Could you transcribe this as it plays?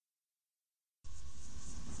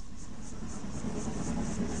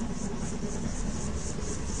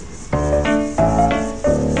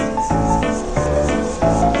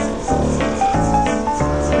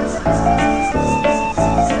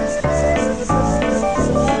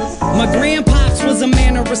My grandpops was a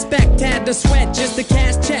man of respect, had to sweat just to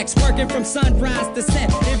cash checks, working from sunrise to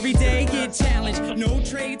set. Every day get challenged, no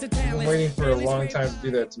trade to talent. I'm waiting for a long time to do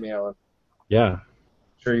that to me, Alan. Yeah.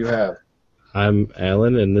 Sure you have. I'm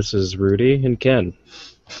Alan, and this is Rudy and Ken.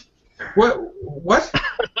 What?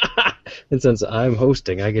 And since I'm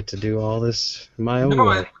hosting, I get to do all this my own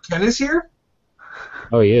way. Ken is here?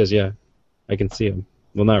 Oh, he is, yeah. I can see him.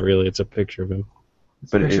 Well, not really. It's a picture of him.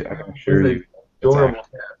 But I'm sure you... Adorable.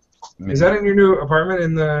 Is that in your new apartment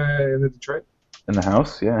in the Detroit? In the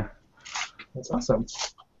house, yeah. That's awesome.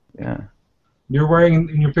 Yeah. You're wearing,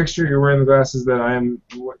 in your picture, you're wearing the glasses that I am,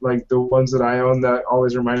 like the ones that I own that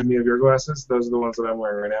always reminded me of your glasses. Those are the ones that I'm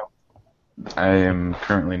wearing right now. I am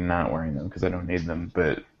currently not wearing them because I don't need them,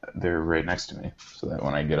 but they're right next to me, so that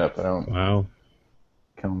when I get up, I don't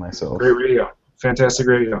kill myself. Great radio. Fantastic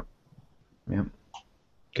radio. Yep.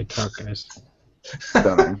 Good talk, guys.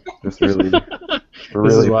 Stunning. Just really, we're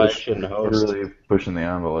This is really, why I shouldn't host. we're really pushing the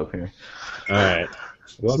envelope here. All right.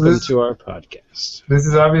 Welcome to our podcast. This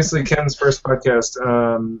is obviously Ken's first podcast.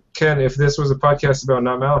 Ken, if this was a podcast about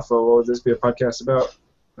not Malifaux, what would this be a podcast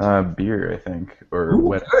about? Beer, I think, or Ooh,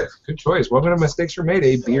 wet. good choice. Welcome to Mistakes Were Made,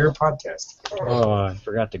 a beer podcast. Oh, I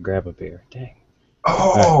forgot to grab a beer. Dang.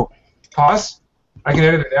 Oh, pause. I can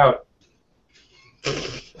edit it out.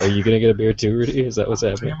 Are you going to get a beer too, Rudy? Is that what's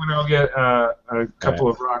happening? I'm going to get a couple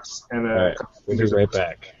of rocks and All right. We'll be right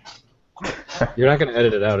back. You're not going to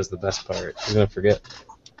edit it out is the best part. You're going to forget.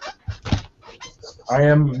 I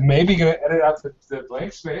am maybe going to edit out the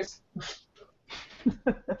blank space.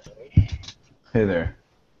 Hey there.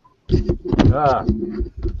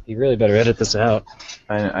 You really better edit this out.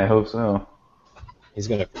 I hope so. He's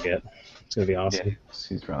going to forget. It's going to be awesome. Yeah,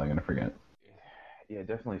 he's probably going to forget. Yeah, it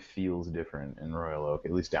definitely feels different in Royal Oak,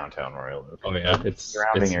 at least downtown Royal Oak. Oh, yeah. It's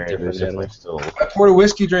Surrounding area is definitely still... I poured a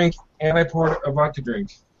whiskey drink and I poured a vodka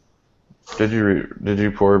drink. Did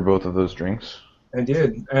you pour both of those drinks? I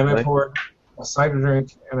did. And Really? I poured a cider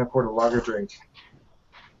drink and I poured a lager drink.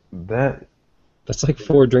 That's like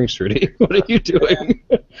 4 drinks, Rudy. What are you doing?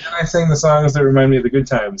 And I sang the songs that remind me of the good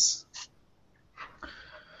times.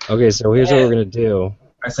 Okay, so here's what we're going to do.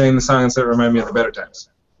 I sang the songs that remind me of the better times.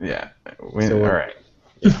 Yeah. So all right.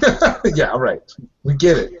 Yeah, all right. We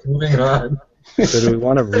get it. Moving on. So do we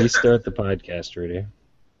want to restart the podcast, Rudy?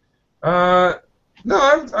 No,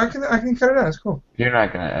 I can cut it out. It's cool. You're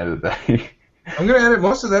not going to edit that. I'm going to edit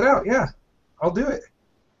most of that out, yeah. I'll do it.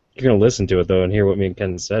 You're going to listen to it, though, and hear what me and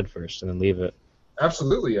Ken said first, and then leave it.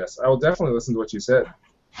 Absolutely, yes. I will definitely listen to what you said.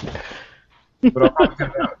 But I'll probably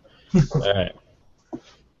cut it out. All right.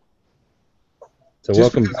 So Just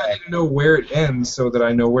welcome because I back. need to know where it ends so that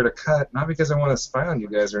I know where to cut, not because I want to spy on you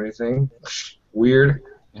guys or anything. Weird.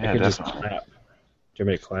 Yeah, I could just definitely. clap. Do you want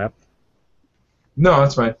me to clap? No,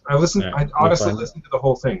 that's fine. I Yeah, honestly fine. listen to the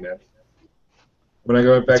whole thing, man. When I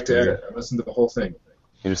go back That's to weird. edit, I listen to the whole thing.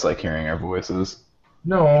 You just like hearing our voices.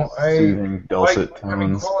 No, I Soothing, dulcet like having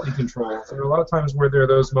tones. quality control. There are a lot of times where there are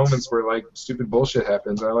those moments where like stupid bullshit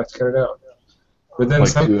happens, and I like to cut it out. But then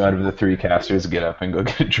Like 2 out of the 3 casters get up and go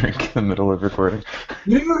get a drink in the middle of recording.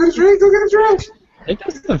 You didn't go get a drink. Go get a drink. I think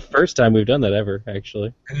that's the first time we've done that ever,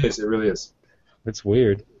 actually. It is. It really is. It's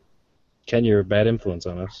weird. Ken, you're a bad influence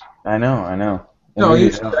on us. I know. No, And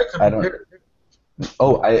you maybe I could I don't. prepare.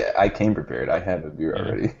 Oh, I came prepared. I have a beer Yeah.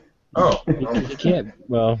 already. Oh, You can't,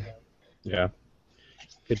 well, yeah.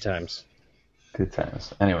 Good times. Good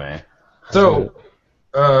times. Anyway. so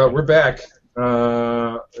we're back.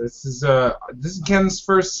 This is Ken's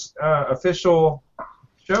first official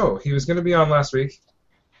show. He was going to be on last week,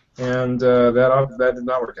 and that did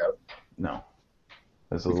not work out. No.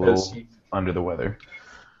 I was a Because little he under the weather.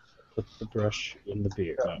 Put the brush in the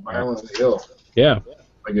beer. got a mile on the hill, Yeah.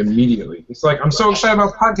 like immediately. He's like, "I'm so excited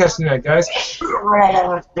about podcasting tonight, guys." It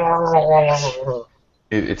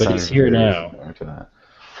But sounded he's here very now. similar to that.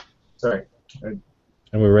 Sorry. And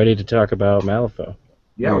we're ready to talk about Malifaux.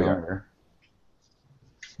 Yeah, we are.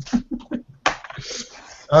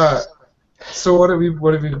 So what have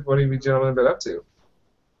you gentlemen been up to?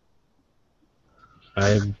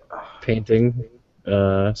 I'm painting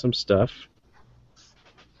some stuff.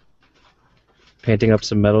 Painting up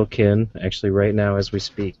some metal kin, actually right now as we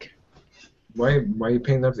speak. Why are you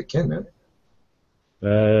painting up the kin, man? I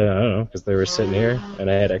don't know, because they were sitting here and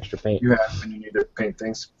I had extra paint. You have, and you need to paint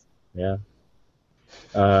things. Yeah.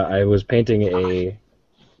 I was painting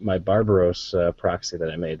my Barbaros proxy that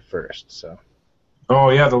I made first, so. Oh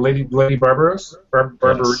yeah, the Lady Barbaros,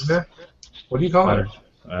 Barbarina. What do you call her?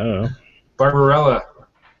 I don't know. Barbarella.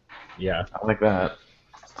 Yeah. I like that.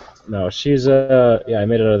 No, she's yeah, I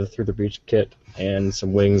made it out of the Through the Breach kit and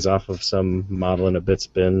some wings off of some model in a bit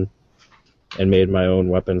spin. and made my own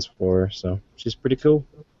weapons for her, so she's pretty cool.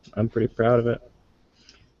 I'm pretty proud of it.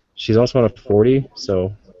 She's also on a 40,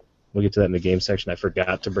 so we'll get to that in the game section. I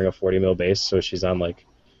forgot to bring a 40 mil base, so she's on like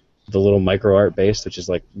the little micro art base, which is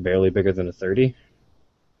like barely bigger than a 30.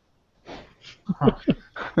 So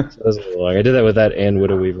that was a little long. I did that with that and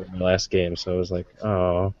Widow Weaver in the last game, so I was like,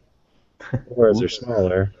 oh, whereas are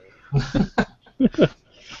smaller.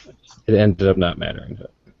 It ended up not mattering.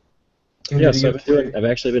 But yeah, so I've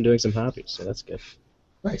actually been doing some hobbies, so that's good.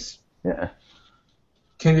 Nice. Yeah.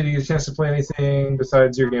 Ken, did you get a chance to play anything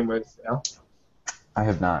besides your game with Al? I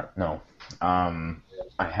have not, no. I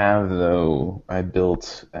have, though, I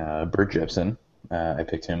built Bert Jepson. I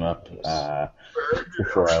picked him up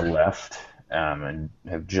before I left, and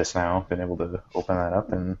have just now been able to open that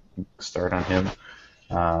up and start on him.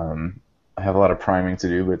 I have a lot of priming to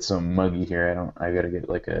do, but it's so muggy here. I gotta get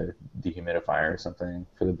like a dehumidifier or something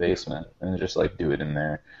for the basement and just like do it in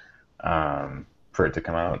there for it to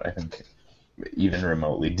come out. I think even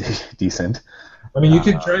remotely decent. I mean, you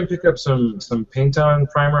could try and pick up some paint-on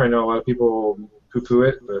primer. I know a lot of people poo-poo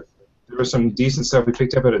it, but there was some decent stuff we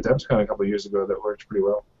picked up at Adepticon a couple of years ago that worked pretty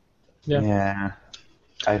well. Yeah.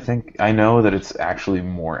 I know that it's actually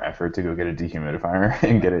more effort to go get a dehumidifier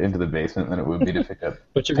and get it into the basement than it would be to pick up.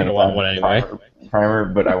 But you're gonna want one anyway. Primer,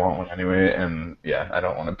 but I want one anyway, and yeah, I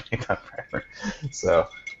don't want to paint on primer. So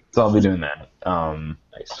I'll be doing that.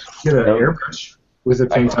 Nice. Get an airbrush with a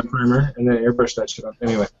paint-on primer, and then airbrush that shit up.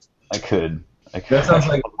 Anyway. I could. That sounds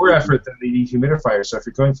like more effort than the dehumidifier, so if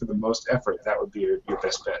you're going for the most effort, that would be your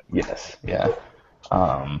best bet. Yes, yeah.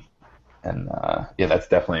 Yeah, that's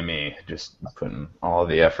definitely me, just putting all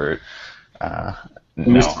the effort.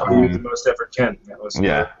 We used to call you the most effort Ken.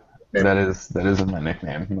 That is my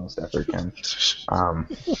nickname, most effort Ken.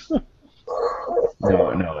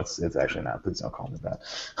 No, it's actually not. Please don't call me that.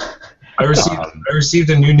 I received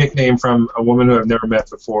a new nickname from a woman who I've never met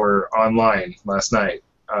before online last night.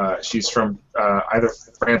 She's from either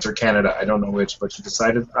France or Canada. I don't know which, but she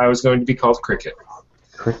decided I was going to be called Cricket.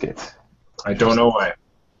 Cricket? I don't know why.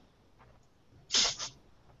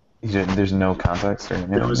 There's no context or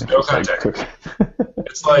anything? There was no context.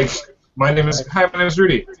 It's like, hi, my name is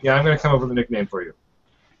Rudy. Yeah, I'm going to come up with a nickname for you.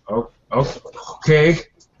 Oh, okay.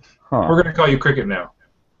 Huh. We're going to call you Cricket now.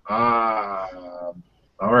 All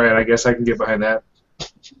right, I guess I can get behind that.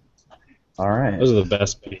 All right. Those are the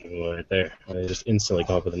best people right there. They just instantly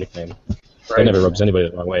come up with a nickname. Right. That never rubs anybody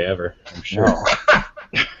the wrong way ever, I'm sure. No.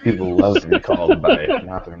 People love to be called by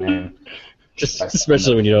not their name. Just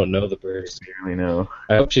especially when you don't know the person. Barely know.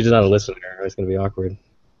 I hope she's not a listener. It's going to be awkward.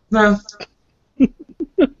 No.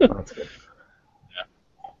 That's good.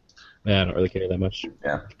 Yeah, I don't really care that much.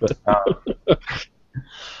 Yeah. But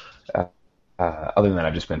other than that,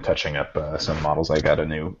 I've just been touching up some models. I got a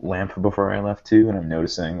new lamp before I left too, and I'm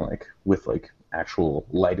noticing with actual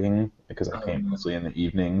lighting, because I paint mostly in the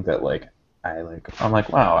evening, that I'm like,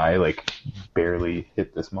 wow, I barely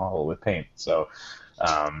hit this model with paint. So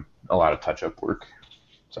a lot of touch-up work.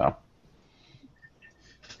 So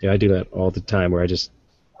yeah, I do that all the time, where I just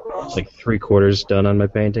 3/4 done on my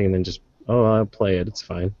painting, and then just I'll play it, it's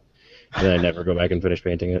fine, and then I never go back and finish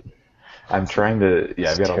painting it. I'm trying to,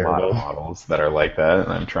 I've got a lot of models that are like that,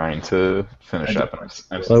 and I'm trying to finish up.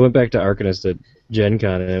 So I went back to Arcanist at Gen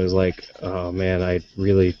Con, and it was like, oh man, I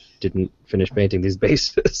really didn't finish painting these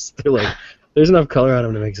bases. They're like, there's enough color on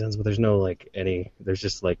them to make sense, but there's no there's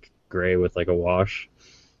just gray with a wash,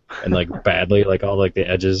 and badly, all the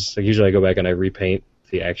edges. So usually I go back and I repaint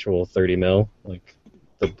the actual 30 mil,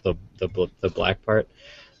 the black part,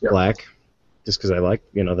 black, just because I like,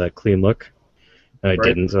 that clean look. And I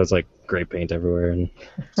didn't, so it's gray paint everywhere, and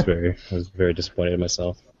I was very disappointed in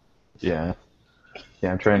myself. Yeah,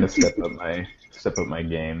 I'm trying to step up my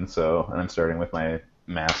game. So, and I'm starting with my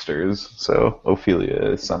masters. So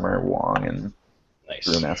Ophelia, Summer, Wong, and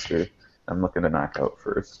Brewmaster. I'm looking to knock out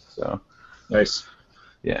first. So nice.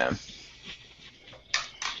 Yeah.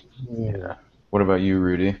 What about you,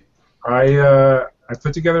 Rudy? I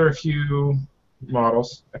put together a few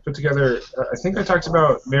models. I put together, I think I talked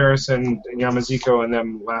about Maris and Yamaziko and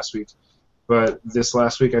them last week, but this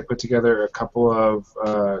last week I put together a couple of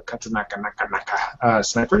Katanaka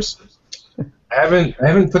snipers. I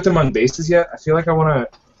haven't put them on bases yet. I feel like I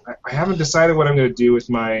haven't decided what I'm going to do with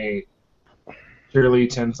my purely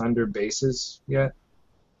 10 Thunder bases yet.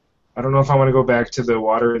 I don't know if I want to go back to the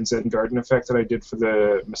water and Zen Garden effect that I did for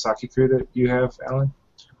the Misaki crew that you have, Alan,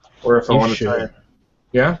 or if I want to try.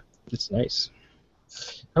 Yeah? It's nice.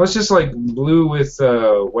 I was just blue with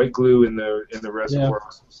white glue in the reservoir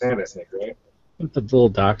with some sand, I think, right? The little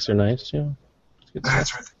docks are nice, yeah.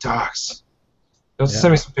 That's right, the docks.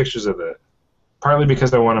 Send me some pictures of that. partly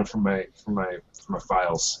because I want them from my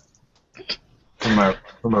files, from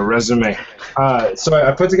my resume. So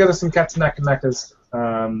I put together some Katsunakas. I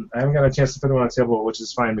haven't got a chance to put them on a table, which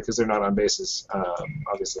is fine because they're not on bases,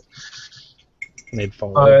 obviously. They'd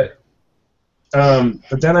fall.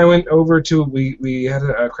 But then I went over to we had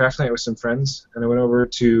a craft night with some friends, and I went over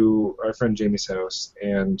to our friend Jamie's house,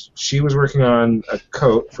 and she was working on a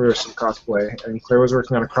coat for some cosplay, and Claire was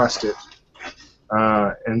working on a cross stitch,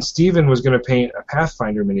 and Steven was going to paint a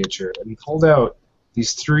Pathfinder miniature, and he pulled out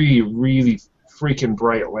these 3 really freaking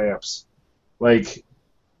bright lamps,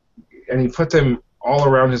 and he put them all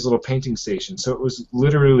around his little painting station, so it was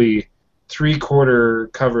literally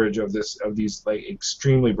 3/4 coverage of these like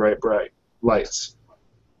extremely bright lights.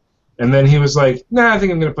 And then he was like, nah, I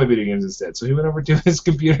think I'm going to play video games instead. So he went over to his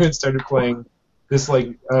computer and started playing this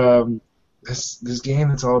this game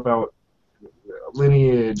that's all about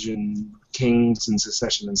lineage and kings and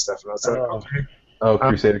succession and stuff. And I was like, okay. Oh,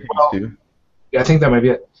 Crusader Kings 2? Yeah, I think that might be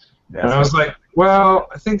it. Yeah, and I was like, well,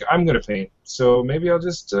 I think I'm going to paint. So maybe I'll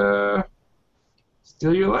just steal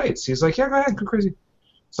your lights. He's like, yeah, go ahead, go crazy.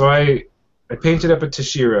 So I painted up a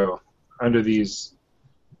Toshiro under these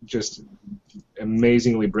just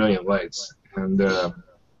amazingly brilliant lights, and I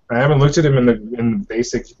haven't looked at him in the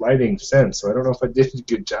basic lighting since, so I don't know if I did a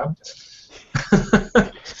good job.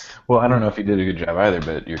 Well, I don't know if you did a good job either,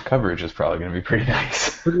 but your coverage is probably going to be pretty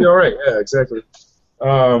nice. Pretty all right, yeah, exactly.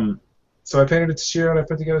 So I painted a Toshiro, and I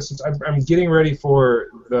put together some. I'm getting ready for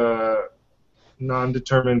the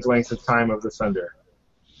non-determined length of time of the Thunder.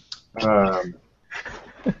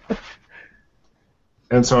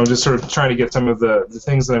 And so I'm just sort of trying to get some of the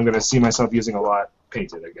things that I'm going to see myself using a lot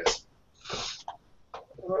painted, I guess.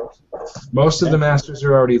 Most of the masters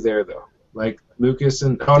are already there, though. Like Lucas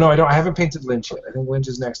and... Oh, no, I haven't painted Lynch yet. I think Lynch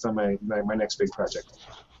is next on my next big project.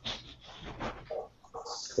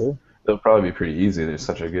 Cool. It'll probably be pretty easy. There's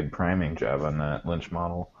such a good priming job on that Lynch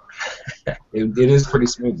model. It is pretty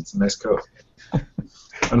smooth. It's a nice coat.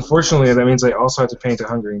 Unfortunately, that means I also have to paint a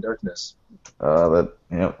Hungering Darkness. That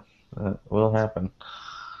will happen.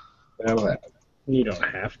 That'll happen. You don't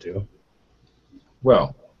have to.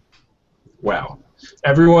 Well, wow.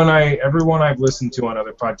 Everyone I've listened to on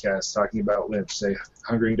other podcasts talking about Lynch say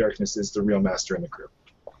Hungering Darkness is the real master in the crew.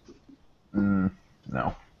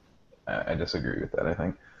 No. I disagree with that, I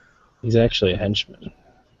think. He's actually a henchman.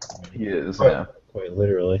 He is, But- yeah. Quite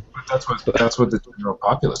literally. But that's what the general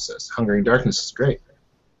populace says. Hungering Darkness is great.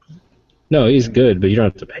 No, he's good, but you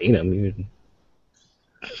don't have to paint him.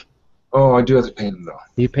 Oh, I do have to paint him, though.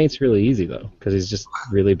 He paints really easy, though, because he's just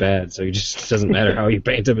really bad, so it just doesn't matter how you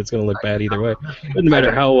paint him, it's going to look bad either way. Doesn't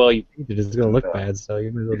matter how well you paint it, it's going to look bad, so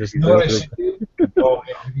you might as well just... You know what I should do? Oh,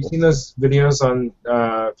 have you seen those videos on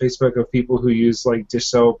Facebook of people who use like dish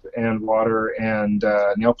soap and water and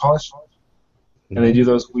nail polish? And they do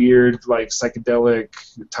those weird, like, psychedelic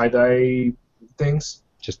tie-dye things.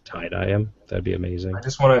 Just tie-dye him. That'd be amazing. I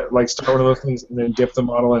just want to, like, start one of those things and then dip the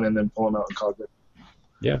model in and then pull them out and call it good.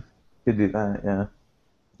 Yeah, Could do that, yeah.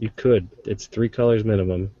 you could. It's 3 colors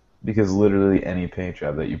minimum. Because literally any paint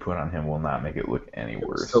job that you put on him will not make it look any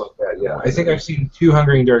worse. Still look bad, yeah. I think I've seen 2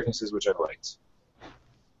 Hungering Darknesses which I've liked.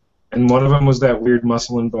 And one of them was that weird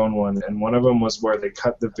muscle and bone one, and one of them was where they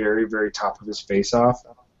cut the very, very top of his face off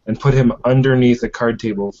and put him underneath a card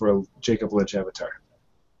table for a Jacob Lynch avatar.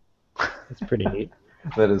 It's pretty neat.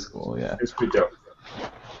 That is cool, yeah. It's pretty dope.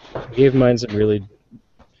 I gave mine some really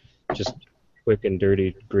just quick and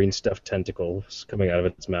dirty green stuffed tentacles coming out of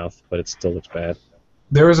its mouth, but it still looks bad.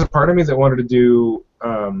 There was a part of me that wanted to do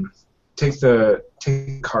take the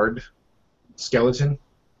card skeleton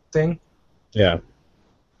thing, Yeah.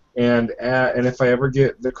 and if I ever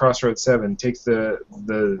get the Crossroads 7, take the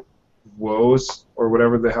woes or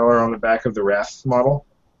whatever the hell are on the back of the Wrath model,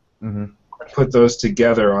 hmm put those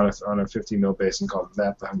together on a 50 mil base and call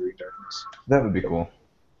that the Hungry Darkness. That would be cool.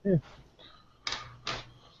 Yeah.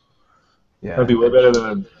 Yeah. That'd be way better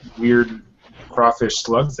than a weird crawfish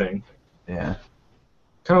slug thing. Yeah.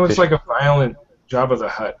 Kind of looks like a violent Jabba the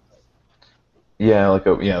Hutt. Yeah, like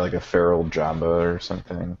a feral Jabba or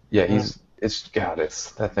something. Yeah,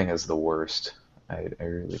 that thing is the worst. I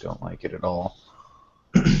really don't like it at all.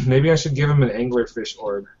 Maybe I should give him an anglerfish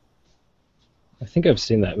orb. I think I've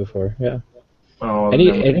seen that before, yeah. Oh, I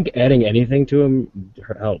think adding anything to him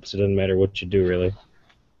helps. It doesn't matter what you do, really.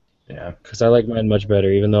 Yeah. Because I like mine much better,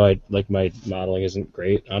 even though my modeling isn't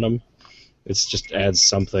great on him. It's just adds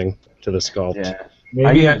something to the sculpt. Yeah.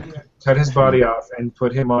 Maybe I'd cut his body off and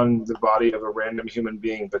put him on the body of a random human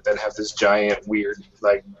being, but then have this giant, weird,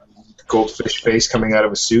 like, goldfish face coming out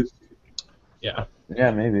of a suit. Yeah. Yeah,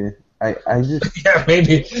 maybe. I just Yeah,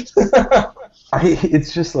 maybe.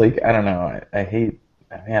 it's just like I don't know. I hate.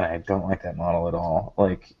 Man, I don't like that model at all.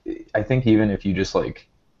 Like, I think even if you just like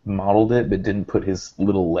modeled it but didn't put his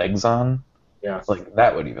little legs on, Yeah. like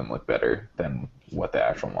that would even look better than what the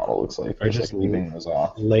actual model looks like. Or just like, leaving those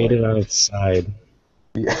off. Laid it on its side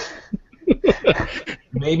Yeah.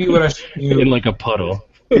 Maybe what I should do. in like a puddle.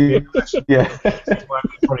 Maybe what I should do Yeah. is one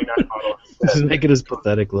of the 29 model. Just make it as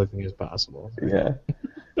pathetic looking as possible. Yeah.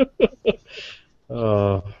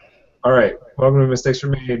 All right. Welcome to Mistakes Were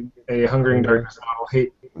Made, a Hungering Darkness model.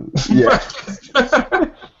 Hate. Yeah.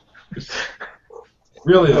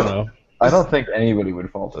 Really, I don't though. know. I don't think anybody would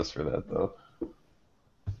fault us for that, though.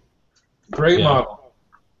 Great Yeah. model.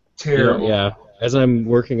 Terrible. Yeah. As I'm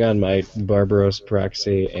working on my Barbaros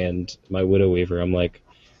Proxy and my Widow Weaver, I'm like,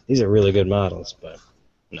 these are really good models, but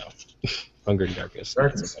no. Hungering Darkness. not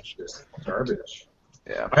Darkness so much. is just garbage.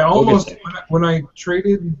 Yeah. I almost when I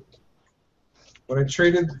traded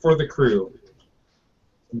for the crew,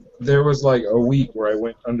 there was like a week where I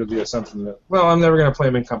went under the assumption that, well, I'm never gonna play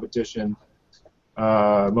them in competition.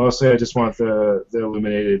 Mostly I just want the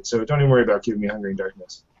illuminated, so don't even worry about giving me Hungering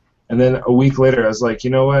Darkness. And then a week later I was like, you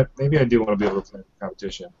know what? Maybe I do want to be able to play in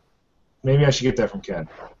competition. Maybe I should get that from Ken.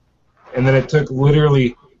 And then it took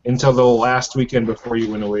literally until the last weekend before you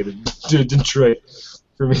went away to Detroit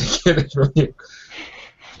for me to get it from you.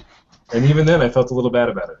 And even then, I felt a little bad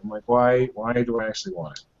about it. I'm like, why do I actually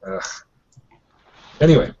want it? Ugh.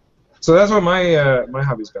 Anyway, so that's what my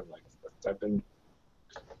hobby's been like. I've been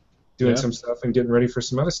doing some stuff and getting ready for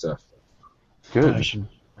some other stuff. Good.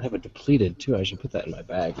 I have a depleted too. I should put that in my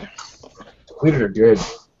bag. Depleted are good.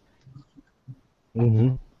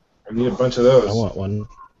 Mm-hmm. I need a bunch of those. I want one.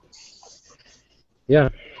 Yeah, I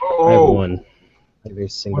have Oh, one. I have a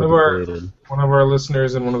single One of our- depleted. one of our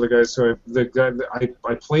listeners and one of the guys. So the guy that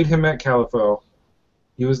I played him at Califo.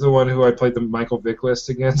 He was the one who I played the Michael Vick list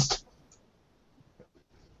against.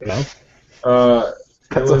 No?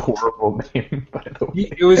 That's a horrible name, by the way.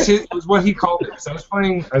 It was what he called it. So I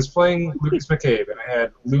was playing Lucas McCabe, and I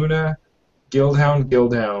had Luna,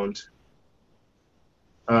 Guildhound,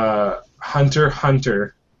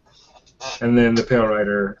 Hunter, and then the Pale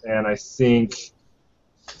Rider, and I think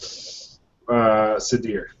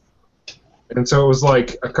Sadir. And so it was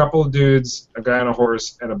like a couple of dudes, a guy on a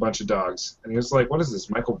horse, and a bunch of dogs. And he was like, "What is this,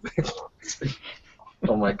 Michael Vick?"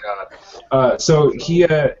 Oh my god. So he.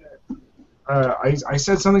 I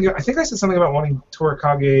said something. I think I said something about wanting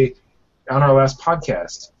Torakage on our last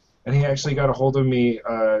podcast, and he actually got a hold of me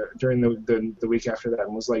during the week after that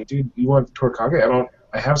and was like, "Dude, you want Torakage?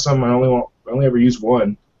 I have some. I only ever use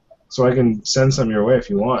one, so I can send some your way if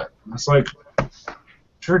you want." And I was like,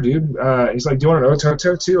 "Sure, dude." He's like, "Do you want an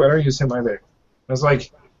Ototo too? I don't use him either." I was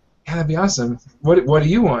like, "Yeah, that'd be awesome. What do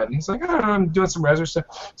you want?" And he's like, "I don't know. I'm doing some Razor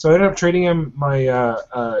stuff." So I ended up trading him my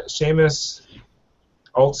Seamus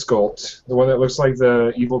Alt Sculpt, the one that looks like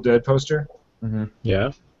the Evil Dead poster. Mm-hmm.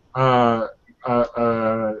 Yeah. A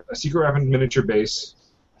Secret Weapon miniature base,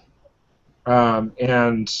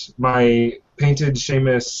 and my painted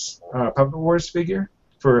Seamus Puppet Wars figure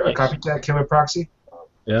for a Nice. copycat killer proxy.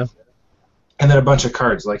 Yeah. And then a bunch of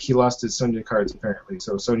cards. Like, he lost his Sonya cards, apparently.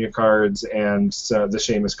 So Sonya cards and the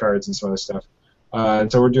Seamus cards and some other stuff.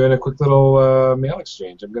 And so we're doing a quick little mail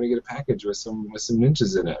exchange. I'm going to get a package with some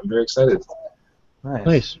ninjas in it. I'm very excited.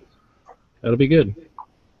 Nice. That'll be good.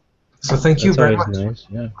 So thank you That's very always much. nice.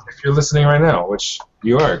 Yeah. If you're listening right now, which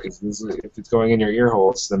you are, because if it's going in your ear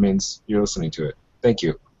holes, that means you're listening to it. Thank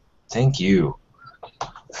you. Thank you.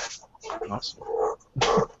 Awesome.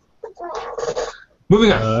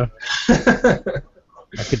 Moving on.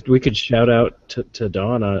 We could shout out to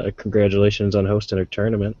Dawn. Congratulations on hosting a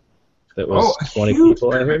tournament. That was 20 huge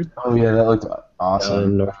people, I heard, Oh yeah, that looked down in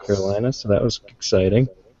awesome. North Carolina. So that was exciting.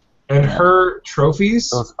 And her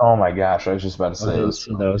trophies, Oh my gosh, I was just about to I say didn't those.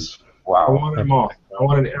 see those. I Wow. wanted them all. I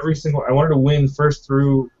wanted every single. I wanted to win first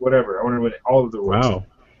through whatever. I wanted to win all of the awards. Wow.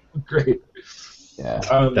 Great. Yeah.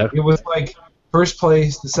 It was like first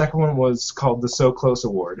place. The second one was called the So Close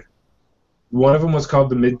Award. One of them was called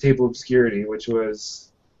the Mid-Table Obscurity, which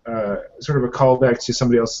was sort of a callback to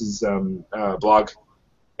somebody else's blog,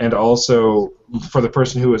 and also for the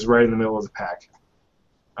person who was right in the middle of the pack.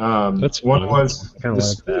 That's one fun. was I kinda the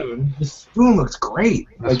like that. spoon. The spoon looked great.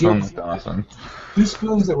 This Like, it one was looked awesome. two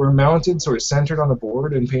spoons that were mounted, sort of centered on the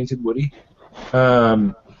board and painted woody.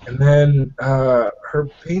 And then her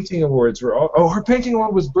painting awards were all. Oh, her painting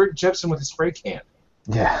award was Bert Jepson with a spray can.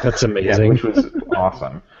 Yeah. That's Yeah, amazing. which was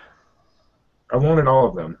awesome. I wanted all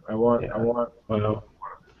of them. I want. Wow.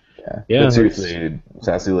 Yeah. Yeah, But seriously,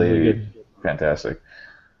 Sassy Lady, really good. fantastic.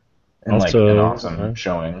 And Also, like an awesome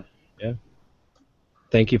showing.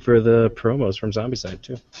 thank you for the promos from Zombicide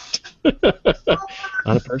too.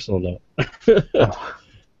 On a personal note.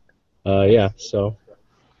 Yeah, so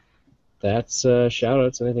that's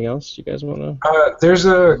shout-outs. Anything else you guys want to? There's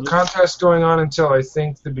a contest going on until I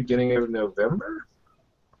think the beginning of November.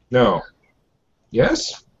 No.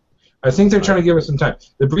 Yes? I think they're trying to give us some time.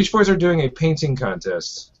 The Breach Boys are doing a painting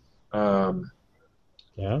contest.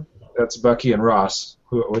 Yeah. That's Bucky and Ross,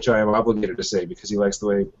 which I am obligated to say because he likes the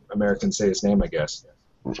way Americans say his name, I guess.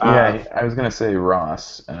 Yeah, I was gonna say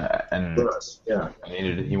Ross, and Ross, yeah.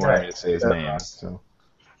 he wanted me to say his name. So.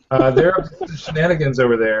 They're up to shenanigans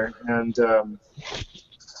over there, and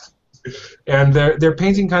their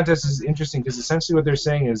painting contest is interesting because essentially what they're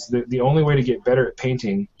saying is that the only way to get better at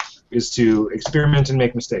painting is to experiment and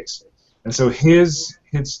make mistakes. And so his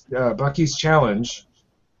Bucky's challenge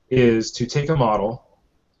is to take a model,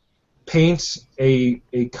 paint a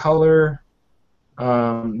color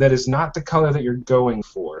that is not the color that you're going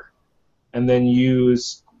for, and then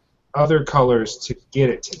use other colors to get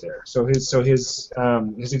it to there. So his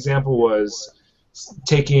example was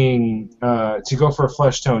taking to go for a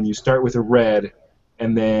flesh tone. You start with a red,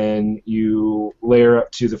 and then you layer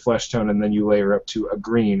up to the flesh tone, and then you layer up to a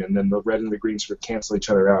green, and then the red and the green sort of cancel each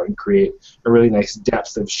other out and create a really nice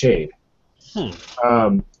depth of shade.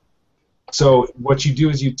 So what you do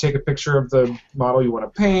is you take a picture of the model you want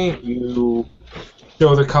to paint, you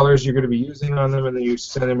show the colors you're going to be using on them, and then you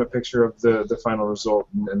send them a picture of the final result,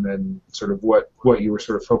 and then sort of what you were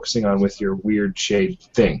sort of focusing on with your weird shade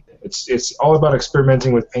thing. It's all about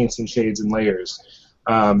experimenting with paints and shades and layers,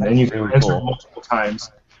 and you can enter multiple times.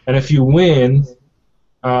 And if you win,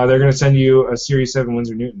 they're going to send you a Series 7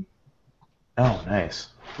 Winsor Newton. Oh, nice.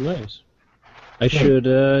 Nice. I should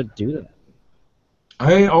do that.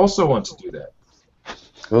 I also want to do that.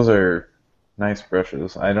 Those are nice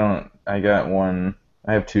brushes. I got one.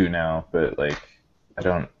 I have two now, but like I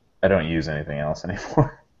don't use anything else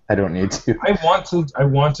anymore. I don't need to. I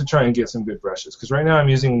want to try and get some good brushes because right now I'm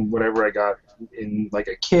using whatever I got in like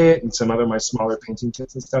a kit and some other my smaller painting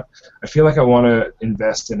kits and stuff. I feel like I want to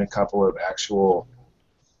invest in a couple of actual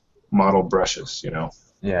model brushes. Yeah.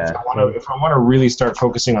 If I want to really start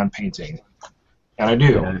focusing on painting, and I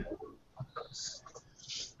do. Yeah.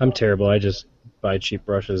 I'm terrible. I just buy cheap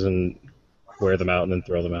brushes and wear them out and then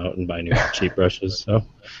throw them out and buy new cheap brushes. So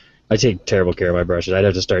I take terrible care of my brushes. I'd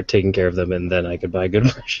have to start taking care of them, and then I could buy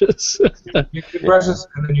good brushes. You get brushes,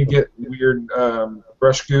 and then you get weird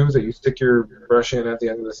brush goo that you stick your brush in at the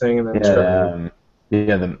end of the thing, and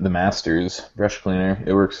then the Masters brush cleaner.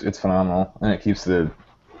 It works. It's phenomenal, and it keeps the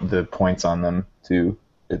points on them too.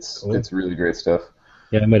 It's really great stuff.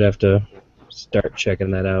 Yeah, I might have to start checking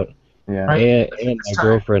that out. Yeah. And my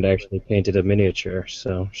girlfriend actually painted a miniature,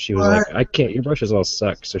 so she was like, "I can't. Your brushes all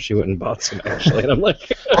suck." So she went and bought some actually, and I'm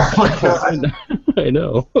like, "Oh my god, I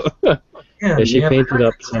know." Yeah, she painted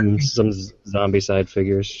up some Zombicide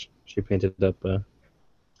figures. She painted up.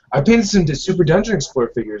 I painted some Super Dungeon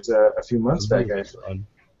Explorer figures a few months back, actually.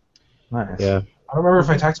 Nice. Yeah. I don't remember if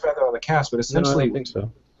I talked about that on the cast, but essentially, No, I don't think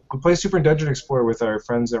so. We play Super Dungeon Explorer with our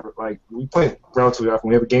friends. We play it relatively often.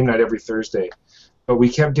 We have a game night every Thursday. But we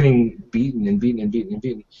kept getting beaten.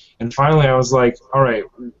 And finally I was like, all right,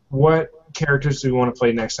 what characters do we want to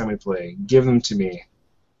play next time we play? Give them to me.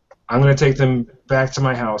 I'm going to take them back to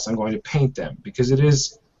my house. I'm going to paint them because it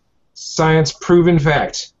is science-proven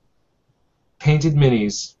fact. Painted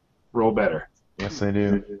minis roll better. Yes, they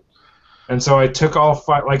do. And so I took all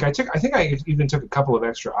five. I think I even took a couple of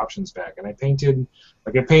extra options back, and I painted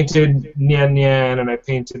Nian Nian, and I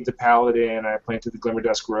painted the Paladin, and I painted the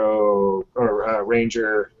Glimmerdusk Rogue or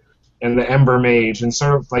Ranger, and the Ember Mage, and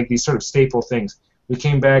sort of like these sort of staple things. We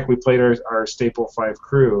came back, we played our staple 5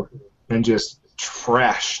 crew, and just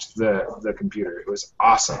trashed the computer. It was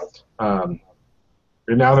awesome. And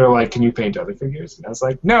now they're like, "Can you paint other figures?" And I was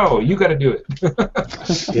like, "No, you got to do it."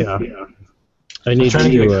 Yeah. I need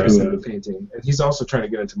trying to get Chris to into painting, and he's also trying to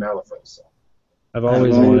get into Malifaux. So. I've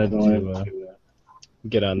always wanted to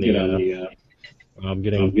get on the. I'm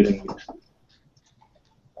getting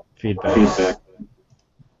feedback.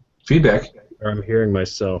 Feedback. Or I'm hearing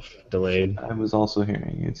myself delayed. I was also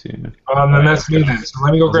hearing you too. Then that's me then. So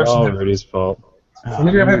let me go grab some headphones. Rudy's fault. Let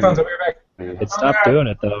me grab headphones. I'll be right back. It stopped doing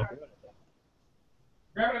it though.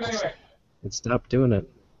 Grab it anyway. It stopped doing it.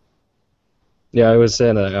 Yeah, I was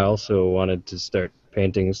saying that I also wanted to start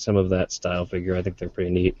painting some of that style figure. I think they're pretty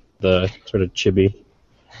neat. The sort of chibi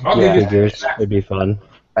figures would be fun.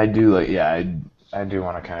 I do I do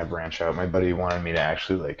want to kind of branch out. My buddy wanted me to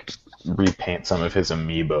actually repaint some of his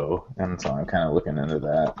amiibo, and so I'm kind of looking into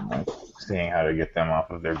that and seeing how to get them off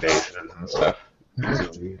of their bases and stuff.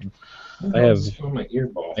 I have. My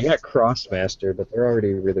earball. I got Crossmaster, but they're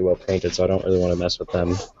already really well painted, so I don't really want to mess with them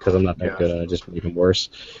because I'm not that good, and I just make them worse.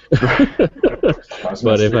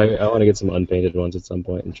 But if I want to get some unpainted ones at some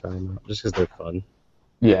point and try them out, just because they're fun.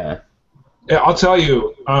 Yeah. Yeah, I'll tell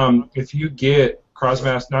you, if you get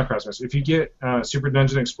if you get Super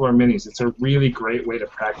Dungeon Explorer Minis, it's a really great way to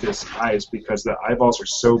practice eyes because the eyeballs are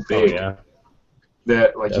so big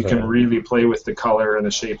that you can really play with the color and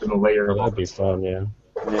the shape and the layer. Oh, that'd be fun, yeah.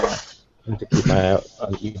 I have to keep my eye out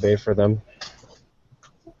on eBay for them.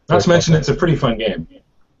 Not to mention, it's a pretty fun game.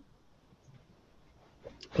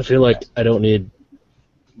 I feel like I don't need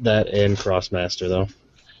that and Crossmaster, though.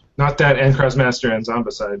 Not that and Crossmaster and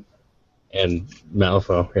Zombicide. And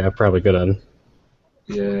Malifaux, yeah, probably good on.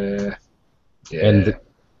 Yeah. And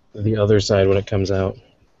the other side when it comes out.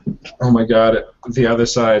 Oh my god, the other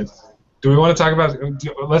side. Do we want to talk about...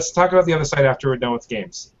 Let's talk about the other side after we're done with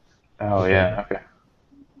games. Oh, yeah, okay.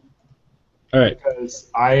 All right.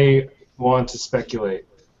 Because I want to speculate.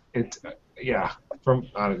 Anyway,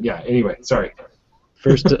 sorry.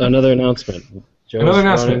 First, another announcement. Joe's Another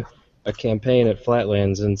announcement. running a campaign at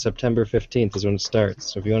Flatlands, and September 15th is when it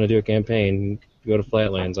starts. So if you want to do a campaign, go to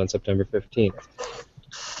Flatlands on September 15th.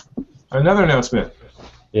 Another announcement.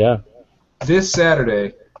 Yeah. This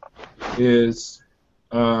Saturday is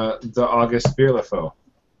the August Beer LeFou.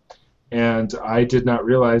 And I did not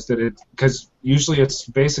realize that because usually it's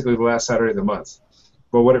basically the last Saturday of the month.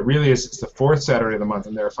 But what it really is, it's the fourth Saturday of the month,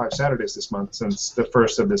 and there are 5 Saturdays this month since the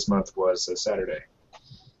first of this month was a Saturday.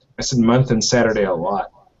 I said month and Saturday a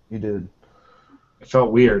lot. You did. It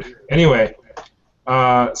felt weird. Anyway,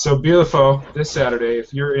 so Beer LeFou this Saturday,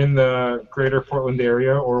 if you're in the greater Portland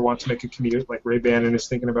area or want to make a commute, like Ray Bannon is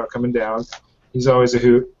thinking about coming down, he's always a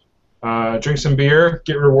hoot. Drink some beer,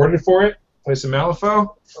 get rewarded for it, play some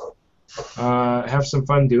Malifaux. Have some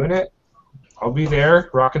fun doing it. I'll be there,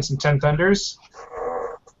 rocking some Ten Thunders.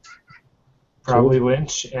 Probably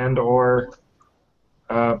Lynch and or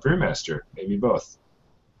Brewmaster, maybe both.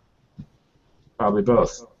 Probably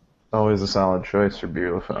both. Always a solid choice for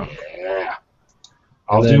Beer LeFou. Yeah.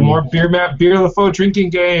 I'll do more Beer LeFou drinking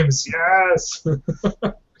games. Yes.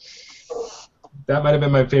 That might have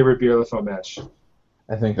been my favorite Beer LeFou match.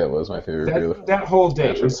 I think that was my favorite Beer LeFou. That whole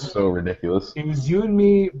day was so ridiculous. It was you and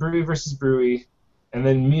me, Brewy versus Brewy, and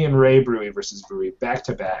then me and Ray Brewy versus Brewy, back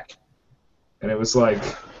to back. And it was like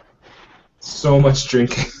so much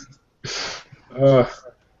drinking. I'm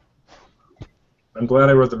glad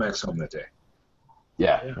I rode the Max home that day.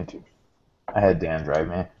 Yeah, me too. I had Dan drive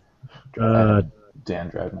me. Dan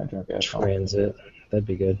drive my drunk ass home. Transit. That'd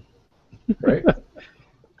be good. Right?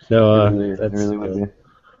 No, it really would be.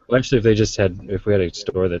 Well, actually, if we had a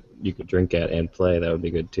store that you could drink at and play, that would be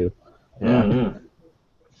good too. Yeah. Mm-hmm.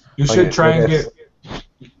 You should try and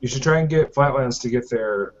get Flatlands to get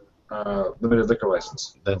their limited liquor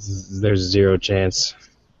license. There's zero chance.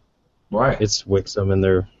 Why? It's Wixom, and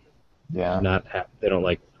they're they don't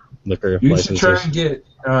like liquor licenses. You should try and get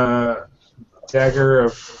Dagger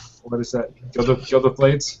of what is that? Guild of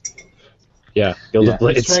Blades. Yeah, Guild of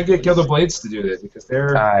Blades. Try and get Guild of Blades to do that because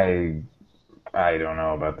they're. I don't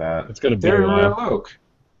know about that. It's gonna be. They're in Royal Oak.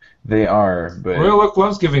 They are, but Royal Oak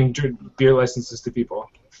loves giving beer licenses to people.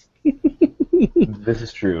 This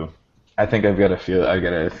is true. I think I've got to feel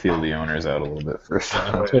the owners out a little bit first.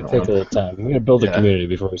 It's gonna take a little time. We're gonna build a community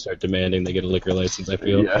before we start demanding they get a liquor license. I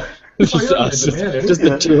feel. Yeah. It's just us. Just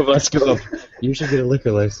the two of us go. You should get a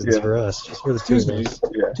liquor license for us. Just for the two of us.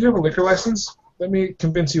 Yeah. Do you have a liquor license? Let me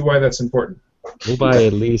convince you why that's important. We'll buy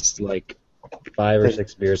at least like 5 or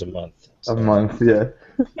 6 beers a month. A month, yeah.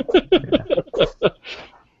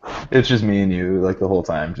 It's just me and you, like the whole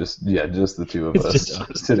time. Just the two of us,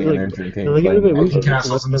 just sitting in there drinking.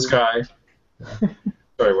 Castles in the sky.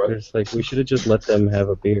 Sorry, what? It's like we should have just let them have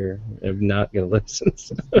a beer and not get a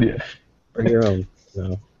license. Yeah. Bring your own.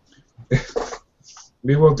 No.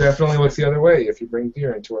 We will definitely look the other way if you bring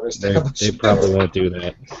beer into our establishment. They probably won't do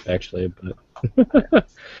that, actually, but.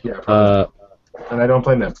 Yeah. Probably. And I don't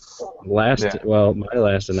blame them. My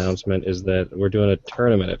last announcement is that we're doing a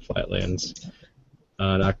tournament at Flatlands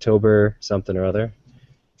on October something or other.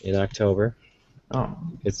 In October. Oh.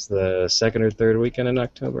 It's the 2nd or 3rd weekend in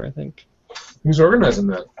October, I think. Who's organizing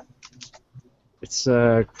that? It's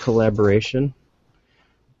a collaboration.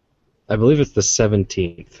 I believe it's the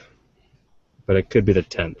 17th, but it could be the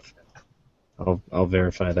 10th. I'll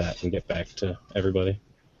verify that and get back to everybody.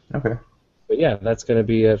 Okay. But yeah, that's going to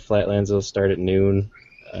be at Flatlands. It'll start at noon.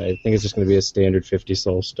 I think it's just going to be a standard 50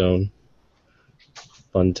 Soulstone.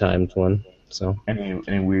 Fun timed one. So.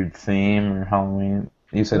 Any weird theme or Halloween?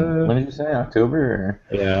 You said when did you say October? Or?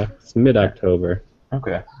 Yeah, it's mid-October.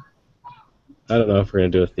 Okay. I don't know if we're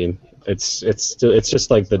gonna do a theme. It's just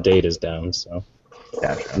like the date is down, so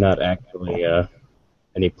Gotcha. not actually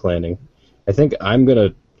any planning. I think I'm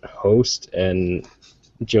gonna host and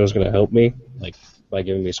Joe's gonna help me, like by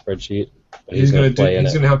giving me a spreadsheet. But He's gonna play in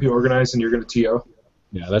he's it. gonna help you organize, and you're gonna TO.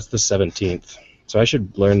 Yeah, that's the 17th. So I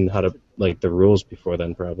should learn how to like the rules before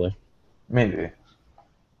then, probably. Maybe.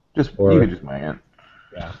 Just Or- you could just wing it.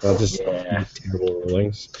 Yeah, I'll just terrible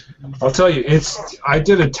rulings. I'll tell you, I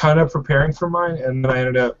did a ton of preparing for mine, and then I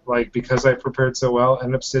ended up because I prepared so well, I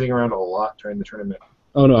ended up sitting around a lot during the tournament.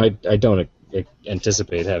 Oh no, I don't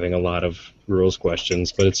anticipate having a lot of rules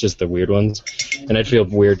questions, but it's just the weird ones, and I'd feel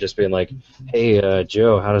weird just being like, "Hey,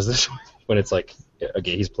 Joe, how does this?" work?" When it's like, yeah,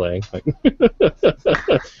 okay, he's playing. Like,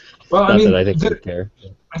 Well, not I mean, that I think he'd care.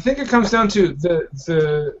 I think it comes down to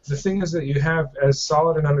the thing is that you have as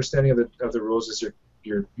solid an understanding of the rules as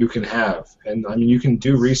you can have, and I mean you can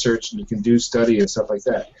do research and you can do study and stuff like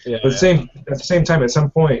that. Yeah, But at the same time, at some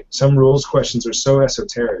point, some rules questions are so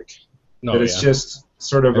esoteric no, that it's yeah. just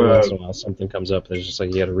sort of Every once in a while something comes up. There's just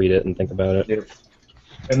like you got to read it and think about it.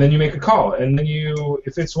 and then you make a call, and then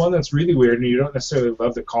if it's one that's really weird and you don't necessarily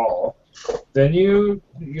love the call, then you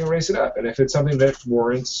raise it up, and if it's something that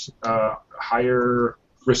warrants higher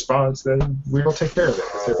response, then we will take care of it.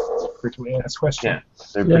 If it's a frequently asked question. Yeah,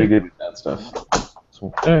 they're pretty good with that stuff.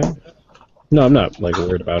 So, All right. No, I'm not like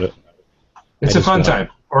worried about it. It's I a just fun want- time. I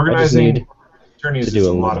just Organizing need tourneys to is do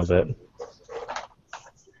a a lot little of fun. bit.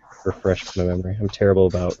 Refresh my memory. I'm terrible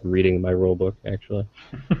about reading my rule book, actually.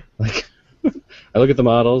 Like, I look at the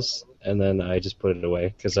models and then I just put it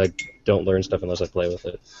away because I don't learn stuff unless I play with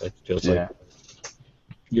it. It feels yeah. like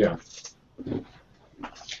Yeah.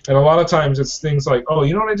 And a lot of times it's things like, oh,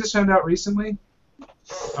 you know what I just found out recently?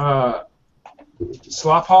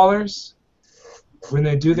 Slop haulers, when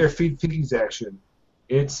they do their feed piggies action,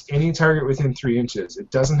 it's any target within 3 inches. It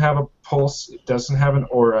doesn't have a pulse. It doesn't have an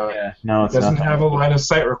aura. Yeah. No, It it's doesn't not. have a line of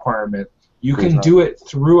sight requirement. You There's can no- do it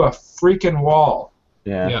through a freaking wall.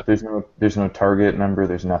 Yeah. Yeah. There's no target number.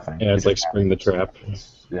 There's nothing. yeah, it's It like just spring the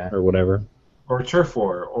happens. trap Yeah. or whatever. Or turf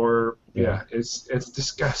war, or Yeah. it's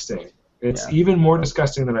disgusting. It's Yeah. even more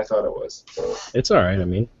disgusting than I thought it was. It's all right. I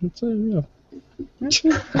mean, it's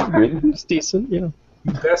it's decent. You know.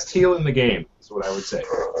 Best heal in the game is what I would say.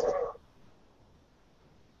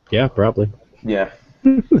 Yeah, probably. Yeah.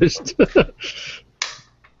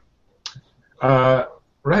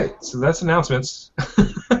 Right. So that's announcements.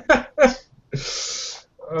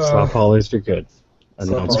 Slop haulers are good.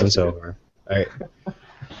 Announcements haulers are over. All right.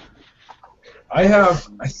 I have,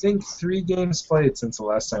 I think, 3 games played since the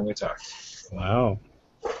last time we talked. Wow.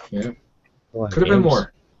 Yeah. A lot of Could have been games.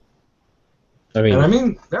 more. I mean, And I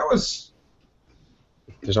mean, that was.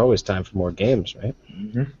 there's always time for more games, right?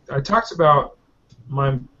 I talked about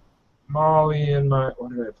my Molly and my.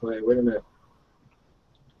 What did I play? Wait a minute.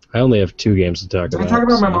 I only have 2 games to talk Did about. I talk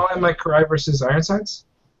about my so- Molly and my Karai versus Ironsides?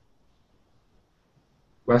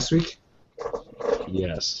 Last week?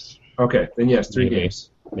 Yes, Okay, then yes, 3 Maybe. games.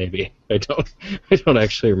 maybe. I don't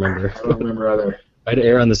actually remember. I don't remember either. I'd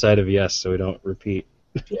err on the side of yes, so we don't repeat.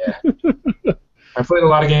 Yeah. I played a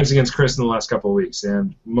lot of games against Chris in the last couple of weeks,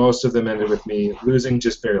 and most of them ended with me losing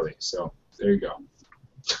just barely. So there you go.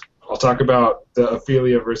 I'll talk about the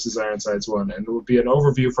Ophelia versus Ironsides one, and it will be an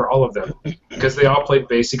overview for all of them because they all played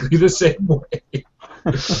basically the same way.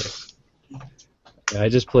 I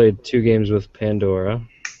just played 2 games with Pandora,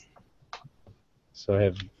 so I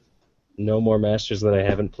have no more masters that I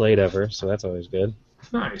haven't played ever. So that's always good.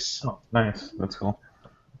 Nice. Oh, nice. That's cool.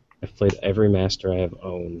 I've played every master I have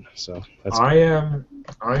owned, so that's I am,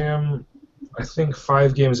 I think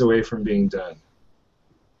 5 games away from being done.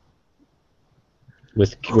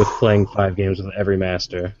 with playing 5 games with every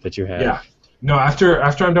master that you have. Yeah. No, after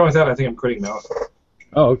I'm done with that, I think I'm quitting Malifaux.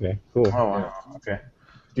 Oh, okay, cool. Oh, wow. Okay.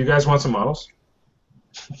 Do you guys want some models?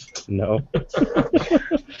 No.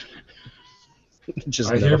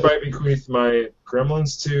 Just I no. hereby bequeath my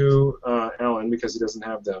Gremlins to Alan because he doesn't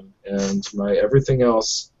have them, and my everything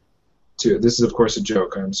else to. This is of course a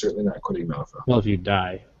joke. I'm certainly not quitting Malifaux. Well, if you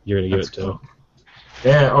die, you're gonna give it to him.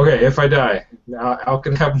 Yeah. Okay. If I die, Al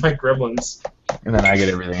can have my Gremlins. And then I get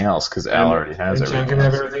everything else because Al already has and Jen everything. can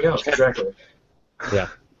have else. everything else. Exactly. Yeah.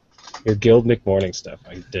 Your Guild McMorning stuff,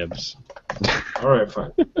 like dibs. All right.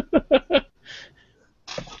 Fine.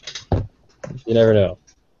 You never know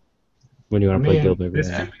when you I want to play Guild mean, this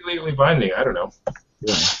McMorning. could be legally binding. I don't know. I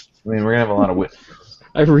mean, we're gonna have a lot of wit.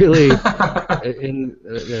 I really,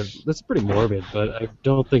 that's pretty morbid, but I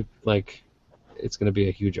don't think like it's gonna be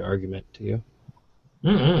a huge argument to you.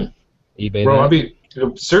 Mm-mm. eBay Bro, that,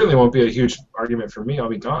 it certainly won't be a huge argument for me. I'll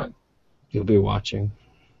be gone. you'll be watching.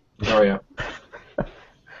 Oh yeah.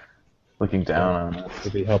 looking down on us.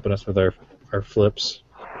 He'll be helping us with our flips.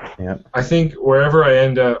 Yep. I think wherever I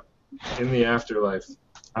end up in the afterlife,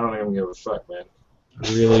 I don't even give a fuck, man. I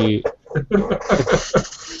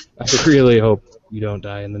really hope you don't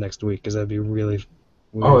die in the next week, because that'd be really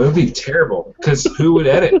weird. Oh, it would be terrible. Because who would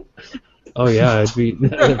edit? Oh yeah, I'd be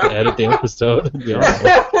edit the episode. Yeah.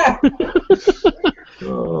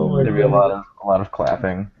 Oh my There'd be God. a lot of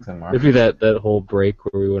clapping. It'd be that whole break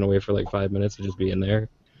where we went away for like 5 minutes and just be in there.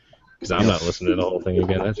 Because I'm not listening to the whole thing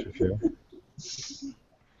again, that's for sure.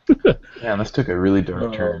 Man, this took a really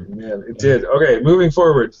dark turn. Man, it did. Okay, moving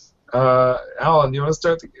forward. Alan, you want to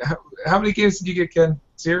start? How many games did you get, Ken?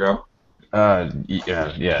 0?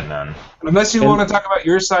 Yeah, none. Unless you want to talk about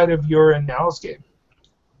your side of your and Al's game.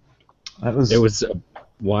 That was. It was a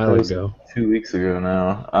while ago. 2 weeks ago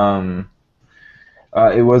now.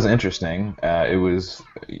 It was interesting. It was.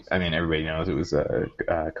 I mean, everybody knows it was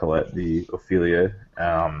Colette the Ophelia.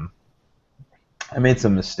 I made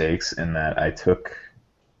some mistakes in that I took.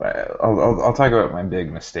 I'll talk about my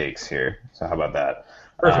big mistakes here. So how about that?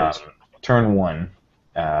 Perfect. Turn 1,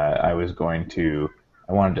 I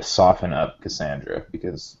wanted to soften up Cassandra,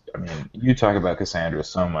 because I mean, you talk about Cassandra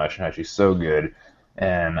so much and how she's so good,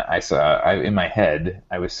 and in my head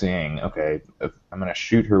I was seeing, okay, I'm gonna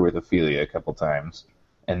shoot her with Ophelia a couple times,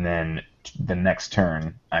 and then the next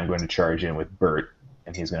turn I'm going to charge in with Bert,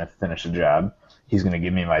 and he's gonna finish the job. He's gonna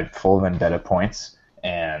give me my full vendetta points,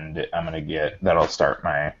 and that'll start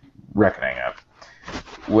my reckoning up.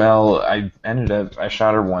 Well, I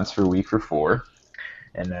shot her once for week for 4,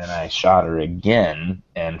 and then I shot her again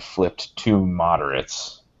and flipped 2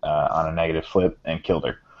 moderates on a negative flip and killed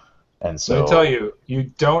her. And so, Let me tell you, you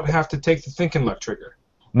don't have to take the thinking luck trigger.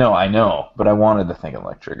 No, I know, but I wanted the thinking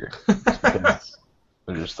luck trigger. I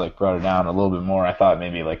just like brought it down a little bit more. I thought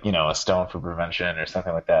maybe like, a stone for prevention or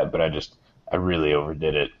something like that, but I really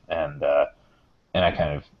overdid it, and I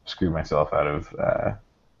kind of screwed myself out of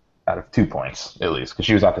 2 points at least, because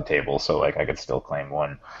she was off the table, so like I could still claim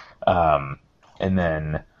 1. And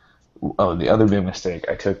then, the other big mistake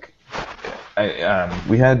I took,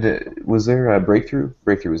 was there a Breakthrough?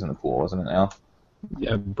 Breakthrough was in the pool, wasn't it, Al?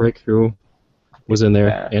 Yeah, Breakthrough was in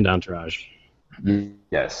there, and Entourage.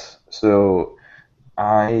 Yes. So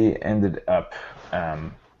I ended up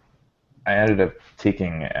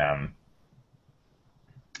taking.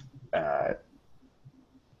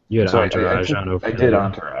 You had Entourage on Ophelia. I did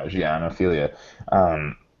Entourage, yeah, on Ophelia.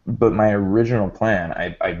 But my original plan,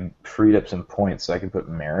 I freed up some points so I could put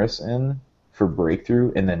Maris in for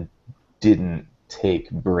Breakthrough, and then didn't take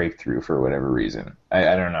Breakthrough for whatever reason.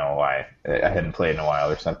 I don't know why. I hadn't played in a while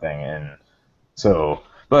or something, and so.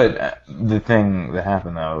 But the thing that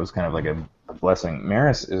happened though was kind of like a blessing.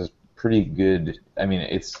 Maris is pretty good. I mean,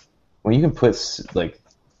 it's when you can put like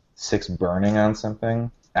 6 burning on something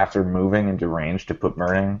after moving into range to put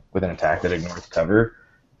burning with an attack that ignores cover,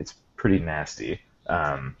 it's pretty nasty.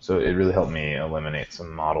 So it really helped me eliminate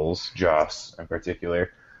some models, Joss in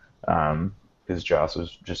particular, because Joss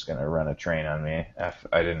was just going to run a train on me if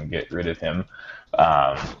I didn't get rid of him.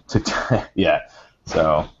 Yeah,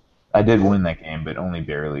 so I did win that game, but only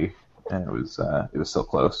barely, and it was still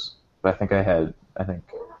close. But I think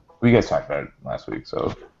we guys talked about it last week,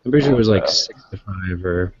 so I'm pretty sure it was like 6-5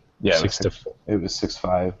 or 6-4. It was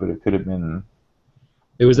 6-5, but it could have been.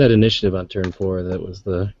 It was that initiative on turn 4 that was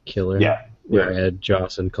the killer. Yeah. Where I had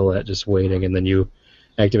Joss and Colette just waiting, and then you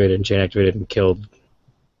activated and chain activated and killed,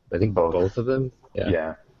 I think, both of them.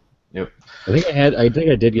 Yeah. Yep. I think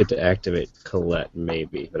I did get to activate Colette,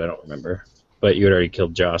 maybe, but I don't remember. But you had already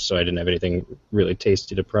killed Joss, so I didn't have anything really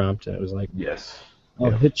tasty to prompt, and it was like, yes,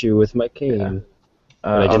 I'll hit you with my cane. Yeah.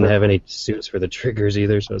 But I didn't have any suits for the triggers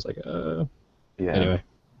either, so I was like, Yeah. Anyway.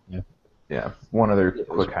 Yeah. One other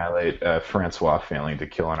quick highlight: Francois failing to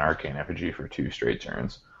kill an arcane effigy for 2 straight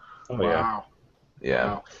turns. Oh, Wow.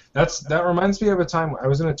 Yeah. Wow. That reminds me of a time I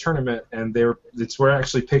was in a tournament, and it's where I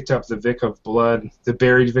actually picked up the Vic of Blood, the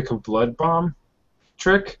buried Vic of Blood bomb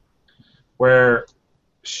trick, where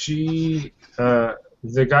the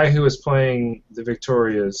guy who was playing the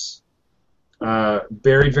Victorias,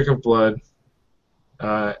 buried Vic of Blood,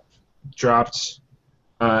 dropped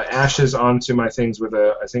ashes onto my things with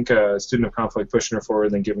a student of conflict pushing her forward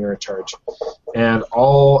and then giving her a charge. And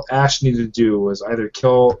all Ash needed to do was either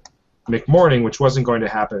kill McMorning, which wasn't going to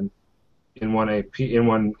happen in one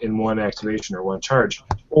activation or one charge,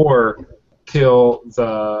 or kill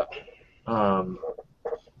the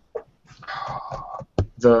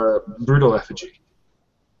brutal effigy.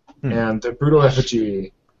 And the brutal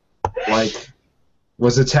effigy,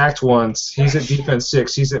 was attacked once. He's at defense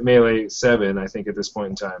 6. He's at melee 7, I think, at this point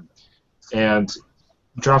in time, and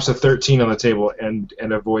drops a 13 on the table and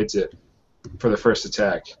avoids it. for the first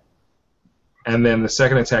attack. And then the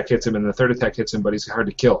second attack hits him, and the third attack hits him, but he's hard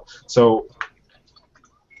to kill. So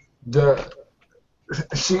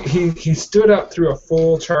he stood up through a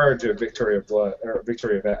full charge of Victory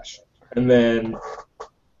of Ash, and then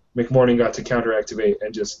McMorning got to counter-activate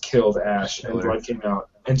and just killed Ash, and Blood came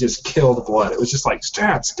out and just killed Blood. It was just like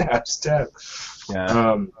stab, stab, stab.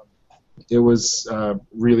 Yeah. It was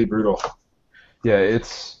really brutal. Yeah,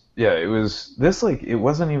 it was this, like, it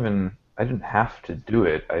wasn't even, I didn't have to do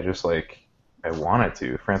it. I just, like, I wanted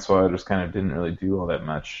to. Francois just kind of didn't really do all that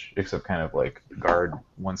much except kind of like guard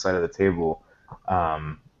one side of the table.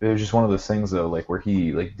 It was just one of those things though, like where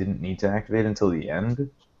he like didn't need to activate until the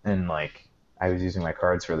end, and like I was using my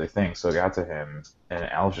cards for other things, so I got to him, and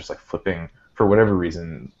Al was just like flipping for whatever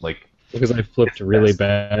reason, like because I flipped really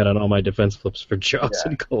bad on all my defense flips for Joss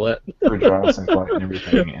and Colette. For Joss and Colette and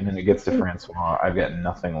everything, and then it gets to Francois, I've got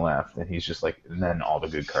nothing left, and he's just like, and then all the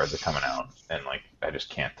good cards are coming out, and like I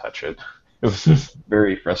just can't touch it. It was just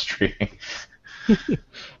very frustrating.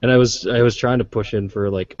 And I was trying to push in for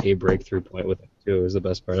like a breakthrough point with it too. It was the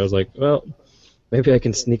best part. I was like, well, maybe I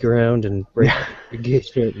can sneak around and break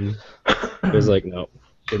engagement. And it was like, no,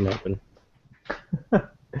 didn't happen. But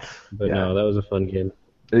no, that was a fun game.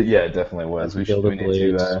 Yeah, it definitely was. We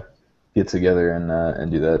need to get together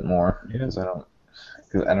and do that more. Because I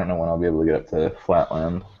don't know when I'll be able to get up to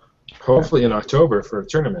Flatland. Hopefully in October for a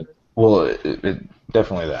tournament. Well, it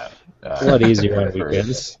definitely that. A lot easier on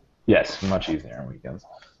weekends. Yes, much easier on weekends.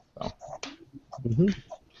 So. Mm-hmm.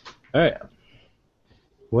 All right.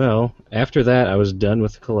 Well, after that, I was done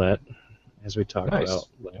with Colette, as we talked about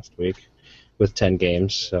last week, with 10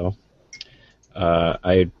 games. So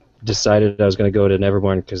I decided I was going to go to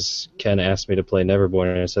Neverborn because Ken asked me to play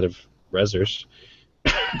Neverborn instead of Rezzers.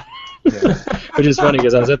 Which is funny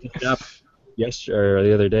because I was at the shop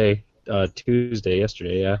the other day,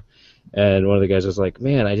 yesterday, yeah. And one of the guys was like,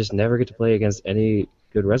 "Man, I just never get to play against any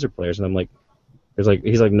good Rezzer players." And I'm like, he's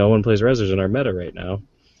like, "No one plays Rezzers in our meta right now."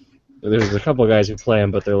 There's a couple of guys who play them,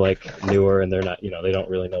 but they're like newer and they're not, they don't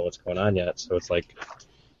really know what's going on yet. So it's like,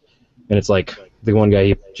 and it's like the one guy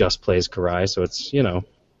he just plays Karai, so it's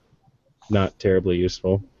not terribly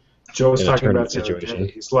usable. Joe was talking about the other day.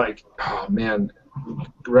 He's like, "Oh man,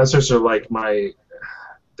 Rezzers are like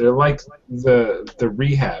they're like the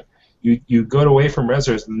rehab. You go away from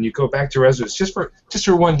Rezzers and then you go back to Rezzers just for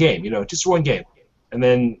one game, just for one game, and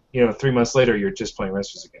then 3 months later you're just playing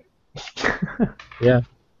Rezzers again." Yeah.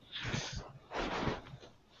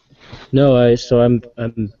 No,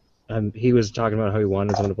 he was talking about how he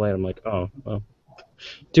wanted someone to play, and I'm like, oh, well,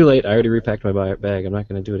 too late. I already repacked my bag. I'm not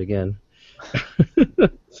going to do it again.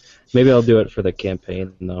 Maybe I'll do it for the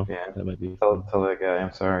campaign, though. Yeah. That might be. Tell that guy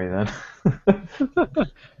I'm sorry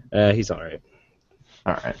then. He's all right.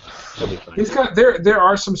 All right. He's got there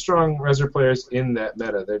are some strong Rezzer players in that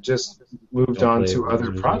meta. They've just moved on to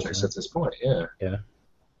other projects at this point. Yeah. Yeah.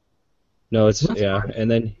 No, it's fine. And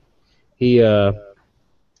then he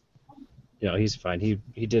he's fine.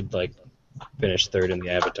 He did like finish third in the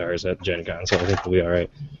avatars at Gen Con, so I think he'll be all right.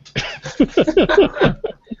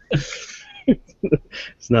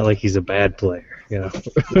 It's not like he's a bad player, Yeah.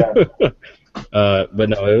 But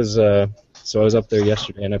no, it was. So I was up there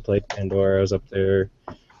yesterday and I played Pandora. I was up there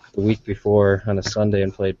the week before on a Sunday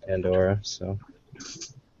and played Pandora. So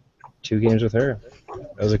 2 games with her.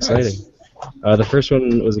 That was exciting. The first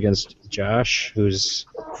one was against Josh, who's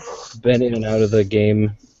been in and out of the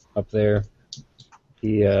game up there.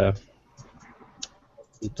 He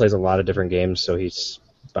plays a lot of different games, so he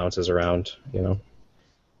bounces around, Yeah.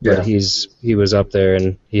 But he was up there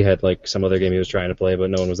and he had like some other game he was trying to play, but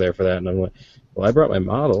no one was there for that. And I'm like, well, I brought my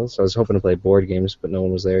models. I was hoping to play board games, but no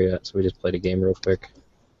one was there yet, so we just played a game real quick.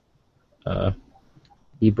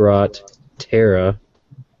 He brought Terra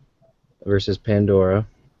versus Pandora.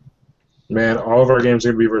 Man, all of our games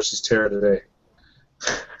are going to be versus Terra today.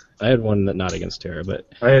 I had one that not against Terra, but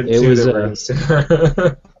I had it two was. that were against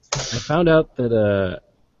Terra. I found out that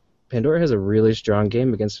Pandora has a really strong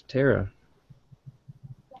game against Terra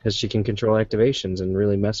because she can control activations and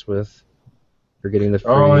really mess with her getting the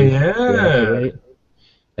free. Oh yeah.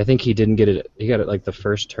 I think he didn't get it. He got it like the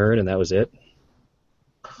first turn, and that was it.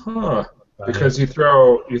 Huh? Because you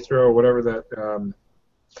throw whatever that.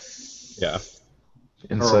 Yeah.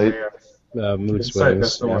 Insight. Mood Insight, swings.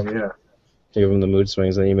 that's the one. Yeah. You give them the mood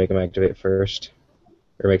swings, and then you make them activate first,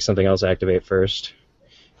 or make something else activate first.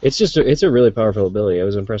 It's a really powerful ability. I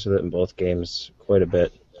was impressed with it in both games quite a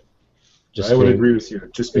bit. I would agree with you,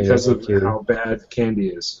 just because of how bad Candy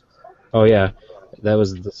is. Oh yeah, that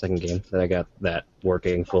was the second game that I got that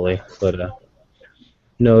working fully. But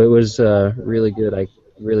no, it was really good. I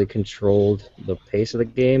really controlled the pace of the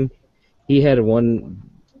game. he had one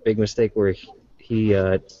big mistake where he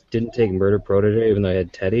didn't take Murder Protege even though I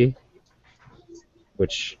had Teddy,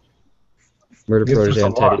 which Murder Protege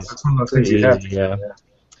on Teddy is pretty easy, yeah.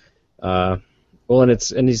 Well,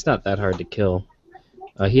 and he's not that hard to kill.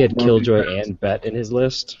 He had Killjoy and Bet in his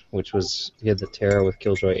list, which was he had the Terra with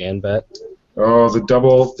Killjoy and Bet. Oh, the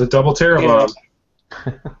double Terra bomb.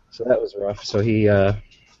 So that was rough. So he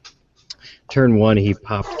turn 1 he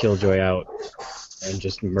popped Killjoy out and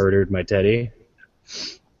just murdered my Teddy.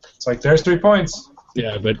 It's like there's 3 points.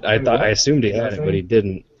 Yeah, but I assumed he had it, but he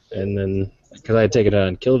didn't. And then because I had taken it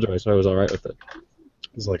on Killjoy, so I was all right with it. I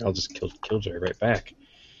was like, I'll just kill Killjoy right back,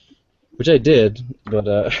 which I did,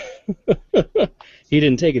 but he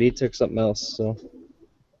didn't take it. He took something else. So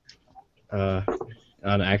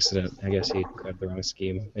on accident, I guess he grabbed the wrong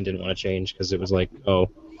scheme and didn't want to change because it was like,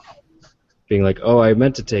 being like, I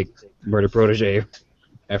meant to take Murder Protege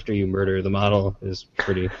after you murder the model is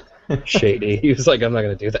pretty shady. He was like, I'm not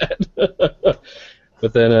going to do that.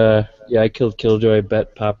 But then, I killed Killjoy.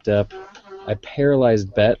 Bet popped up. I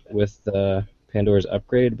paralyzed Bet with Pandora's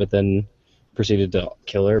upgrade, but then proceeded to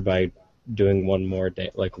kill her by doing one more,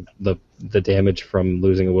 the damage from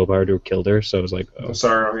losing a willpower to killed her. So I was like,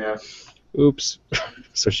 sorry, yeah. Oops.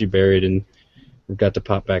 So she buried and got to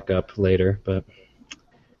pop back up later. But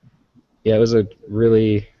yeah, it was a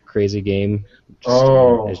really crazy game,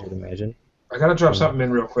 as you'd imagine. I gotta drop something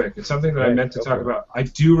in real quick. It's something that I meant to talk about. I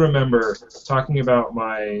do remember talking about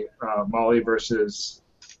my Molly versus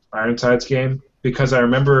Ironsides game because I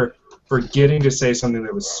remember forgetting to say something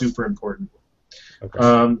that was super important.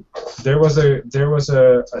 Okay. There was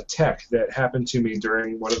a tech that happened to me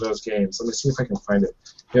during one of those games. Let me see if I can find it.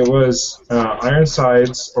 It was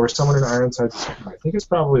Ironsides or someone in Ironsides. I think it's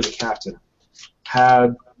probably the captain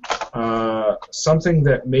had something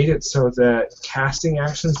that made it so that casting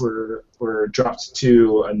actions were dropped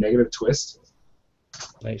to a negative twist.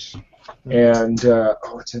 Nice. And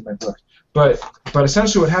it's in my book. But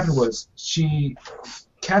essentially what happened was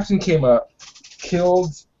Captain came up,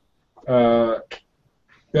 killed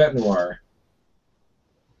Bet Noir,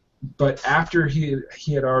 but after he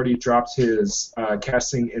had already dropped his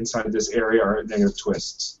casting inside this area are negative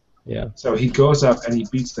twists. Yeah. So he goes up and he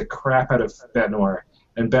beats the crap out of Bet Noir.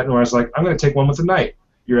 And Bet Noir's like, I'm going to take one with the knight.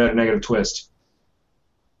 You're at a negative twist.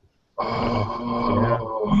 Oh.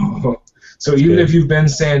 Yeah. So even if you've been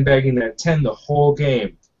sandbagging that 10 the whole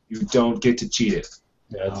game, you don't get to cheat it.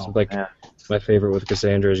 Yeah, it's my favorite with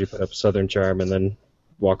Cassandra is you put up Southern Charm and then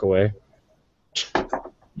walk away.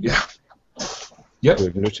 Yeah. Yep.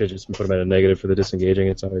 Which I just put them at a negative for the disengaging.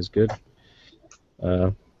 It's always good.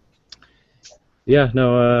 So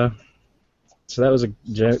that was a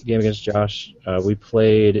game against Josh. We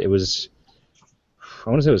played, I want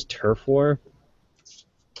to say it was Turf War.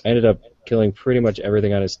 I ended up killing pretty much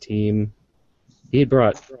everything on his team. He had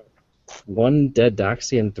brought 1 dead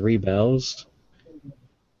Doxy and 3 bells.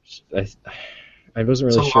 I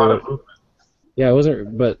wasn't really sure. Yeah, I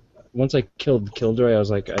wasn't, but once I killed Killjoy, I was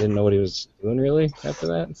like, I didn't know what he was doing really after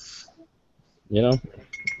that. You know?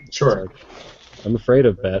 Sure. Like, I'm afraid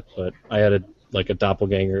of Bet, but I had a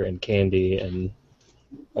doppelganger and Candy and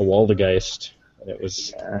a Waldegeist, and it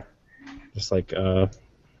was just like, I'm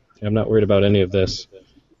not worried about any of this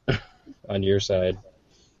on your side.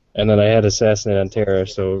 And then I had Assassinate on Terra,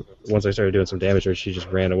 so once I started doing some damage to her, she just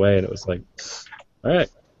ran away, and it was like, alright,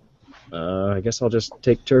 I guess I'll just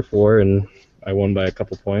take Turf War, and I won by a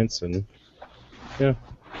couple points, and yeah,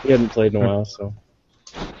 he hadn't played in a while, so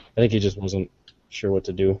I think he just wasn't sure what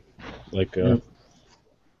to do,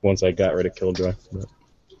 once I got rid of Killjoy. But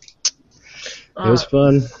it was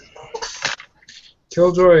fun.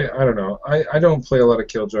 Killjoy, I don't know. I don't play a lot of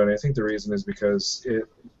Killjoy, and I think the reason is because it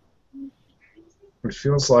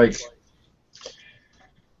feels like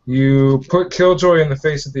you put Killjoy in the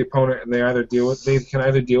face of the opponent, and they can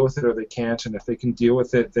either deal with it or they can't. And if they can deal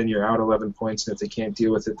with it, then you're out 11 points, and if they can't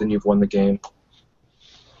deal with it, then you've won the game.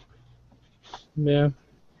 Yeah.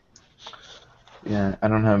 Yeah, I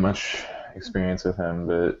don't have much experience with him,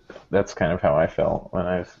 but that's kind of how I felt when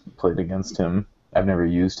I've played against him. I've never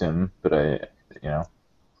used him, but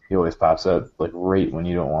he always pops up right when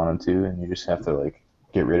you don't want him to, and you just have to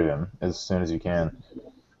get rid of him as soon as you can.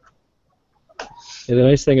 Yeah, the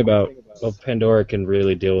nice thing about Pandora can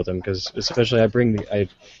really deal with him, because especially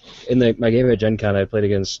in my game at Gen Con I played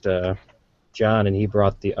against John, and he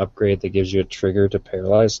brought the upgrade that gives you a trigger to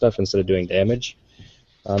paralyze stuff instead of doing damage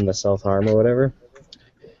on the self-harm or whatever.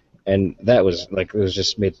 And that was it was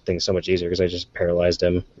just made things so much easier because I just paralyzed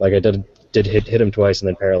him. I did hit him twice and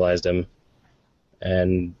then paralyzed him,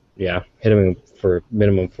 and yeah, hit him for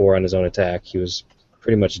minimum 4 on his own attack. He was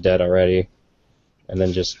pretty much dead already, and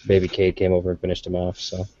then just Baby Kate came over and finished him off.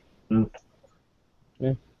 So,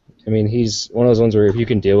 yeah, I mean, he's one of those ones where if you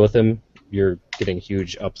can deal with him, you're getting a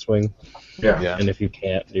huge upswing, Yeah. and if you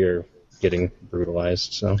can't, you're getting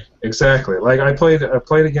brutalized. So, Exactly. Like I played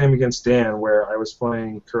a game against Dan where I was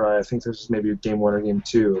playing Kurai. I think this was maybe game 1 or game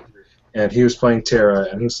 2, and he was playing Terra,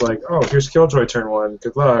 and he's like, "Oh, here's Killjoy turn 1.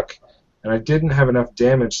 Good luck." And I didn't have enough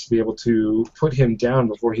damage to be able to put him down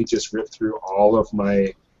before he just ripped through all of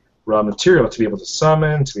my raw material to be able to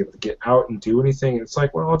summon, to be able to get out and do anything. And it's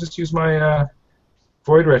like, well, I'll just use my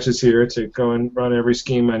Void Wretches here to go and run every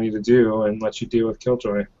scheme I need to do and let you deal with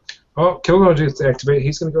Killjoy. Oh, Killjoy just activate.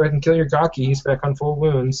 He's going to go ahead and kill your Gaki. He's back on full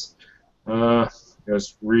wounds. It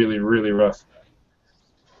was really, really rough.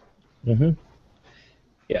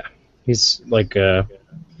 Yeah, he's like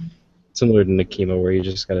similar to Nekima, where you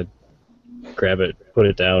just gotta grab it, put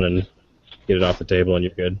it down, and get it off the table, and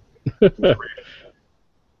you're good.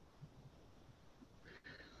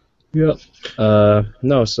 Yep.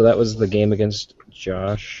 No, so that was the game against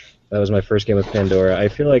Josh. That was my first game with Pandora. I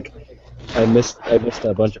feel like I missed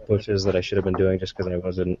a bunch of pushes that I should have been doing just because I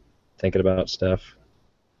wasn't thinking about stuff.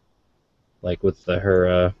 Like with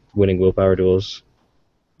her winning willpower duels.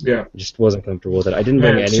 Yeah. I just wasn't comfortable with it. I didn't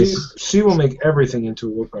bring Man, any. she will make everything into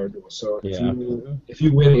a willpower duel. So Yeah. if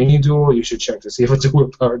you win any duel, you should check to see if it's a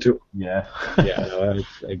willpower duel. Yeah. Yeah, no,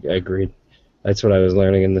 I agreed. That's what I was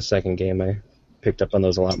learning in the second game. I picked up on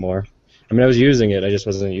those a lot more. I mean, I was using it. I just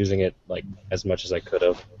wasn't using it like as much as I could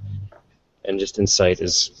have. And just Insight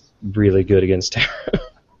is really good against Terra.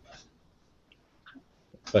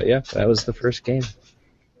 But yeah, that was the first game.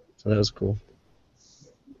 So that was cool.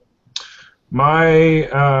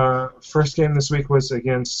 My first game this week was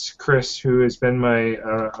against Chris, who has been my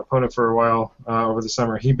opponent for a while over the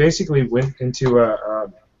summer. He basically went into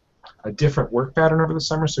a different work pattern over the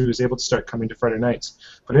summer, so he was able to start coming to Friday nights.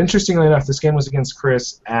 But interestingly enough, this game was against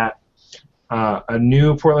Chris at a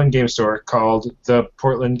new Portland game store called the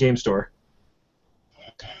Portland Game Store.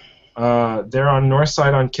 They're on North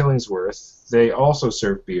Side on Killingsworth. They also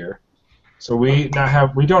serve beer. So we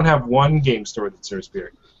don't have one game store that serves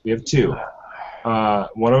beer. We have two.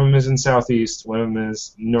 One of them is in Southeast, one of them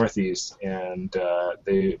is Northeast, and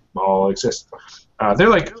they all exist. They're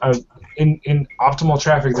like, in optimal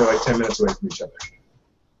traffic, they're like 10 minutes away from each other,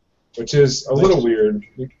 which is a little weird.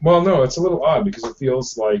 Well, no, it's a little odd because it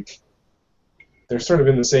feels like they're sort of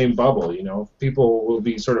in the same bubble, you know. People will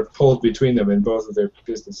be sort of pulled between them, and both of their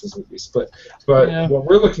businesses would be split. But Yeah. what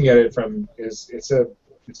we're looking at it from is it's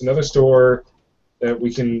another store that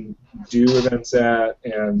we can do events at,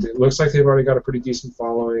 and it looks like they've already got a pretty decent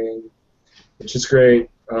following, which is great.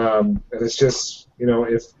 And it's just, you know,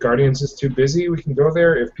 if Guardians is too busy, we can go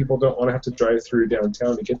there. If people don't want to have to drive through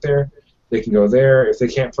downtown to get there, they can go there. If they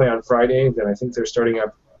can't play on Friday, then I think they're starting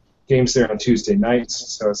up games there on Tuesday nights.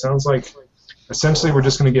 So it sounds like essentially we're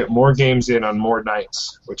just going to get more games in on more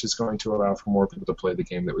nights, which is going to allow for more people to play the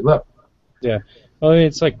game that we love. Yeah. Well, I mean,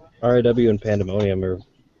 it's like RAW and Pandemonium are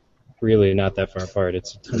really not that far apart.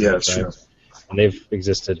 It's That's true. And they've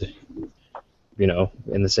existed, you know,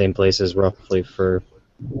 in the same places roughly for,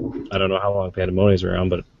 I don't know how long Pandemonium's around,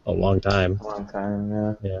 but a long time. A long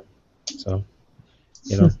time, yeah. So,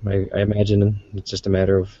 you know, I imagine it's just a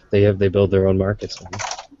matter of they build their own markets.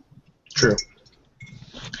 True.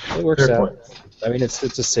 It works Fair out. point. I mean, it's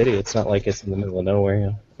a city. It's not like it's in the middle of nowhere. You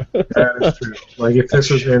know? That is true. Like if this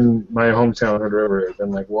was in my hometown, Hood River, it'd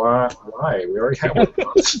been like, why? We already have one of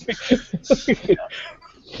those.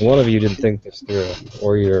 One of you didn't think this through,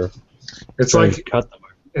 or you're It's trying like to cut them.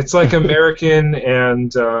 it's like American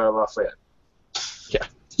and Lafayette. Just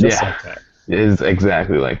Yeah. like that. It is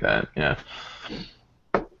exactly like that, yeah.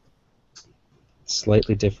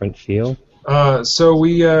 Slightly different feel. So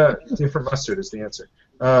we different mustard is the answer.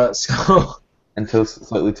 So And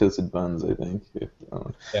slightly toasted buns, I think.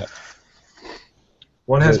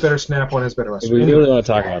 one has better snap, one has better If mustard. we really want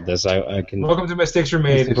to talk about this, I can. Welcome to Mistakes Were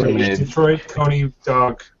Made, Mistakes Were Made. Detroit Coney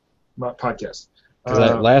Dog podcast.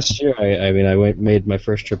 Last year, I made my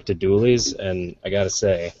first trip to Dooley's, and I gotta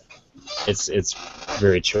say, it's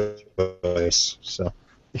very choice. So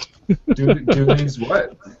Dooley's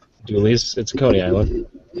what? Dooley's, it's Coney Island.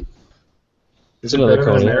 Is It's it another better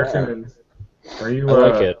than Coney. American? And are you? I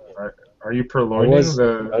like it. Are you I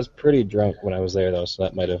purloining I was pretty drunk when I was there, though, so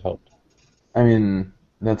that might have helped. I mean,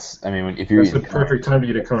 if you're That's the perfect time to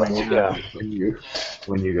get a Coney. Yeah,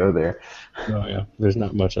 when you go there. Oh yeah, there's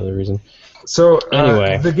not much other reason. So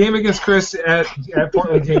Anyway. the game against Chris at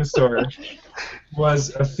Portland Game Store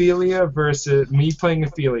was Ophelia versus me playing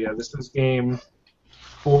Ophelia. This was game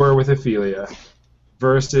 4 with Ophelia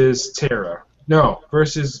versus Terra. No,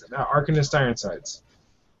 versus Arcanist Ironsides.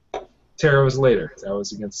 Terra was later. That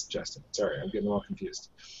was against Justin. Sorry, I'm getting all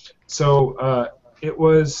confused. So it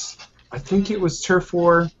was, I think it was Turf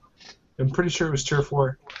War. I'm pretty sure it was Turf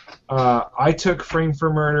War. I took Frame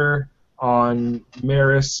for Murder on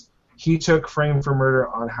Maris. He took Frame for Murder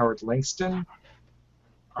on Howard Langston.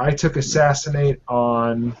 I took Assassinate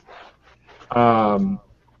on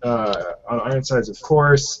Ironsides, of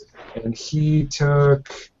course, and he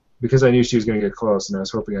took, because I knew she was going to get close, and I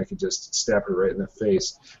was hoping I could just stab her right in the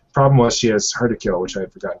face. Problem was she has Hard to Kill, which I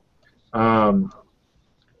had forgotten.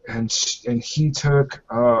 And he took,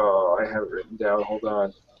 I have it written down, hold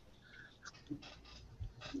on.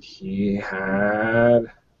 He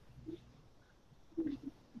had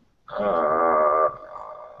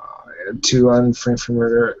 2 on Frame for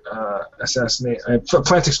Murder, Assassinate,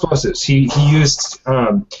 Plant Explosives. He used,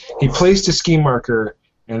 he placed a scheme marker,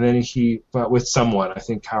 and then with someone, I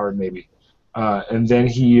think Howard maybe, and then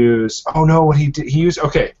he used, what he did,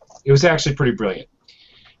 okay, it was actually pretty brilliant.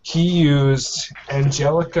 He used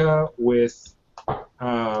Angelica with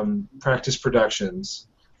Practice Productions,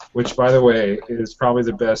 which, by the way, is probably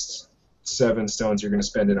the best 7 stones you're going to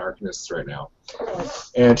spend in Arcanists right now.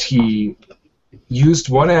 And he used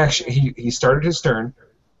one action. He started his turn.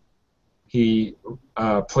 He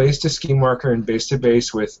placed a scheme marker in base to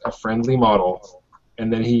base with a friendly model,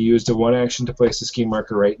 and then he used a 1 action to place a scheme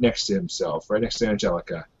marker right next to himself, right next to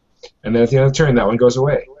Angelica. And then at the end of the turn, that one goes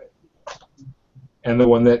away. And the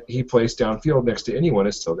one that he placed downfield next to anyone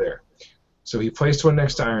is still there. So he placed one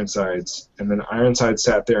next to Ironsides, and then Ironsides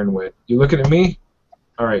sat there and went, "You looking at me?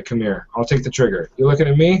 All right, come here. I'll take the trigger. You looking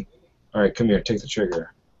at me? All right, come here. Take the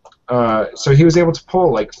trigger." So he was able to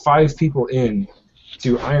pull like 5 people in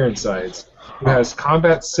to Ironsides, who has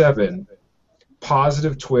Combat 7,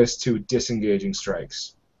 positive twist to disengaging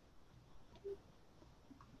strikes.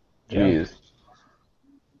 Jeez.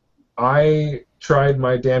 I tried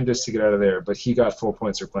my damnedest to get out of there, but he got full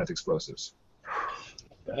points for Plant Explosives.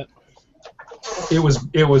 It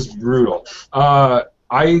was brutal.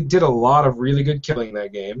 I did a lot of really good killing in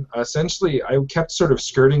that game. Essentially, I kept sort of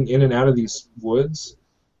skirting in and out of these woods,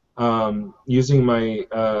 using my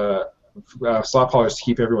slot haulers to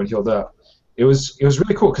keep everyone healed up. It was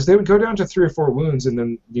really cool because they would go down to 3 or 4 wounds, and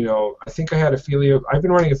then I think I had Ophelia. I've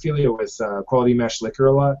been running Ophelia with Quality Match Liquor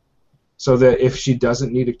a lot, so that if she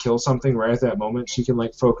doesn't need to kill something right at that moment, she can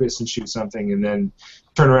focus and shoot something, and then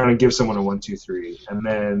turn around and give someone a 1, 2, 3, and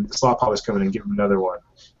then the slot haulers come in and give them another one,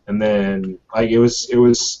 and then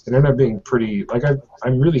it ended up being pretty.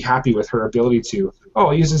 I'm really happy with her ability to.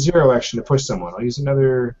 I'll use a 0 action to push someone. I'll use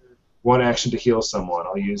another 1 action to heal someone.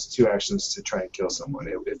 I'll use 2 actions to try and kill someone.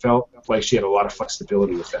 It felt like she had a lot of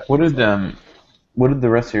flexibility with that. What did the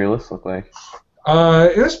rest of your list look like?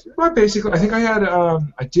 It was basically. I think I had.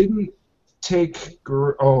 I didn't take.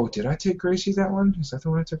 Did I take Gracie that one? Is that the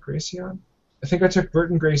one I took Gracie on? I think I took Bert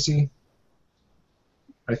and Gracie.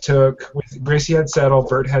 Gracie had Saddle.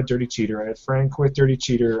 Bert had Dirty Cheater. I had Frank with Dirty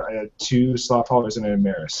Cheater. I had 2 slop haulers and I had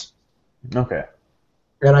Maris. Okay.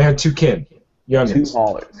 And I had 2 kin. Youngins.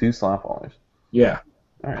 2 slop haulers. Yeah.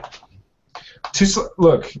 All right.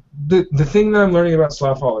 Look, the thing that I'm learning about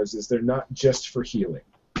slop haulers is they're not just for healing.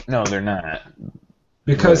 No, they're not.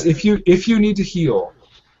 Because if you need to heal,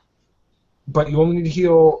 but you only need to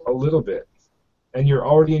heal a little bit, and you're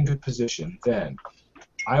already in good position, then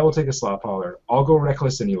I will take a slop hauler. I'll go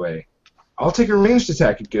reckless anyway. I'll take a ranged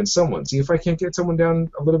attack against someone. See if I can't get someone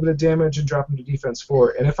down a little bit of damage and drop them to defense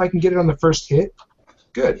 4. And if I can get it on the first hit,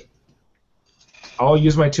 good. I'll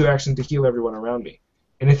use my 2 action to heal everyone around me.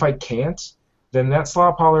 And if I can't, then that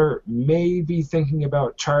slop hauler may be thinking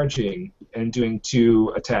about charging and doing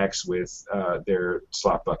 2 attacks with their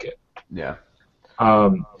slop bucket. Yeah.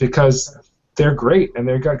 Because they're great, and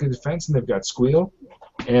they've got good defense, and they've got squeal.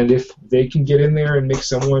 And if they can get in there and make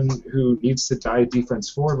someone who needs to die defense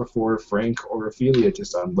 4 before Frank or Ophelia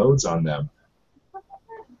just unloads on them,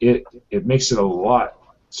 it makes it a lot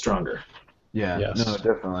stronger. Yeah, Yes. no,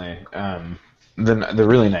 definitely. The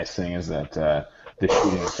really nice thing is that the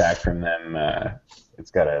shooting attack from them,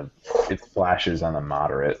 it flashes on the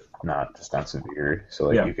moderate, not just on severe.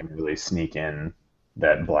 So you can really sneak in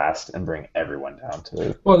that blast and bring everyone down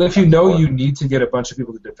to. Well, if you know you need to get a bunch of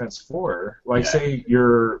people to defense 4, say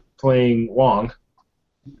you're playing Wong,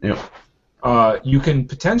 Yep. You can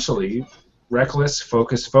potentially reckless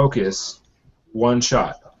focus 1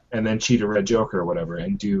 shot and then cheat a red joker or whatever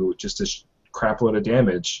and do just a crap load of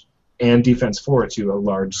damage and defense 4 to a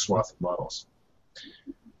large swath of models.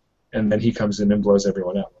 And then he comes in and blows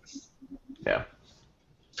everyone up. Yeah.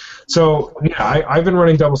 So, yeah, I've been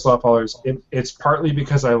running double slop haulers. It's partly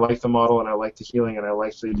because I like the model and I like the healing and I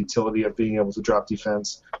like the utility of being able to drop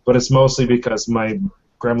defense, but it's mostly because my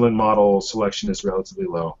Gremlin model selection is relatively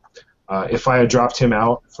low. If I had dropped him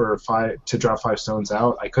out to drop 5 stones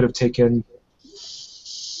out, I could have taken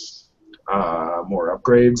more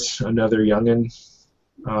upgrades, another youngin.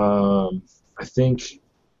 I think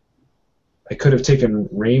I could have taken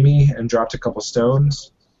Raimi and dropped a couple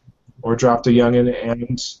stones, or dropped a youngin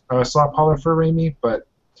and a slot poller for Raimi, but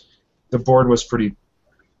the board was pretty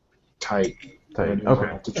tight.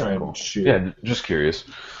 Okay. To try and shoot. Yeah, just curious.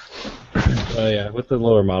 Yeah, with the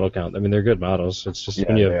lower model count, I mean they're good models. It's just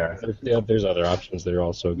when you they have, there's other options that are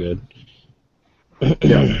also good.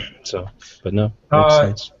 Yeah. So, but no, makes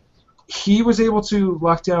sense. He was able to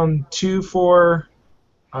lock down 2 for.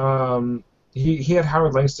 He had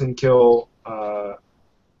Howard Langston kill.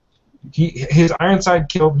 His Ironside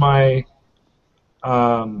killed my.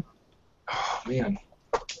 My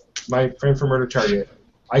frame for murder target.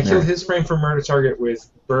 I killed his frame for murder target with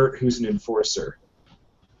Bert, who's an enforcer.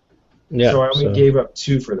 Yeah. So I only gave up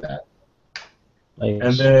 2 for that. Nice.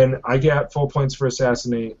 And then I got full points for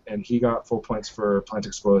assassinate, and he got full points for plant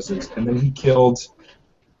explosives, and then he killed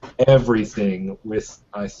everything with,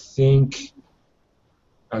 I think,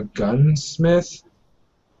 a gunsmith,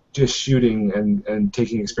 just shooting and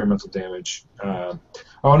taking experimental damage. Oh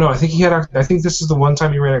no, I think he had. I think this is the one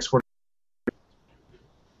time he ran X-Quarter.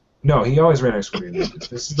 No, he always ran X-Quarter.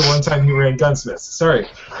 This is the one time he ran gunsmiths. Sorry,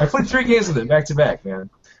 I played 3 games with him back to back, man.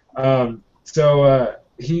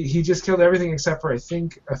 He just killed everything except for, I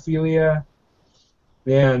think, Ophelia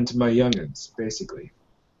and my youngins, basically.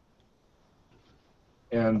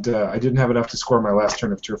 And I didn't have enough to score my last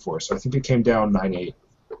turn of Tier 4, so I think it came down 9-8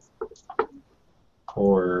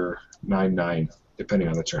 or 9-9, depending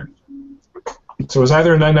on the turn. So it was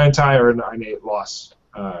either a 9-9 tie or a 9-8 loss,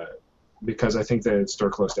 because I think the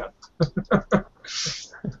store closed down.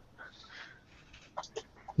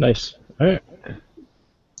 Nice. All right.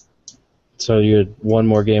 So you had one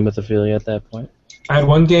more game with Ophelia at that point? I had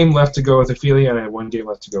 1 game left to go with Ophelia, and I had 1 game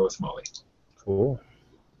left to go with Molly. Cool.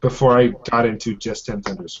 Before I got into just 10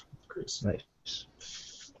 Thunders Cruise. Nice.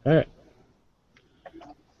 All right. Do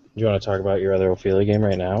you want to talk about your other Ophelia game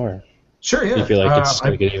right now, or Sure, yeah. do you feel like it's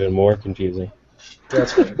going to get even more confusing?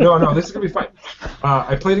 That's fine. No, this is going to be fine.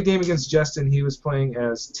 I played a game against Justin. He was playing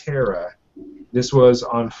as Terra. This was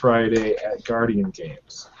on Friday at Guardian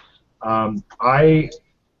Games. I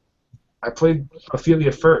played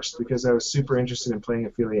Ophelia first because I was super interested in playing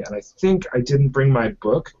Ophelia, and I think I didn't bring my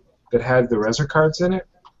book that had the Reser cards in it.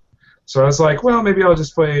 So I was like, well, maybe I'll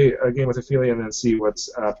just play a game with Ophelia and then see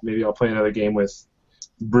what's up. Maybe I'll play another game with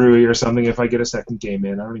Brewy or something if I get a second game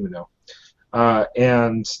in. I don't even know.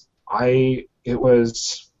 It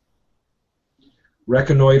was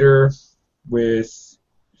Reconnoiter with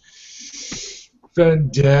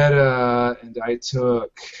Vendetta, and I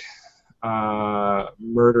took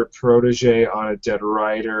Murder Protege on a Dead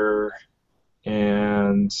Rider,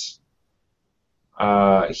 and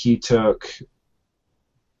he took...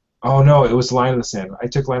 Oh no, it was Line in the Sand. I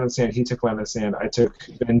took Line in the Sand, he took Line in the Sand. I took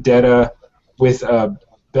Vendetta with a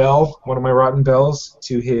bell, one of my rotten bells,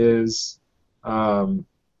 to his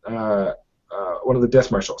one of the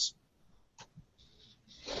Death Marshals.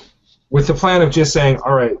 With the plan of just saying,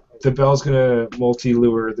 all right, the bell's going to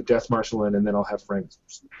multi-lure the Death Marshal in, and then I'll have Frank.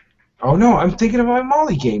 Oh no, I'm thinking of my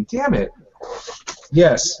Molly game, damn it.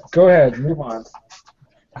 Yes, go ahead, move on.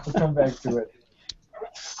 We'll come back to it.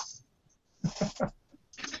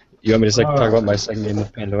 You want me to talk about my second game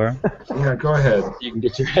with Pandora? Yeah, go ahead. You can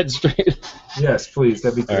get your head straight. Yes, please,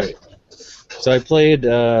 that'd be great. Right. So I played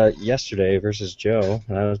yesterday versus Joe,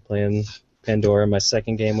 and I was playing Pandora, my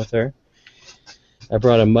second game with her. I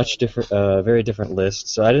brought a much different, very different list.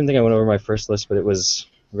 So I didn't think I went over my first list, but it was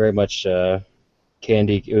very much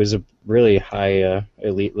Candy. It was a really high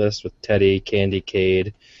elite list with Teddy, Candy,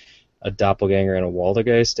 Cade, a Doppelganger, and a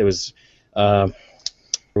Waldergeist. It was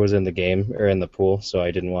in the game, or in the pool, so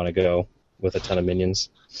I didn't want to go with a ton of minions.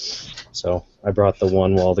 So I brought the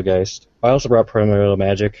one Waldergeist. I also brought Primordial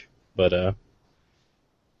Magic, but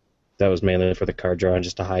that was mainly for the card draw and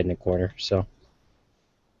just to hide in a corner. So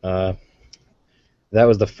that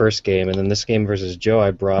was the first game, and then this game versus Joe,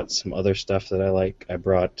 I brought some other stuff that I like. I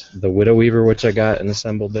brought the Widow Weaver, which I got and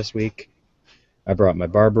assembled this week. I brought my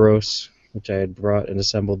Barbaros, which I had brought and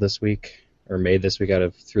assembled this week, or made this week out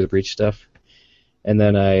of Through the Breach stuff. And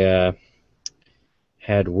then I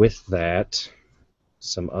had with that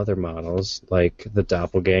some other models, like the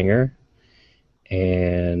Doppelganger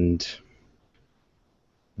and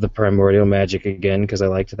the Primordial Magic again, because I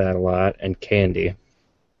liked that a lot, and Candy.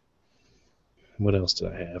 What else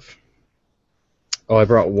did I have? Oh, I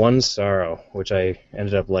brought one Sorrow, which I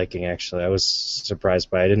ended up liking, actually. I was surprised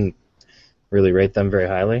by it. I didn't really rate them very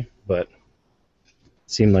highly, but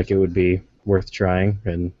seemed like it would be worth trying,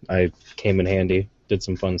 and I came in handy. Did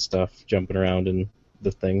some fun stuff, jumping around in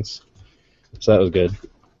the things. So that was good.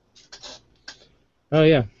 Oh,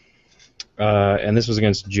 yeah. And this was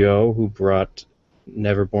against Joe, who brought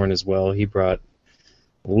Neverborn as well. He brought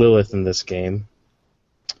Lilith in this game.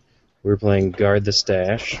 We were playing Guard the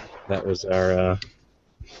Stash. That was our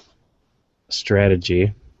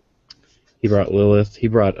strategy. He brought Lilith. He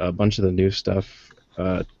brought a bunch of the new stuff.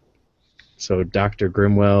 So Dr.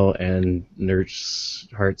 Grimwell and Nurse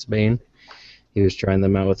Heartsbane. He was trying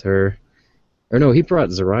them out with her. Or no, he brought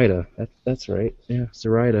Zoraida. That's right. Yeah,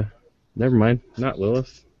 Zoraida. Never mind. Not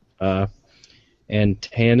Lilith. And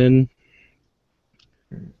Tannen.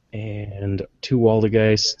 And 2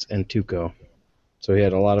 Waldegeist and Tuco. So he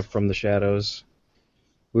had a lot of From the Shadows.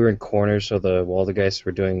 We were in corners, so the Waldegeist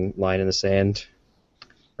were doing Line in the Sand.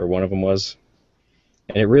 Or one of them was.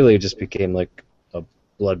 And it really just became like a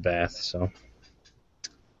bloodbath, so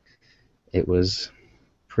it was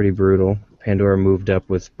pretty brutal. Pandora moved up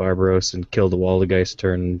with Barbaros and killed the Waldegeist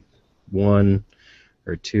turn 1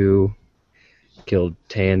 or 2. Killed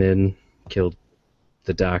Tannen, killed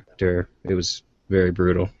the Doctor. It was very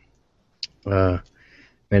brutal.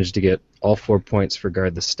 Managed to get all 4 points for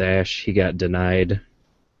Guard the Stash. He got denied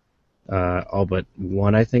all but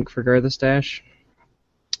 1, I think, for Guard the Stash.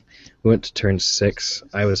 We went to turn 6.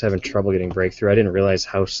 I was having trouble getting breakthrough. I didn't realize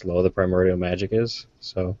how slow the Primordial Magic is,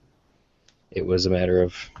 so it was a matter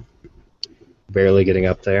of barely getting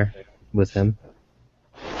up there with him.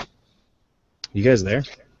 You guys there?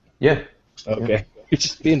 Yeah. Okay. You're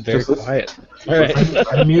just being very quiet. All right.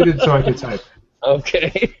 I'm muted so I can type.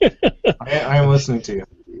 Okay. I am listening to you.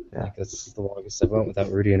 Yeah, that's the longest I went without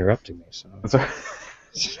Rudy interrupting me. So. That's all right.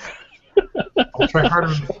 I'll try harder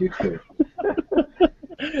in the future.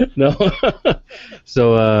 No.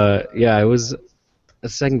 So, yeah, it was a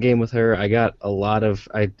second game with her. I got a lot of...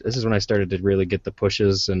 This is when I started to really get the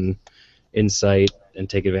pushes and insight and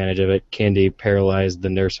take advantage of it. Candy paralyzed the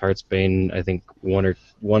Nurse Heartsbane, I think,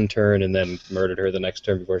 one turn, and then murdered her the next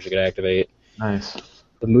turn before she could activate. Nice.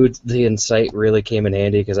 The insight really came in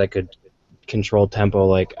handy because I could control tempo.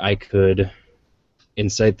 Like, I could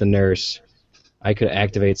incite the nurse. I could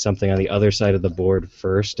activate something on the other side of the board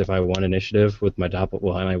first if I won initiative with my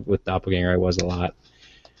with Doppelganger I was a lot.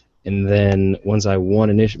 And then once I won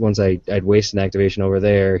I'd waste an activation over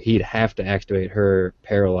there, he'd have to activate her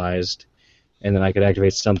paralyzed, and then I could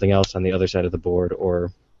activate something else on the other side of the board,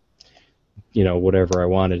 or whatever I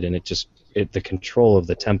wanted. And the control of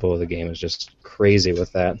the tempo of the game is just crazy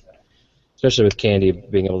with that, especially with Candy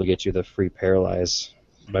being able to get you the free paralyze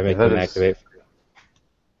by making him activate.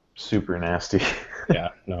 Super nasty. Yeah,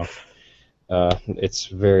 no. It's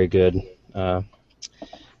very good.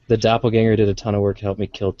 The Doppelganger did a ton of work to help me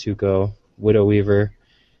kill Tuco. Widow Weaver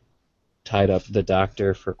tied up the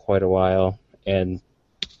Doctor for quite a while and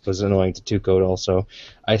was annoying to Tuco also.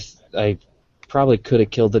 I probably could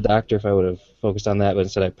have killed the Doctor if I would have focused on that, but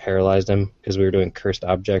instead I paralyzed him because we were doing Cursed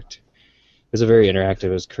Object. It was a very interactive. It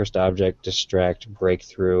was Cursed Object, Distract,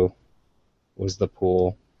 Breakthrough was the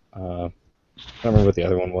pool. I don't remember what the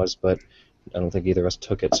other one was, but I don't think either of us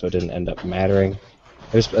took it, so it didn't end up mattering.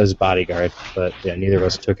 It was Bodyguard, but yeah, neither of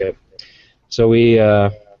us took it. So we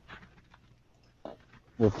were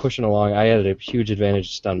pushing along. I had a huge advantage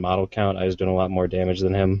just on model count. I was doing a lot more damage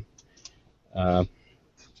than him.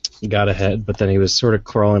 Got ahead, but then he was sort of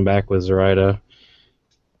crawling back with Zoraida.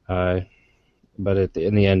 But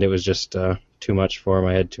in the end, it was just too much for him.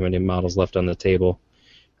 I had too many models left on the table.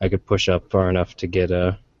 I could push up far enough to get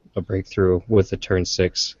a breakthrough with the turn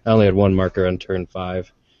 6. I only had 1 marker on turn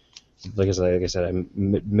 5. Like I said,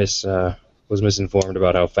 I was misinformed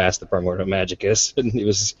about how fast the Primordial Magic is, and he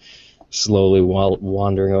was slowly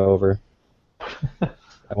wandering over.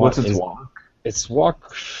 What's its walk? It's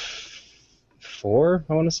walk 4,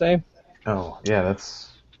 I want to say. Oh, yeah,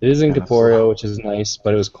 that's... It is incorporeal, which is nice,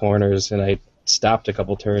 but it was corners, and I stopped a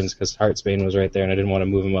couple turns because Heartsbane was right there, and I didn't want to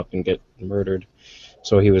move him up and get murdered.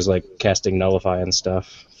 So he was like casting Nullify and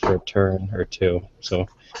stuff for a turn or 2. So,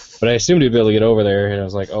 but I assumed he'd be able to get over there, and I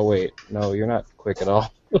was like, oh wait, no, you're not quick at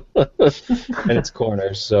all. And it's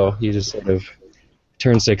corners, so he just sort of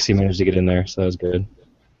turn 6 he managed to get in there, so that was good.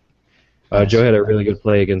 Joe had a really good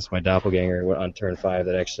play against my Doppelganger on turn 5.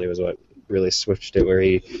 That actually was what really switched it, where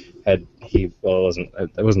it wasn't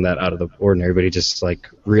that out of the ordinary, but he just like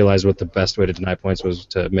realized what the best way to deny points was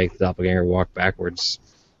to make the Doppelganger walk backwards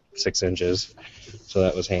 6 inches. So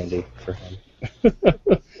that was handy for him.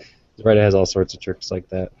 Zoraida has all sorts of tricks like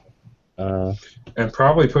that. And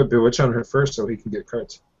probably put Bewitch on her first so he can get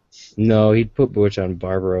cards. No, he'd put Bewitch on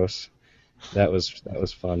Barbaros. That was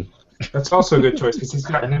fun. That's also a good choice because he's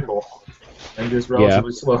got nimble. and is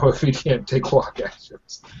relatively slow if he can't take walk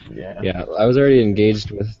actions. Yeah, I was already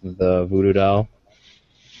engaged with the Voodoo Doll,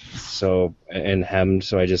 and hemmed,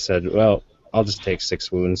 so I just said, well, I'll just take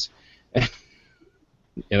 6 wounds. I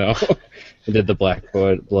did the black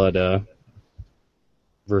blood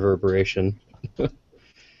reverberation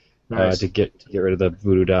Nice. to get rid of the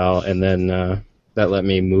Voodoo Doll, and then that let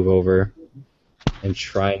me move over and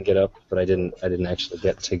try and get up, but I didn't actually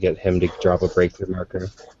get him to drop a breakthrough marker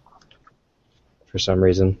for some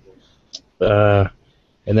reason. And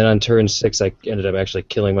then on turn 6, I ended up actually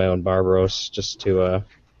killing my own Barbaros just to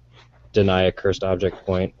deny a cursed object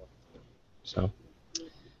point. So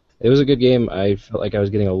it was a good game. I felt like I was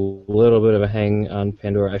getting a little bit of a hang on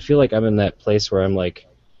Pandora. I feel like I'm in that place where I'm like,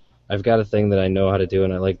 I've got a thing that I know how to do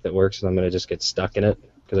and I like that works, and I'm going to just get stuck in it,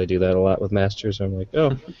 because I do that a lot with Masters. So I'm like,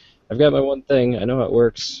 oh, I've got my one thing. I know how it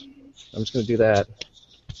works. I'm just going to do that.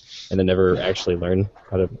 And then never actually learn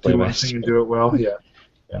how to play Do one Masters. thing and do it well, yeah.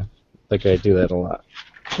 Like I do that a lot.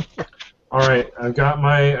 All right, I've got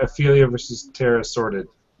my Ophelia versus Terra sorted.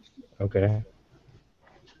 Okay.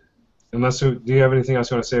 Do you have anything else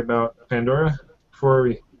you want to say about Pandora before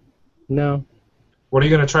we? No. What are you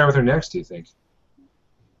going to try with her next? Do you think?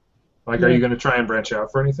 Like, are you going to try and branch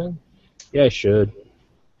out for anything? Yeah, I should.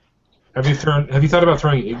 Have you thought about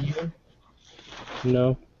throwing Iggy in?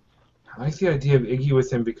 No. I like the idea of Iggy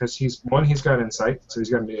with him because he's got insight, so he's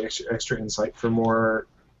got an extra insight for more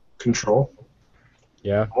control.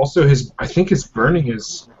 Yeah. Also, I think his burning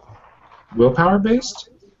is willpower based.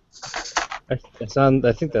 I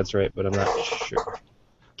think that's right, but I'm not sure.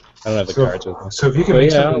 I don't have the cards with me. So if you can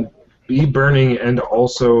make something be burning and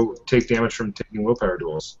also take damage from taking willpower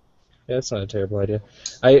duels. Yeah, that's not a terrible idea.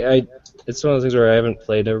 It's one of those things where I haven't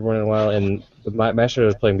played Everborn in a while, and the Master I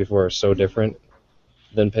was playing before are so different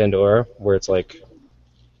than Pandora, where it's like,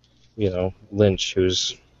 Lynch,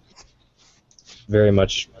 who's very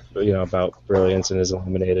much, about brilliance and is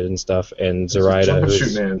eliminated and stuff, and Zoraida,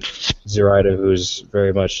 who's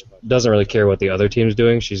very much doesn't really care what the other team's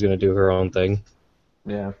doing. She's going to do her own thing.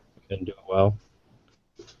 Yeah. And do it well.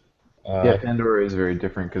 Yeah, Pandora is very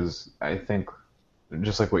different because I think,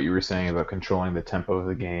 just like what you were saying about controlling the tempo of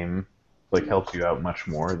the game, helps you out much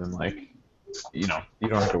more than you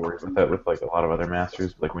don't have to worry about that with a lot of other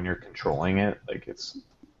masters. But, when you're controlling it, it's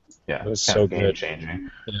so game changing.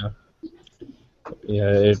 Yeah. Yeah,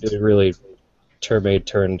 it really made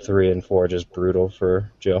turn 3 and 4 just brutal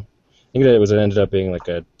for Joe. I think that it ended up being like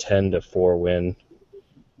a 10-4 win,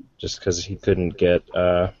 just because he couldn't get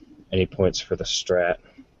any points for the strat.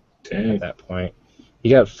 At that point. He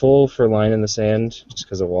got full for Line in the Sand, just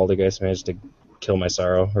because the Waldegeist managed to kill my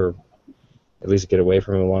Sorrow, or at least get away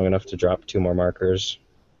from him long enough to drop 2 more markers.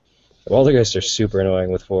 The Waldegeist are super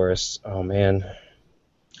annoying with forests. Oh, man.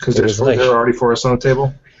 Because there are already forests on the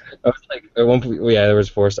table? I was at one point, there was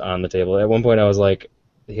forest on the table. At one point, I was like,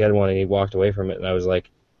 he had one and he walked away from it, and I was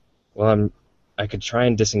like, well, I could try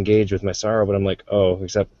and disengage with my Sorrow, but I'm like, oh,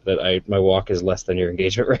 except that my walk is less than your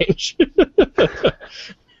engagement range.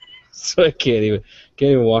 So I can't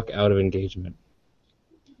even walk out of engagement.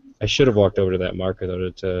 I should have walked over to that marker though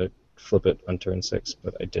to flip it on turn 6,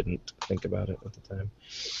 but I didn't think about it at the time.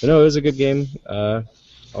 But no, it was a good game.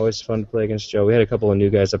 Always fun to play against Joe. We had a couple of new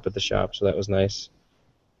guys up at the shop, so that was nice.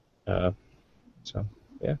 So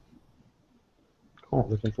yeah, cool.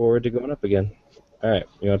 Looking forward to going up again. All right,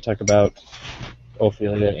 you want to talk about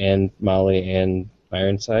Ophelia and Molly and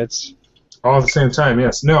Ironsides? All at the same time,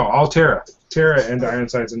 yes. No, all Terra and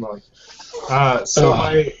Ironsides and Molly.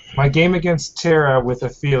 My game against Terra with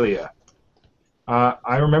Ophelia.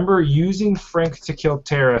 I remember using Frank to kill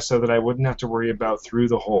Terra so that I wouldn't have to worry about through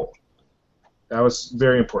the hole. That was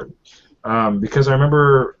very important. Because I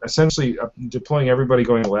remember essentially deploying everybody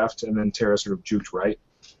going left and then Terra sort of juked right.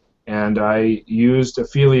 And I used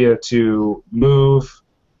Ophelia to move,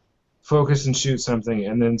 focus and shoot something,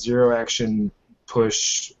 and then zero action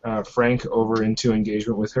push Frank over into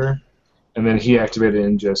engagement with her. And then he activated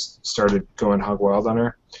and just started going hog wild on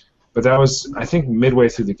her. But that was, I think, midway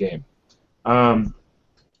through the game. I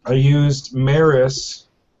used Maris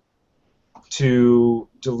to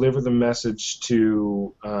deliver the message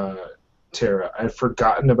to Terra. I'd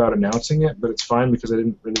forgotten about announcing it, but it's fine because I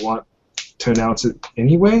didn't really want to announce it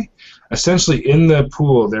anyway. Essentially, in the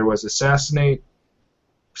pool, there was Assassinate,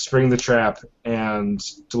 Spring the Trap, and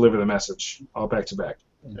Deliver the Message, all back to back.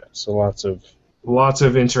 Yeah, so lots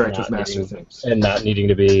of interact with master things. And not needing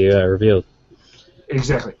to be revealed.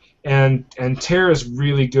 Exactly. And Terra's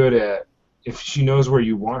really good at, if she knows where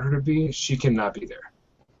you want her to be, she cannot be there.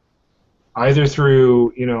 Either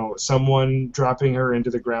through, someone dropping her into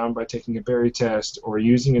the ground by taking a berry test, or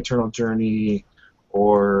using Eternal Journey,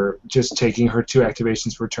 or just taking her 2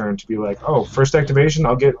 activations per turn to be like, oh, first activation,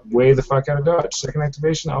 I'll get way the fuck out of dodge. Second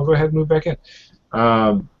activation, I'll go ahead and move back in.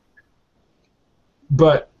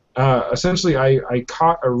 But essentially, I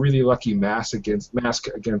caught a really lucky mask against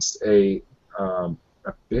a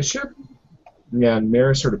bishop, and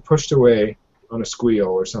Mara sort of pushed away on a squeal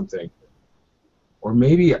or something. Or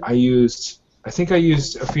maybe I think I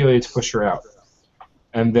used Ophelia to push her out.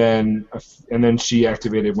 And then she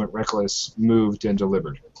activated, went reckless, moved, and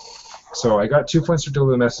delivered. So I got 2 points to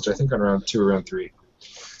deliver the message, I think on round 2 or round 3.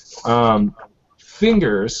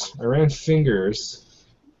 Fingers. I ran fingers.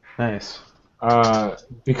 Nice.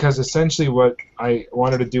 Because essentially what I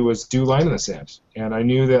wanted to do was do Line in the Sand. And I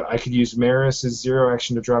knew that I could use Maris' 0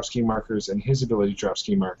 action to drop scheme markers and his ability to drop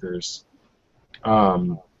scheme markers.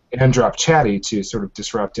 And drop Chatty to sort of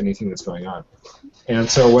disrupt anything that's going on. And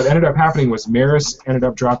so what ended up happening was Maris ended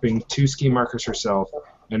up dropping 2 scheme markers herself,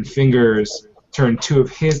 and Fingers turned 2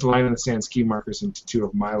 of his Line in the Sand scheme markers into 2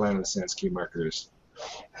 of my Line in the Sand scheme markers.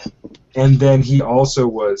 And then he also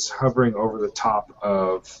was hovering over the top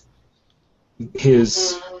of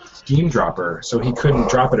his scheme dropper, so he couldn't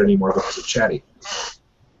drop it anymore because of Chatty.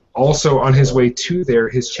 Also, on his way to there,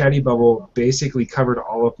 his Chatty bubble basically covered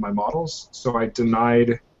all of my models, so I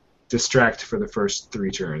denied Distract for the first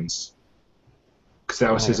 3 turns. Because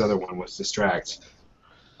that was his other one, was Distract.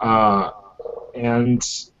 And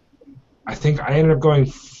I think I ended up going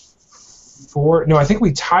I think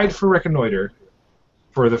we tied for Reconnoiter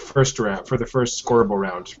for the first round, for the first scoreable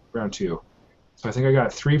round, round 2. So I think I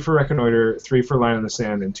got 3 for Reconnoiter, 3 for Line in the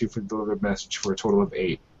Sand, and 2 for Delivered Message for a total of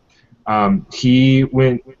 8. He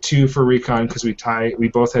went 2 for Recon because we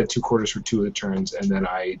both had 2 quarters for 2 of the turns, and then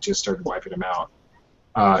I just started wiping him out.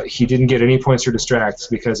 He didn't get any points for Distract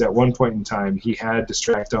because at one point in time he had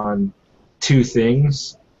Distract on 2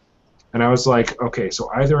 things, and I was like, okay, so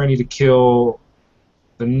either I need to kill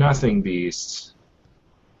the Nothing Beast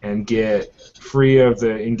and get free of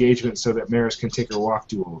the engagement so that Maris can take her walk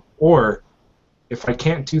duel, or if I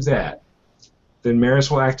can't do that, then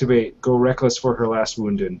Maris will activate, go reckless for her last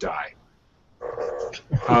wound, and die.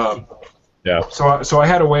 Yeah. So I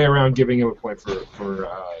had a way around giving him a point for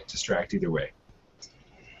Distract either way.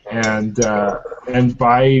 And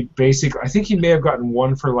by basic, I think he may have gotten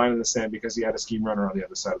 1 for Line in the Sand because he had a Scheme Runner on the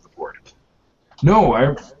other side of the board.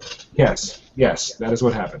 No, yes, that is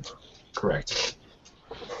what happened. Correct.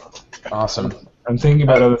 Awesome. I'm thinking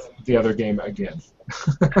about the other game again.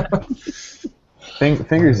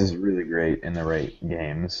 Fingers is really great in the right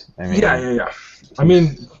games. I mean, yeah. I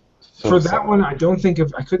mean, so for that one, I couldn't think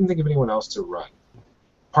of anyone else to run.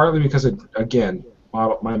 Partly because, again,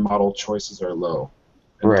 my model choices are low.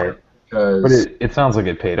 Right. Because, but it sounds like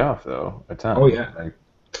it paid off though a ton. Oh yeah.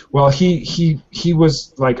 Well, he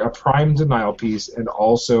was like a prime denial piece and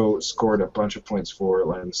also scored a bunch of points for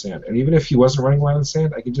Line in the Sand. And even if he wasn't running Line in the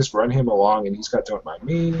Sand, I could just run him along, and he's got Don't Mind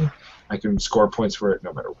Me. I can score points for it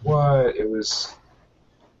no matter what. It was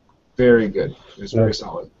very good. It was very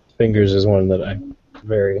solid. Fingers is one that I'm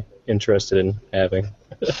very interested in having.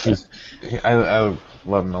 I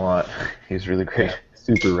love him a lot. He's really great.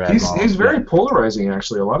 Super rad. He's very polarizing,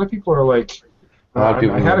 actually. A lot of people are like. I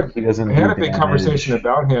had a big conversation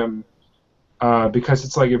about him because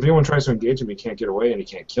it's like if anyone tries to engage him, he can't get away and he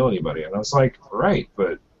can't kill anybody. And I was like, right,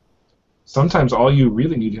 but sometimes all you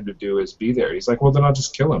really need him to do is be there. He's like, well, then I'll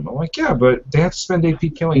just kill him. I'm like, yeah, but they have to spend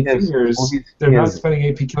AP killing Fingers. They're not spending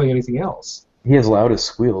AP killing anything else. He has Loudest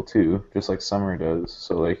Squeal too, just like Summer does.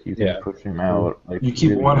 So like you can push him out. Like you keep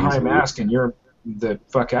really one high mask and you're the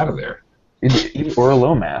fuck out of there. Or a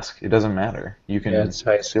low mask, it doesn't matter. You can. Yeah, it's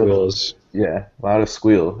high squeals. Yeah, Loudest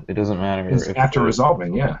Squeal. It doesn't matter. It's after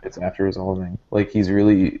resolving, yeah. It's after resolving. Like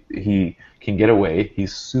he can get away.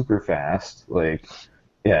 He's super fast. Like,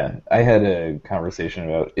 yeah. I had a conversation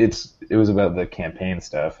about it was about the campaign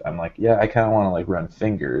stuff. I'm like, yeah, I kind of want to like run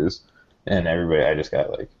Fingers, and everybody. I just got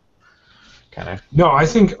like, kind of. No, I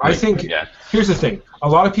think. Yeah. Here's the thing. A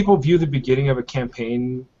lot of people view the beginning of a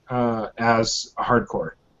campaign as a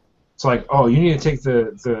hardcore. It's like, oh, you need to take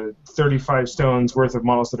the 35 stones worth of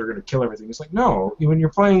models that are going to kill everything. It's like, no. When you're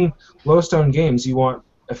playing low stone games, you want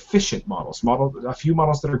efficient models. A few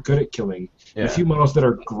models that are good at killing, and a few models that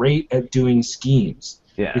are great at doing schemes.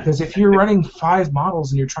 Yeah. Because if you're running 5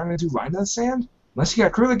 models and you're trying to do Line in the Sand, unless you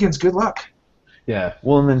got Krulligans, good luck. Yeah.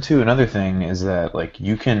 Well, and then too, another thing is that like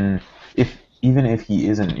you can, even if he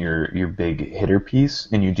isn't your big hitter piece,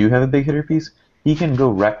 and you do have a big hitter piece, he can go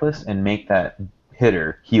reckless and make that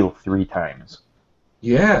hitter heal 3 times.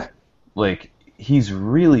 Yeah. Like, he's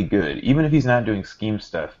really good. Even if he's not doing scheme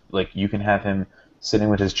stuff, like, you can have him sitting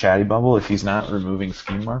with his Chatty bubble. If he's not removing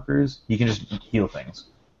scheme markers, he can just heal things.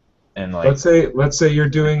 And like, let's say you're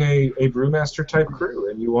doing a brewmaster type crew,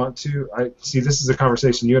 and you want to. Let's say you're doing a brewmaster type crew, and you want to. I see. This is a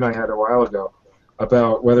conversation you and I had a while ago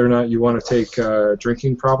about whether or not you want to take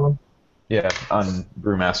drinking problem. yeah, on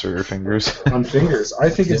brewmaster fingers. On fingers. I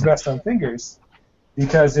think it's best on fingers,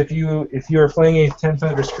 because if you're playing a 10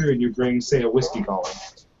 Thunders crew and you bring, say, a whiskey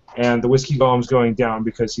golem, and the whiskey golem's going down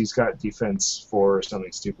because he's got defense 4 or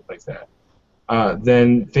something stupid like that,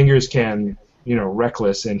 then fingers can,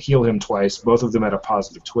 reckless and heal him twice, both of them at a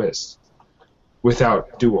positive twist,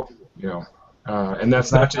 without duel, and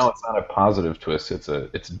that's not just. No, it's not a positive twist.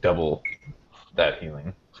 It's double that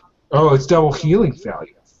healing. Oh, it's double healing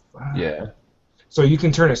value. Yeah. So you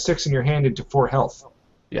can turn a 6 in your hand into 4 health.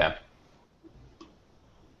 Yeah.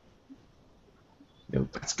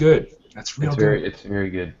 That's good. That's real good. It's very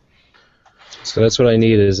good. So that's what I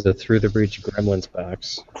need is the Through the Breach Gremlins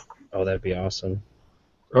box. Oh, that'd be awesome.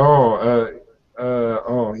 Yeah.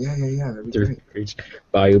 That'd be Through great. the Breach,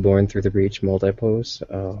 Bayou Born Through the Breach multi-pose.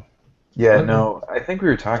 Oh. Yeah, no, I think we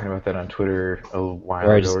were talking about that on Twitter a while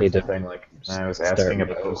Or I ago just or need to something. Like, I was start asking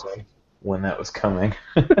making about those. when that was coming.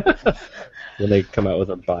 When they come out with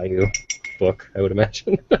a Bayou book, I would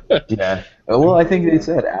imagine. Yeah. Well, I think they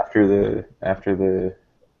said after the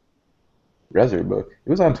Rezer book. It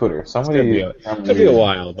was on Twitter. Somebody. It'll be a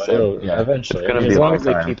while, but it'll, Yeah. eventually. It's gonna I mean, be as a long long as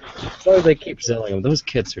they time. keep selling them, those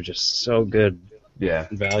kits are just so good. Yeah.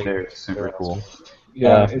 Value. They're super cool.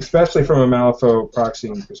 Yeah, especially from a Malifaux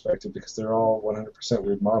proxying perspective, because they're all 100%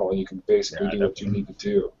 weird model, and you can basically do what you need to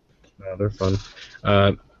do. No, they're fun.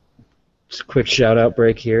 Just a quick shout out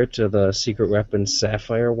break here to the Secret Weapons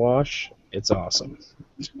Sapphire Wash. It's awesome.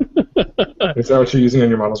 Is that what you're using on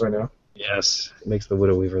your models right now? Yes, it makes the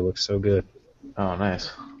Widow Weaver look so good. Oh, nice.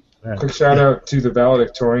 Yeah. Quick shout out to the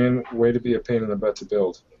valedictorian. Way to be a pain in the butt to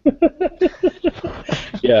build.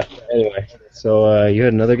 Yeah. Anyway, so you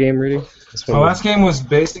had another game, Rudy? This The one last game was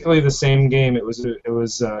basically the same game. It was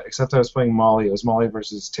except I was playing Molly. It was Molly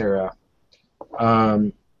versus Terra.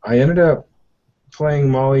 I ended up playing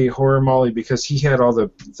Molly, Horror Molly, because he had all the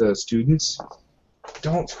students.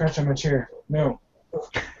 Don't scratch on my chair. No.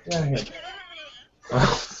 Get out of here.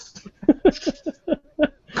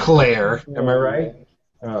 Claire, am I right?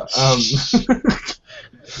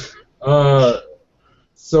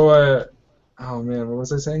 Oh man, what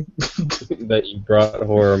was I saying? that you brought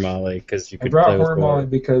Horror Molly because you I could brought play with Horror Molly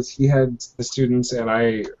because he had the students, and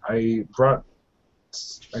I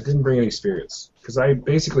didn't bring any spirits because I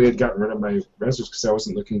basically had gotten rid of my Rezzers because I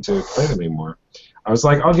wasn't looking to play them anymore. I was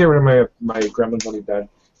like, I'll get rid of my Gremlins when he's dead.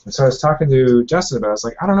 And so I was talking to Justin about it. I was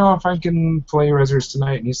like, I don't know if I can play Rezzers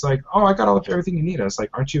tonight. And he's like, oh, I got everything you need. I was like,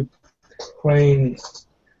 aren't you playing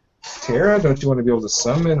Terra? Don't you want to be able to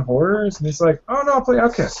summon horrors? And he's like, oh, no, I'll play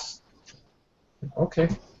Outcast. Okay.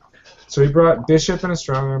 So he brought Bishop and a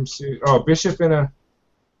strong arm suit. Oh, Bishop and a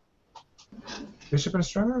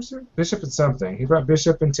strong arm suit? Bishop and something. He brought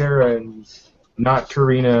Bishop and Terra and not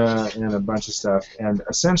Karina and a bunch of stuff. And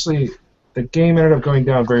essentially, the game ended up going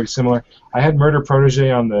down very similar. I had Murder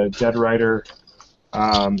Protege on the Dead Rider.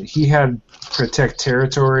 He had Protect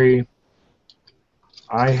Territory.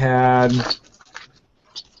 I had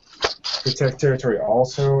Protect Territory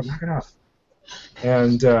also. Knock it off.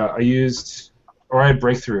 And I had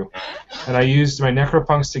Breakthrough. And I used my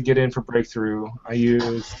Necropunks to get in for Breakthrough. I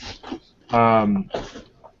used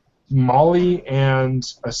Molly and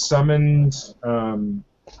a summoned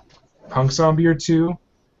Punk Zombie or two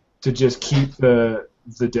to just keep the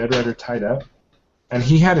Dead Rider tied up. And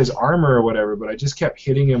he had his armor or whatever, but I just kept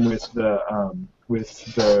hitting him with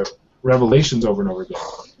the Revelations over and over again.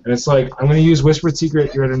 And it's like, I'm going to use Whispered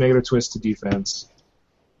Secret, you're at a negative twist to defense.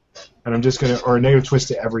 And I'm just going to, or a negative twist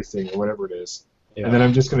to everything, or whatever it is. Yeah. And then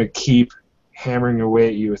I'm just going to keep hammering away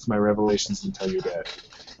at you with my Revelations until you're dead.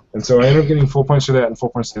 And so I ended up getting full points for that and full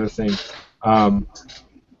points for the other thing.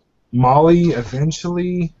 Molly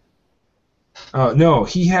eventually... no,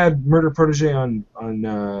 he had Murder Protege on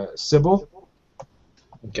Sybil.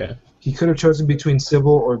 Okay. He could have chosen between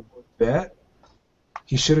Sybil or Bet.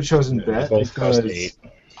 He should have chosen Bet both cost because... 8.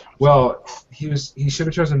 Well, he should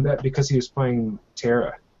have chosen Bet because he was playing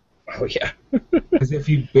Terra. Oh yeah. Because if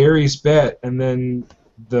he buries Bet and then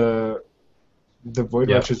the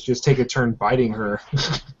Void Watchers just take a turn biting her.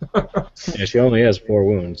 Yeah, she only has 4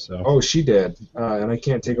 wounds, so. Oh, she did. And I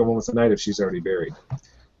can't take a Woman's Night if she's already buried.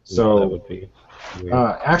 So that So, would be weird.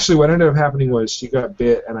 actually, what ended up happening was she got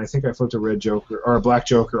bit, and I think I flipped a red Joker or a black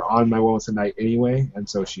Joker on my Woman's Night anyway, and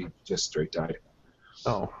so she just straight died.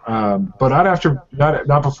 Oh. But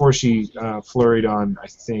not before she flurried on, I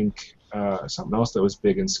think, something else that was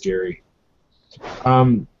big and scary.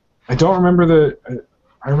 I don't remember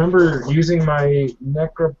I remember using my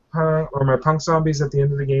Necropunk or my Punk Zombies at the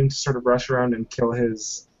end of the game to sort of rush around and kill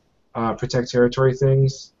his protect territory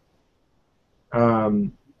things. I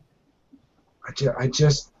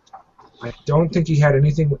don't think he had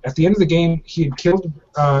anything. At the end of the game, he had killed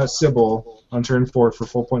Sybil on turn 4 for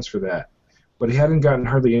full points for that, but he hadn't gotten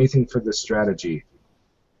hardly anything for this strategy.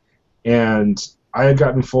 And I had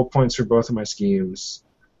gotten full points for both of my schemes,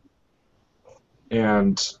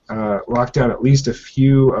 and locked down at least a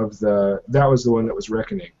few of the. That was the one that was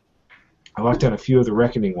Reckoning. I locked down a few of the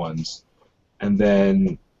Reckoning ones, and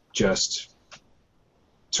then just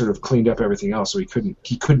sort of cleaned up everything else, so he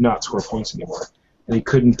could not score points anymore, and he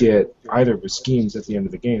couldn't get either of his schemes at the end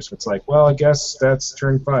of the game. So it's like, well, I guess that's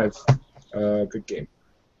turn 5. Good game.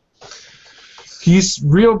 He's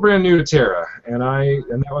real brand new to Terra, and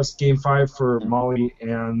that was game 5 for Molly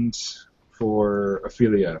and for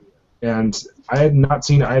Ophelia, and I had not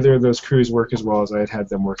seen either of those crews work as well as I had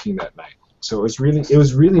them working that night. So it was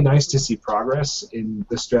really nice to see progress in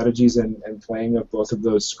the strategies and playing of both of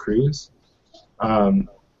those crews.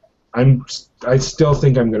 I still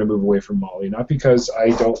think I'm going to move away from Molly, not because I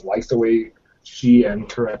don't like the way she and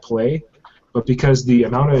Corette play, but because the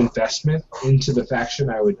amount of investment into the faction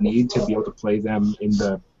I would need to be able to play them in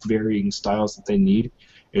the varying styles that they need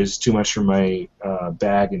is too much for my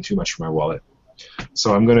bag and too much for my wallet.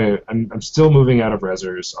 So I'm still moving out of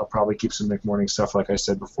Rezzers. I'll probably keep some McMorning stuff like I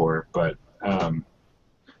said before, but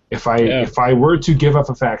if I were to give up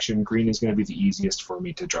a faction, green is going to be the easiest for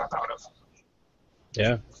me to drop out of.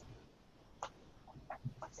 Yeah.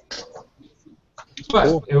 But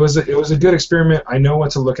cool. It was a good experiment. I know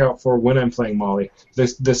what to look out for when I'm playing Molly.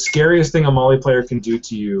 The scariest thing a Molly player can do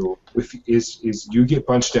to you is you get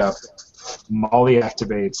bunched up. Molly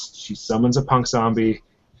activates. She summons a punk zombie.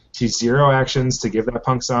 She 0 actions to give that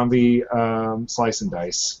punk zombie slice and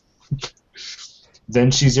dice.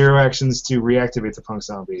 Then she 0 actions to reactivate the punk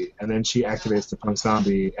zombie, and then she activates the punk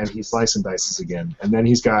zombie, and he slice and dices again. And then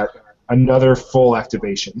he's got another full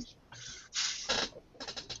activation.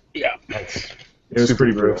 Yeah. It was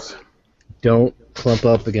pretty brutal. Don't clump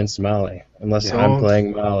up against Molly unless I'm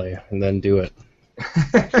playing Molly, and then do it.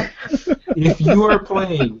 If you are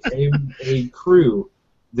playing a crew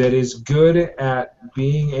that is good at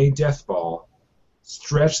being a death ball,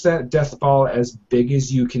 stretch that death ball as big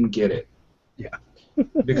as you can get it. Yeah.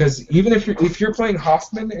 Because even if you're playing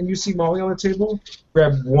Hoffman and you see Molly on the table,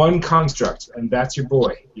 grab one construct and that's your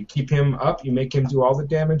boy. You keep him up, you make him do all the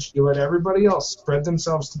damage, you let everybody else spread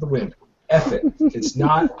themselves to the wind. F it. It's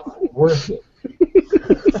not worth it.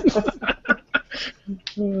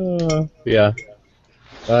 Yeah.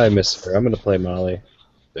 I miss her. I'm going to play Molly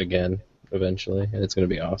again eventually, and it's going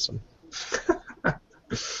to be awesome.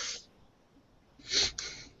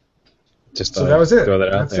 So that was it. Throw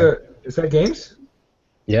that out there. Is that games?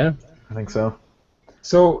 Yeah. I think so.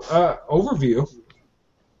 So, overview.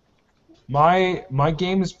 My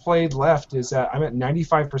games played left is that I'm at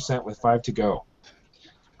 95% with 5 to go.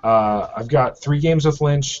 I've got 3 games with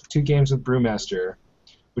Lynch, 2 games with Brewmaster,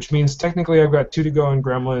 which means technically I've got 2 to go in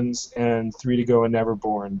Gremlins and 3 to go in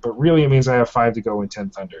Neverborn, but really it means I have 5 to go in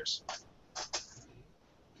 10 Thunders.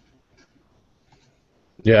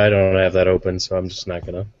 Yeah, I don't have that open, so I'm just not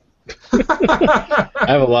gonna. I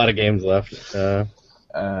have a lot of games left. If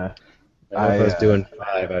I was doing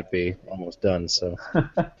 5, I'd be almost done. So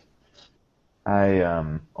I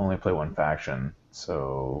only play one faction,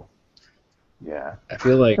 so yeah. I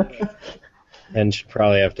feel like Ken should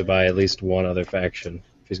probably have to buy at least one other faction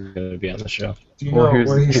if he's going to be on the show. Do you know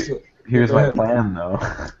what here's my plan, though.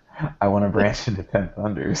 I want to branch into 10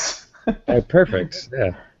 Thunders. Oh, perfect.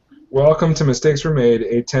 Yeah. Welcome to Mistakes Were Made,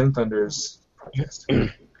 a 10 Thunders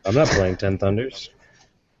podcast. I'm not playing 10 Thunders.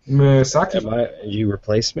 Misaki. You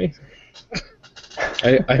replaced me?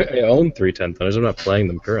 I own 3 10 Thunders. I'm not playing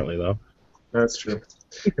them currently, though. That's true.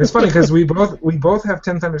 It's funny because we both have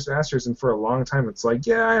 10 Thunders Masters, and for a long time it's like,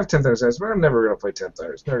 yeah, I have 10 Thunders Masters, but I'm never going to play 10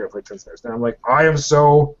 Thunders. Never going to play 10 Thunders. Now I'm like, I am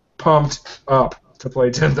so pumped up to play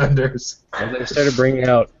 10 Thunders. Well, they started bringing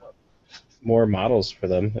out more models for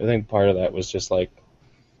them. I think part of that was just like,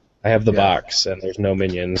 I have the box, and there's no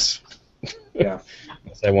minions. Yeah.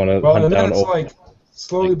 I want to well, hunt and then down it's like,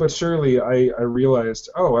 slowly but surely, I realized,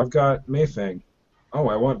 oh, I've got Mayfang. Oh,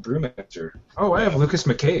 I want Brewmaster. Oh, I have Lucas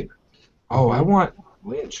McCabe. Oh, I want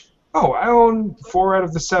Lynch. Oh, I own 4 out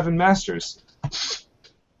of the 7 Masters.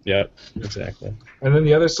 Yeah, exactly. And then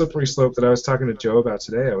the other slippery slope that I was talking to Joe about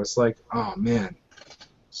today, I was like, oh, man,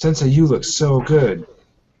 Sensei, you look so good.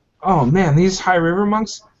 Oh, man, these High River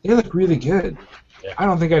monks, they look really good. Yeah. I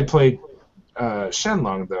don't think I'd play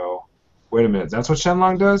Shenlong, though. Wait a minute, that's what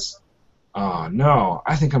Shenlong does? Oh, no,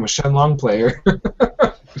 I think I'm a Shenlong player.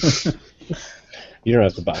 You don't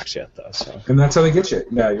have the box yet, though. So. And that's how they get you.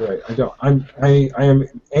 Yeah, you're right. I don't. I am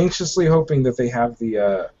anxiously hoping that they have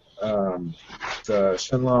the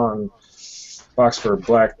Shenlong box for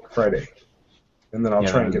Black Friday, and then I'll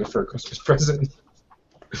try and get it for a Christmas present.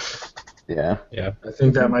 Yeah. Yeah. I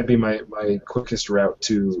think that might be my quickest route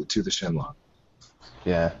to the Shenlong.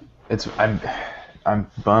 Yeah.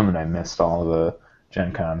 I'm bummed I missed all the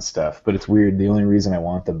Gen Con stuff, but it's weird. The only reason I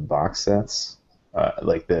want the box sets,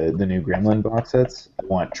 like the new Gremlin box sets, I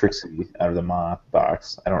want Trixie out of the Ma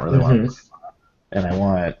box. I don't really want Ma. And I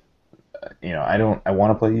want, I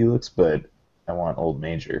want to play Ulix, but I want Old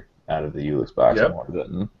Major out of the Ulix box more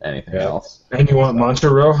than anything else. And you want Mancha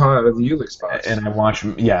Roja out of the Ulix box. And I want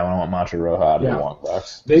Mancha Roja out of the Wong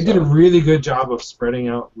box. They did a really good job of spreading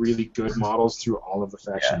out really good models through all of the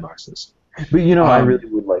faction boxes. But I really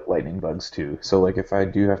would like Lightning Bugs too. So like if I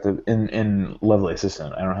do have to in Lovely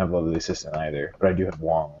Assistant, I don't have Lovely Assistant either, but I do have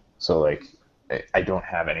Wong. So like I don't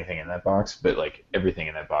have anything in that box, but like everything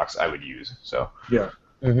in that box I would use. So yeah.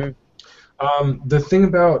 The thing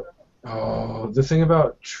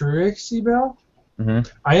about Trixie Belle,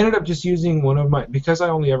 I ended up just using one of my, because I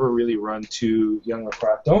only ever really run 2 Young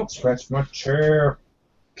Lacrosse. Don't scratch my chair.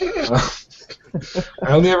 I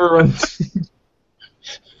only ever run 2.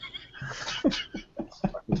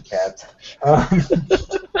 Fucking cats. Yeah.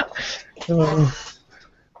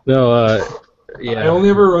 I only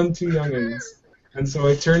ever run 2 youngins, and so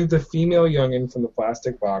I turned the female youngin from the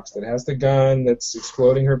plastic box that has the gun that's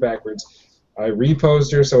exploding her backwards. I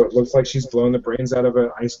reposed her so it looks like she's blowing the brains out of an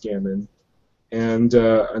ice gammon, and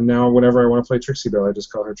now whenever I want to play Trixie Belle, I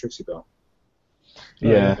just call her Trixie Belle.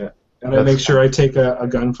 Yeah. And I make sure I take a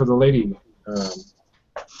gun for the lady.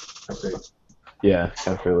 Upgrade. Yeah,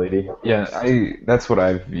 Caterpillar Lady. Yeah, that's what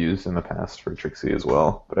I've used in the past for Trixie as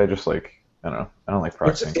well. But I just I don't know. I don't like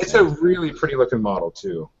proxying. It's a really pretty looking model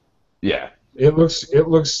too. Yeah. It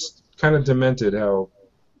looks kind of demented how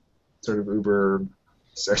sort of uber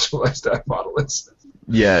sexualized that model is.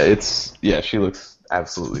 Yeah, she looks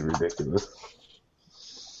absolutely ridiculous.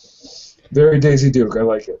 Very Daisy Duke. I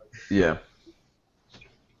like it. Yeah.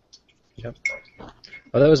 Yep.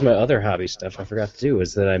 Oh, that was my other hobby stuff I forgot to do,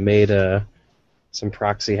 was that I made some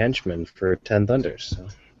proxy henchmen for 10 Thunders. So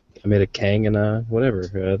I made a Kang and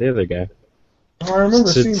the other guy. Oh, I remember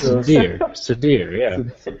seeing those. Sadir, yeah.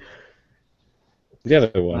 The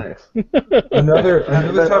other one. Nice. Another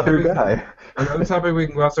guy. Another topic we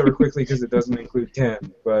can gloss over quickly because it doesn't include Ken.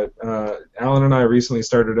 But Alan and I recently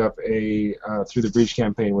started up a Through the Breach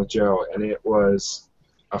campaign with Joe, and it was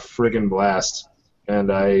a friggin' blast.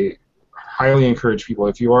 And I highly encourage people,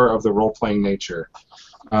 if you are of the role-playing nature,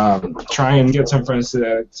 try and get some friends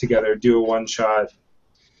together, do a one-shot,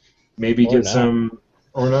 maybe get some,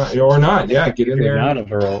 or not, yeah, get in there.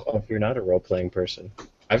 If you're not a role-playing person.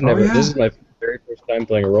 This is my very first time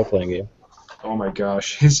playing a role-playing game. Oh my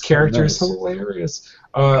gosh, his character is hilarious.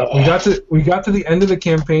 We got to the end of the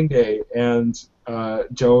campaign day, and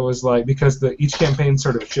Joe was like, because each campaign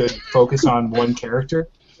sort of should focus on one character,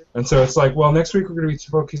 and so it's like, well, next week we're going to be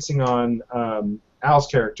focusing on Al's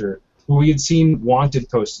character, who we had seen wanted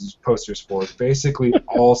posters for basically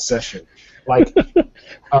all session. Like,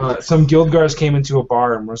 some Guildgars came into a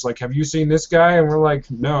bar and was like, "Have you seen this guy?" And we're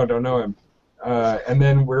like, "No, don't know him." And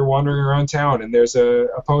then we're wandering around town, and there's a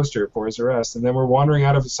poster for his arrest. And then we're wandering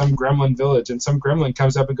out of some gremlin village, and some gremlin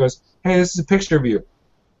comes up and goes, "Hey, this is a picture of you.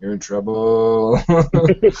 You're in trouble."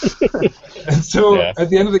 And so at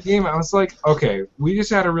the end of the game, I was like, okay, we just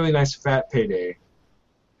had a really nice fat payday.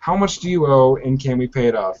 How much do you owe, and can we pay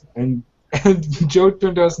it off? And Joe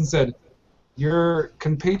turned to us and said, your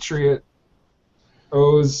compatriot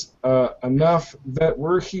owes enough that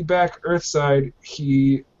were he back Earthside,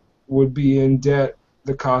 he would be in debt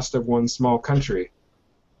the cost of one small country.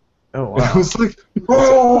 Oh, wow. And I was like,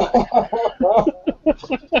 oh!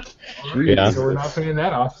 Yeah. So we're not paying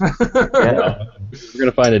that off. Yeah. We're going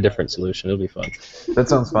to find a different solution. It'll be fun. That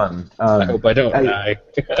sounds fun. I hope I don't die.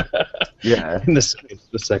 Yeah. In the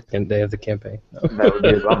second day of the campaign. That would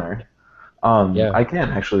be a bummer. Yeah. I can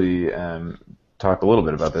actually talk a little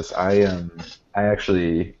bit about this. I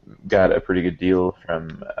actually got a pretty good deal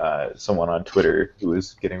from someone on Twitter who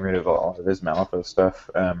was getting rid of all of his Malifaux stuff.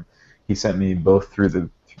 He sent me both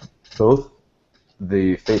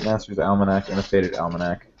the Fate Masters Almanac and the Fated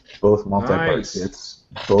Almanac, both multi-part kits,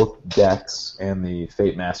 both decks, and the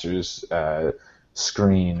Fate Masters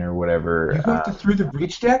screen or whatever. You got the Through the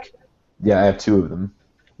Breach deck? Yeah, I have 2 of them.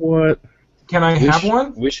 What? Can I have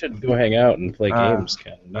one? We should go hang out and play games,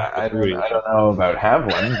 Ken. I don't know about have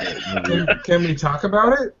one. But maybe Can we talk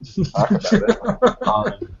about it? talk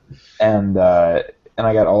about it. And I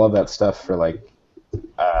got all of that stuff for like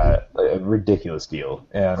a ridiculous deal.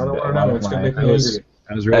 And I don't a want to lot know. of It's my- going to make I me was angry.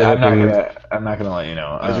 I was really I'm not hoping gonna. I'm not gonna let you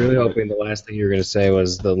know. I was really hoping the last thing you were going to say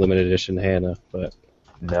was the limited edition Hannah, but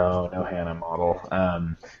No Hannah model.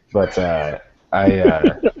 But a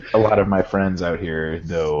lot of my friends out here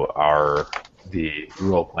though are the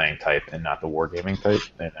role-playing type and not the wargaming type,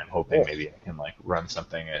 and I'm hoping maybe I can like run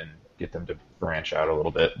something and get them to branch out a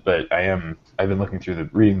little bit. But I've been looking through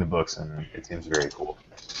reading the books, and it seems very cool.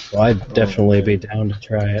 well, I'd definitely be down to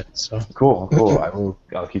try it. So Cool.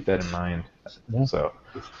 I'll keep that in mind. Yeah. So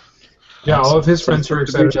Yeah, all of his friends So who are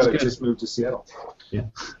the excited beach is about it good. just moved to Seattle.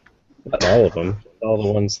 not all of them, all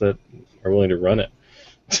the ones that are willing to run it.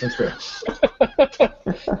 That's fair.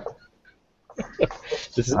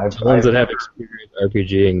 This is I've- the ones I've- that have experience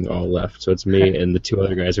RPGing all left. So it's me and the two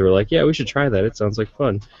other guys who were like, "Yeah, we should try that. It sounds like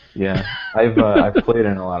fun." yeah, I've played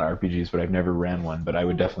in a lot of RPGs, but I've never ran one. But I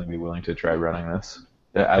would definitely be willing to try running this.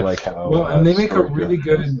 I like how Well, and they make a story really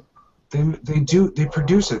driven good. They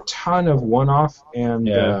produce a ton of one-off and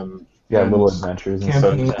Yeah. yeah, and little adventures and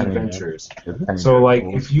campaign stuff. adventures. Depending So, on like,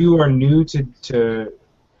 the if you are new to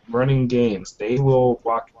running games, they will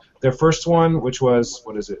walk. Their first one, which was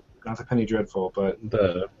what is it? Not the Penny Dreadful, but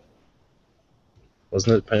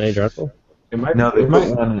Wasn't it Penny Dreadful? it might. No, it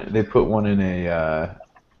might. they put one in a.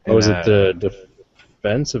 Or was it the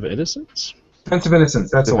Defense of Innocence? Defense of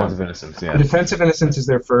Innocence. That's the Defense one. of Innocence? The Yeah. Defense of Innocence is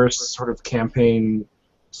their first sort of campaign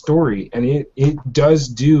story, and it does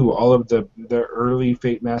do all of the early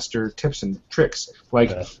Fate Master tips and tricks.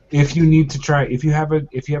 Like Yeah. if you need to try, if you have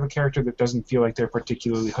a character that doesn't feel like they're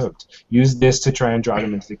particularly hooked, use this to try and draw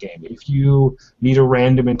them into the game. If you need a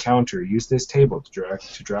random encounter, use this table to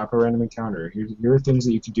drop a random encounter. Here are things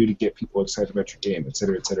that you can do to get people excited about your game,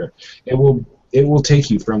 etc., etc. It will take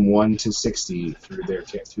you from 1 to 60 through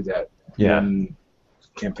that Yeah. one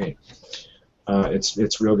campaign.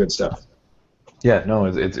 It's real good stuff. Yeah, no,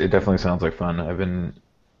 it definitely sounds like fun. I've been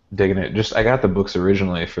digging it. I got the books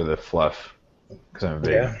originally for the fluff because I'm a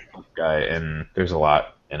big guy, and there's a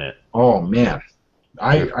lot in it. Oh man,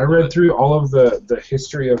 I read through all of the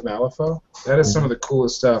history of Malifaux. That is some of the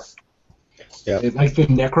coolest stuff. Yeah. Like the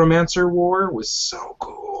Necromancer War was so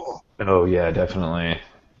cool. Oh yeah, definitely.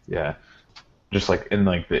 Yeah, just like in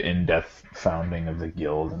like the in-depth founding of the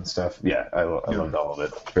guild and stuff. Yeah, I loved all of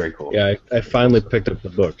it. Very cool. Yeah, I finally picked up the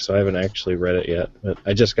book, so I haven't actually read it yet. But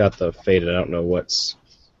I just got the Fate, and I don't know what's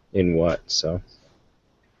in what, so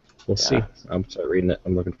we'll see. I'm start reading it.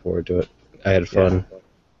 I'm looking forward to it. I had fun.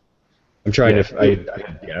 I'm trying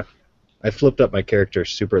I flipped up my character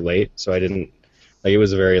super late, so I didn't it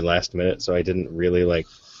was a very last minute, so I didn't really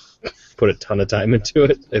put a ton of time into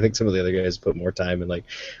it. I think some of the other guys put more time, and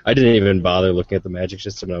I didn't even bother looking at the magic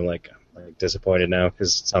system. And I'm disappointed now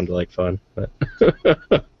because it sounded like fun, but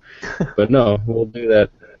but no, we'll do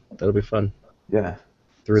that. That'll be fun. Yeah.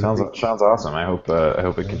 Sounds Sounds awesome. I hope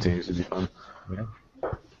it continues to be fun.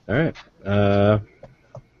 All right.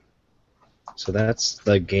 So that's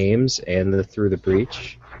the games and the Through the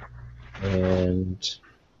Breach. And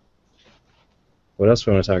what else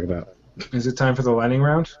do we want to talk about? Is it time for the lightning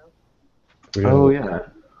round? Yeah.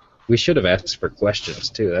 We should have asked for questions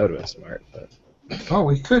too. That would have been smart. But Oh,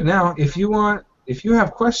 we could now. If you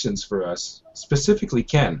have questions for us, specifically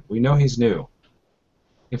Ken, we know he's new.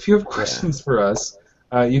 If you have questions for us,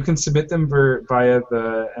 you can submit them via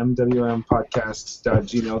the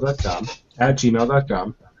mwmpodcast.gmail.com, at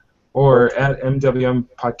gmail.com, or at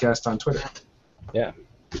mwmpodcast on Twitter. Yeah.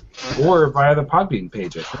 Or via the Podbean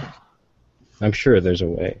page, I think. I'm sure there's a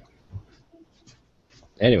way.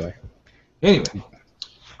 Anyway, Go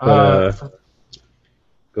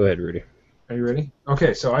go ahead, Rudy. Are you ready?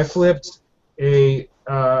 Okay, so I flipped a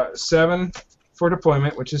 7 for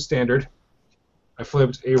deployment, which is standard. I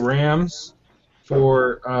flipped a Rams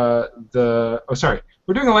for we're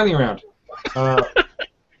doing a lightning round.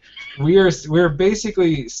 We're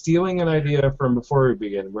basically stealing an idea from Before We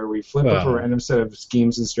Begin, where we flip up a random set of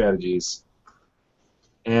schemes and strategies,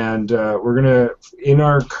 and we're gonna, in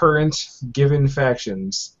our current given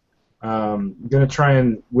factions, gonna try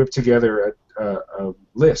and whip together a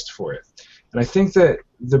list for it. And I think that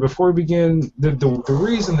the Before We Begin, the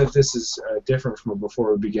reason that this is different from a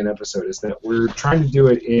Before We Begin episode is that we're trying to do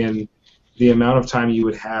it in the amount of time you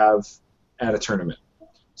would have at a tournament.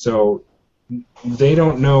 So they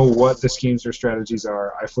don't know what the schemes or strategies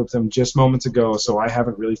are. I flipped them just moments ago, so I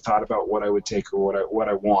haven't really thought about what I would take or what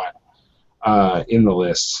I want in the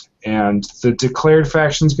list. And the declared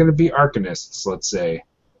faction is going to be Arcanists, let's say,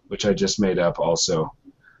 which I just made up also.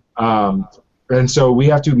 And so we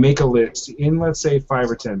have to make a list in, let's say, 5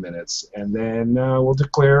 or 10 minutes, and then we'll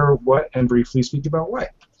declare what and briefly speak about why.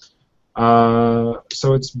 So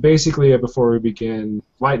it's basically before we begin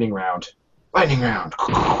lightning round. Lightning round.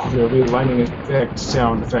 There'll be a lightning effect,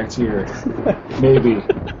 sound effect here. Maybe.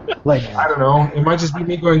 I don't know. It might just be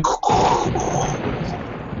me going.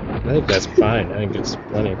 I think that's fine. I think it's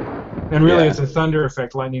plenty. And really, Yeah. it's a thunder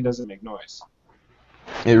effect. Lightning doesn't make noise.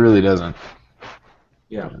 It really doesn't.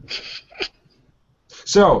 Yeah.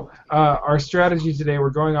 So, our strategy today, we're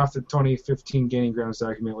going off the 2015 Gaining Grounds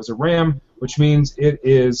document, was a RAM, which means it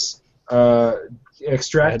is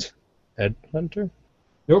extract. Headhunter?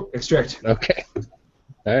 Nope, extract. Okay. All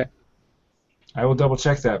right. I will double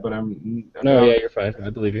check that, but I'm. No, yeah, you're fine. I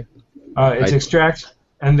believe you. It's extract,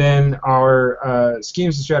 and then our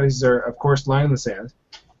schemes and strategies are, of course, line in the sand,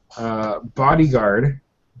 bodyguard,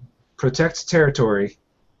 protect territory,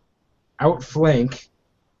 outflank,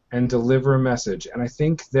 and deliver a message. And I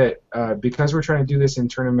think that because we're trying to do this in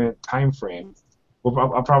tournament time frame,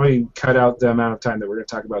 I'll probably cut out the amount of time that we're going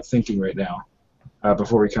to talk about thinking right now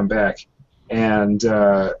before we come back, and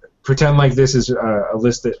pretend like this is a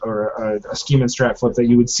list that, or a scheme and strat flip that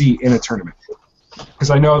you would see in a tournament.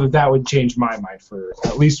 Because I know that would change my mind for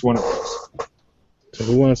at least one of those. So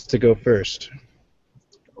who wants to go first?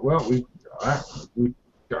 Well, are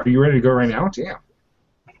you ready to go right now? Damn.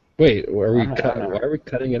 Wait, are we I'm not- why are we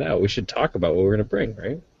cutting it out? We should talk about what we're going to bring,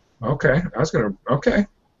 right? Okay, Okay,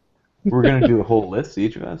 We're gonna do a whole list,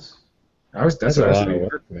 each of us. that's That's what a I was lot of thinking.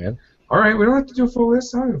 work, man. All right, we don't have to do a full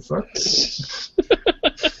list. I don't give a fuck.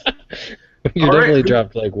 You All right. definitely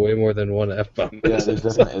dropped like way more than one F-bomb. Yeah, there's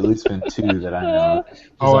definitely at least been 2 that I know.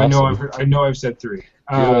 Oh, I know. awesome. I know. I've said 3.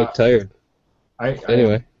 You're like tired.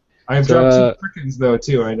 Anyway, I've So, dropped 2 frickin' though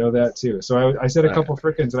too. I know that too. So I said a couple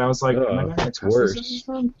frickin', and I was like, Oh, am I not gonna it's cuss worse. this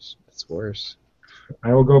one? It's worse.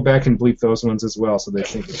 I will go back and bleep those ones as well, so they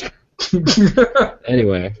think it.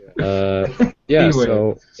 Anyway, yeah. Anyway.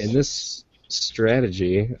 So in this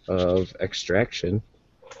strategy of extraction,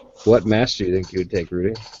 what mass do you think you would take,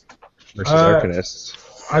 Rudy? Versus Arcanists.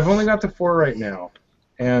 I've only got the 4 right now,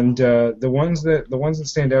 and the ones that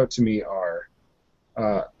stand out to me are,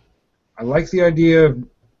 I like the idea of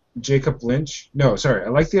Jacob Lynch. No, sorry, I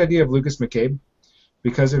like the idea of Lucas McCabe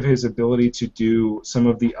because of his ability to do some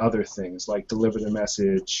of the other things, like deliver the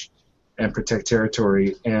message and protect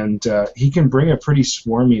territory, and he can bring a pretty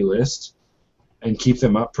swarmy list and keep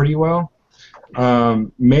them up pretty well.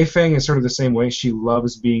 Mei Feng is sort of the same way. She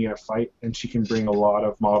loves being in a fight, and she can bring a lot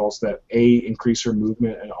of models that increase her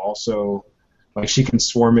movement, and also like she can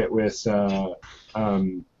swarm it with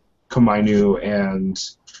Komainu and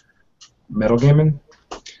Metal Gammon.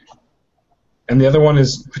 And the other one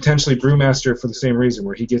is potentially Brewmaster for the same reason,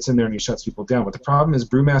 where he gets in there and he shuts people down. But the problem is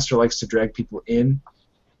Brewmaster likes to drag people in,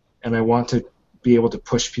 and I want to be able to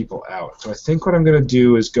push people out. So I think what I'm going to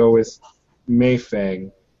do is go with Mei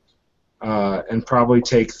Feng, and probably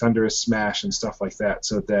take Thunderous Smash and stuff like that,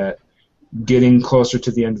 so that getting closer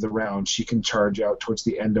to the end of the round, she can charge out towards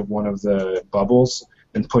the end of one of the bubbles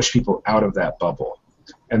and push people out of that bubble.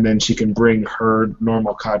 And then she can bring her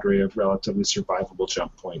normal cadre of relatively survivable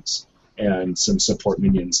jump points and some support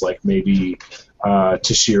minions, like maybe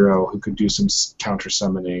Toshiro, who could do some counter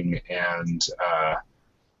summoning, and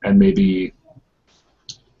maybe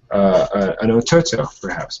an Ototo,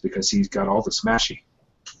 perhaps, because he's got all the smashy.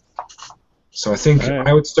 So I think All right.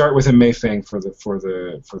 I would start with a Mei Feng for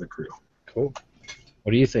the crew. Cool.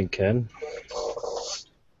 What do you think, Ken?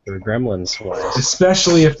 Or Gremlins wise?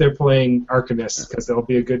 Especially if they're playing Arcanists, because there'll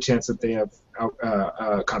be a good chance that they have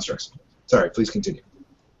constructs. Sorry, please continue.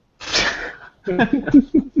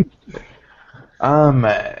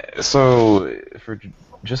 So for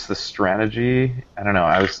just the strategy, I don't know.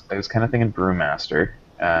 I was kind of thinking Brewmaster,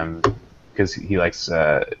 because he likes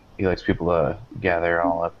people to gather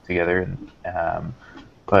all up together.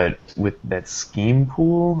 But with that scheme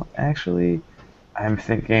pool, actually, I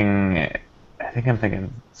think I'm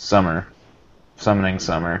thinking Summer, summoning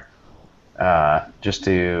Summer, just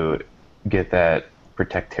to get that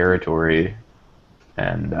protect territory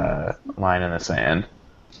and line in the sand.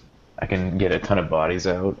 I can get a ton of bodies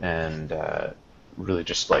out and really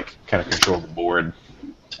just like kind of control the board,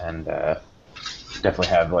 and definitely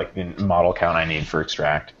have like the model count I need for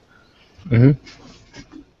extract. Mm-hmm.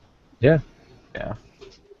 Yeah. Yeah.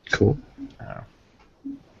 Cool. I don't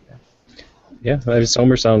know. Yeah, I mean,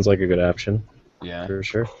 Somer sounds like a good option. Yeah. For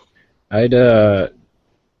sure. I'd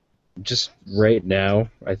just right now,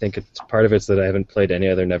 I think it's part of it's that I haven't played any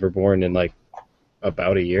other Neverborn in like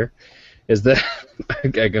about a year, is that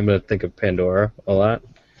I'm gonna think of Pandora a lot,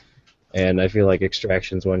 and I feel like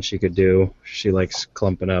Extraction's one she could do. She likes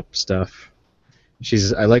clumping up stuff.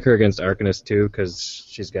 I like her against Arcanist too, because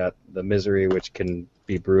she's got the Misery, which can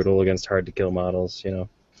be brutal against hard to kill models, you know.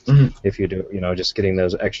 Mhm. If you do, just getting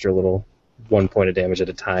those extra little 1 point of damage at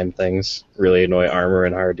a time things really annoy armor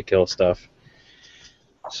and hard to kill stuff.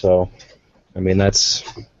 So, I mean, that's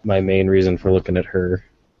my main reason for looking at her.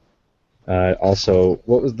 Also,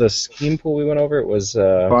 what was the scheme pool we went over? It was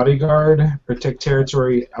Bodyguard, protect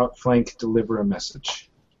territory, outflank, deliver a message.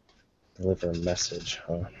 deliver a message.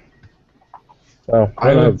 Huh? Well,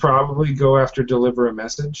 I would probably go after deliver a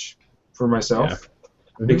message for myself. Yeah.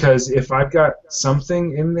 Mhm. Because if I've got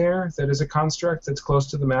something in there that is a construct that's close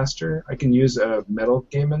to the master, I can use a metal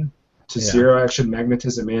gammon to zero action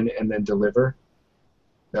magnetism in and then deliver.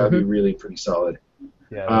 That would be really pretty solid.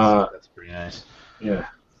 Yeah, that's pretty nice. Yeah.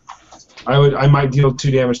 I might deal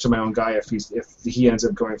 2 damage to my own guy if he ends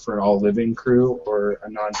up going for an all living crew or a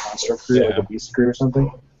non-construct crew, like a beast crew or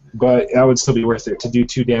something. But that would still be worth it to do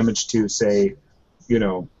 2 damage to, say,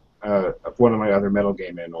 one of my other metal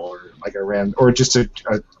gammon, or like or just a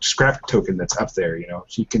scrap token that's up there.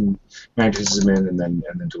 She can magnetism in and then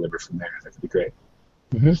deliver from there. That could be great.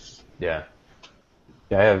 Mm-hmm. Yeah.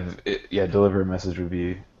 Yeah, deliver a message would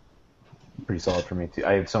be pretty solid for me too.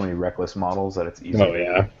 I have so many reckless models that it's easy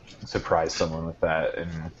to surprise someone with that and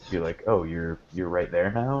be like, "Oh, you're right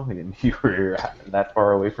there now, and you were that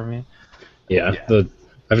far away from me." Yeah.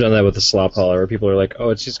 I've done that with the slop hauler, where people are like, "Oh,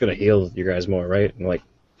 it's just gonna heal you guys more, right?" And I'm like,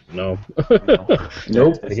 no.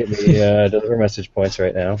 Nope. They get me deliver message points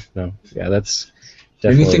right now. No. Yeah, that's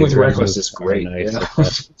definitely anything with reckless is great.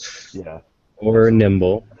 Nice. Yeah. Or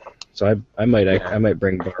nimble. So I might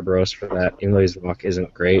bring Barbaros for that, even though his walk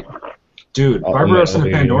isn't great. Dude, Barbaros and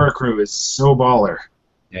the Pandora crew is so baller.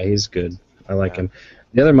 Yeah, he's good. I like him.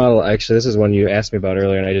 The other model, actually, this is one you asked me about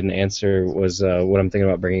earlier and I didn't answer, was what I'm thinking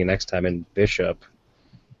about bringing next time in Bishop.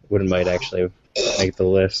 Might actually make the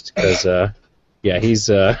list, because, he's...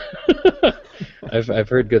 I've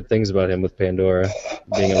heard good things about him with Pandora,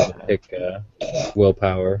 being able to pick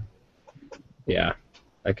willpower. Yeah,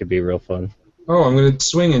 that could be real fun. Oh, I'm going to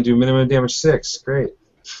swing and do minimum damage 6. Great.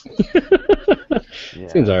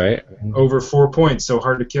 Seems alright. Over 4 points, so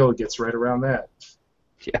hard to kill, it gets right around that.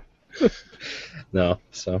 Yeah. No,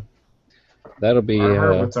 so that'll be...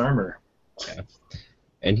 What's armor? Yeah.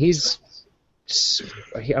 And he's...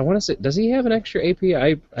 I want to say, does he have an extra AP?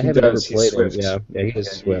 I haven't ever played him. Yeah, he is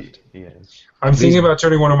swift. He is. I'm thinking about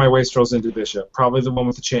turning one of my wastrels into Bishop. Probably the one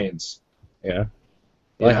with the chains. Yeah.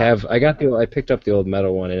 I picked up the old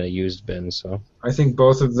metal one in a used bin, so. I think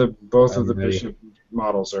both of the Bishop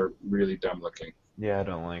models are really dumb looking. Yeah, I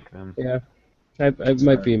don't like them. Yeah. I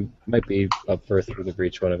might be up for a Through the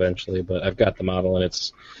Breach one eventually, but I've got the model and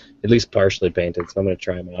it's at least partially painted, so I'm going to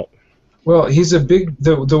try him out. Well, he's a big...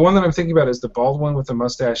 The one that I'm thinking about is the bald one with the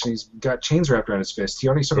mustache, and he's got chains wrapped around his fist. He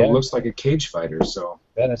already sort of looks like a cage fighter, so...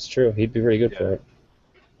 Yeah, that's true. He'd be very good for it.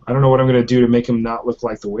 I don't know what I'm going to do to make him not look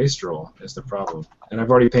like the wastrel, is the problem. And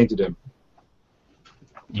I've already painted him.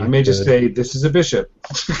 I may just say, this is a Bishop.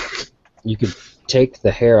 You could take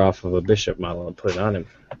the hair off of a Bishop model and put it on him.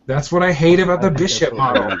 That's what I hate about the Bishop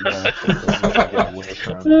model.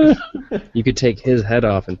 You could take his head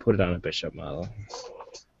off and put it on a Bishop model.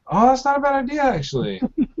 Oh, that's not a bad idea, actually.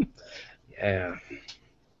 Yeah.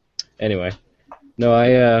 Anyway, no,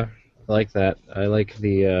 I like that. I like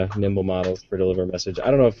the nimble models for deliver message.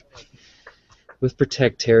 I don't know if with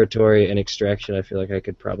protect territory and extraction, I feel like I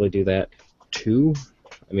could probably do that too.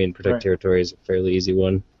 I mean, protect territory is a fairly easy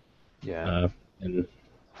one. Yeah. And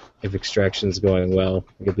if extraction's going well,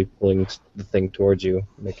 you'll be pulling the thing towards you,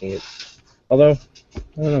 making it. Although,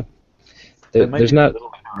 I don't know. There's not. A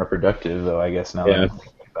little bit counterproductive, though. I guess now that I'm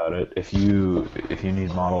thinking about it, if you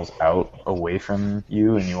need models out away from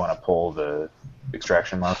you and you want to pull the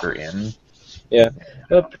extraction marker in. Yeah,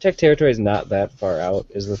 well, protect territory is not that far out,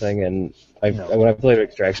 is the thing, and when I played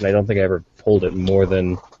extraction, I don't think I ever pulled it more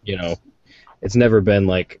than it's never been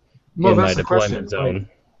like in my deployment zone. Like,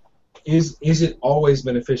 is it always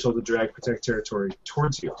beneficial to drag protect territory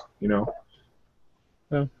towards you?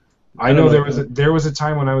 Well, I know there was a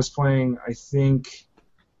time when I was playing. I think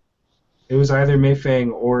it was either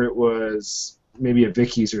Mayfang or it was maybe a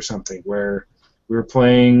Vicky's or something where we were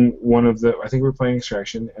playing I think we were playing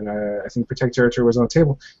extraction, and I think protect territory was on the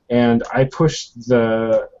table, and I pushed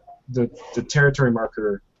the territory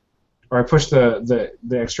marker, or I pushed the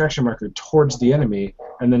extraction marker towards the enemy,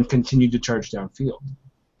 and then continued to charge downfield.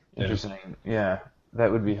 Interesting. Yeah,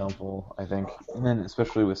 that would be helpful, I think. And then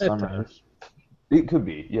especially with summer, it could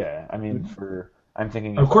be. Yeah, I mean, I'm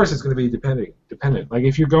thinking. Of course, it's going to be dependent. Like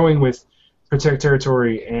if you're going with protect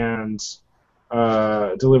territory and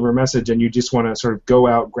deliver a message, and you just want to sort of go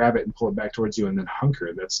out, grab it, and pull it back towards you, and then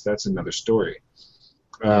hunker. That's another story.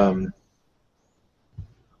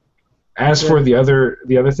 As for the other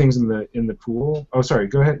things in the pool, oh sorry,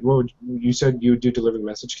 go ahead. You said you would do deliver the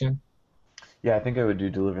message, Ken? Yeah, I think I would do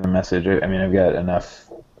deliver the message. I mean, I've got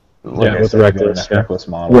enough. Like with reckless, yeah. Reckless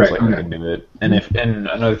models, Right, like I can do it. And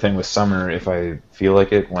another thing with Summer, if I feel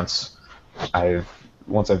like it, once I've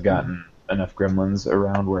gotten enough gremlins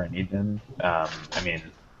around where I need them, I mean,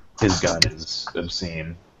 his gun is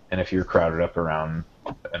obscene, and if you're crowded up around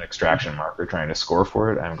an extraction marker trying to score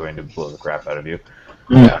for it, I'm going to blow the crap out of you.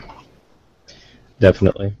 Yeah.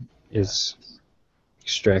 Definitely. His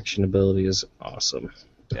extraction ability is awesome.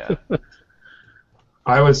 Yeah.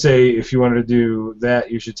 I would say if you wanted to do that,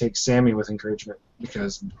 you should take Sammy with encouragement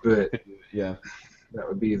Yeah. that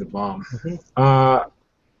would be the bomb. I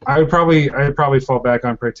would probably fall back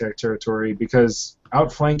on protect territory because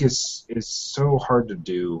outflank is so hard to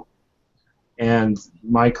do, and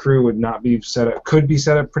my crew would not be set up. Could be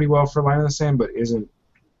set up pretty well for line of the sand, but isn't.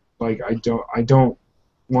 Like I don't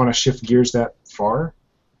want to shift gears that far.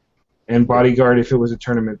 And bodyguard, if it was a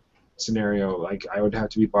tournament scenario, like I would have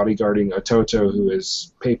to be bodyguarding a Toto who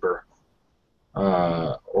is paper,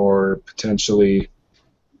 or potentially,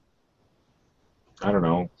 I don't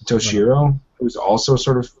know, Toshiro, who's also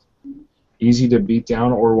sort of easy to beat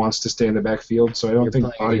down or wants to stay in the backfield. So I don't think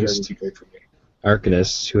bodyguard would be great for me.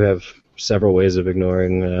 Arcanists who have several ways of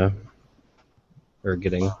ignoring or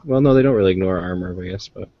getting. Well, no, they don't really ignore armor, I guess,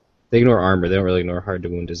 but they ignore armor. They don't really ignore hard to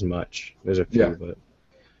wound as much. There's a few, but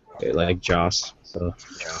like Joss. So.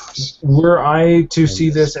 Were I to see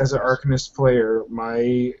this as an Arcanist player,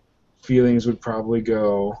 my feelings would probably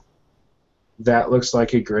go, that looks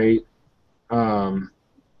like a great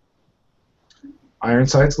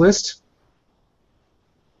Ironsides list.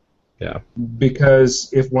 Yeah. Because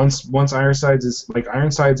if once Ironsides is like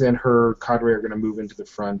Ironsides and her cadre are going to move into the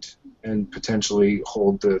front and potentially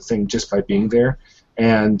hold the thing just by being there.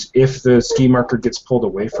 And if the ski marker gets pulled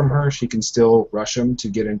away from her, she can still rush him to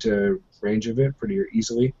get into range of it pretty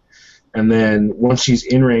easily. And then once she's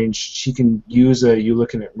in range, she can use a you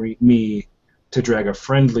looking at me to drag a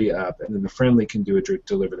friendly up, and then the friendly can do a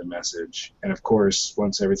deliver the message. And of course,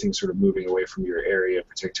 once everything's sort of moving away from your area,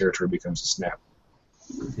 protect territory becomes a snap.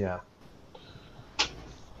 Yeah.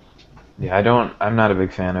 Yeah, I'm not a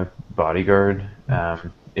big fan of bodyguard,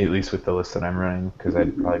 at least with the list that I'm running, because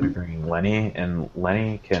I'd probably be bringing Lenny, and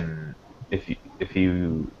Lenny can, if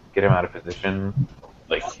you get him out of position,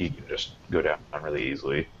 like he can just go down really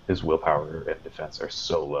easily. His willpower and defense are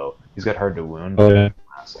so low. He's got hard to wound, but it won't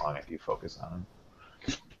last long if you focus on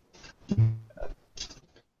him.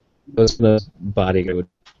 The bodyguard would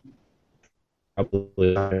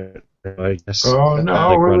probably, I guess,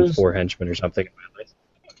 run 4 henchmen or something.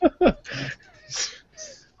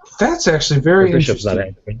 That's actually very bishop's interesting. Not a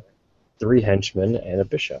henchman. 3 henchmen and a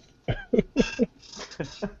bishop.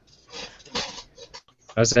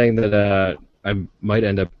 I was saying that I might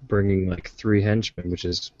end up bringing like 3 henchmen, which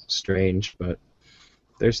is strange, but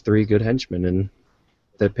there's 3 good henchmen in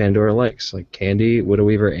that Pandora likes, like Candy, Widow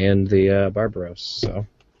Weaver, and the Barbaros. So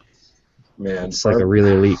Man, it's like a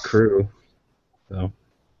really elite crew. So.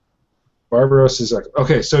 Barbaros is like,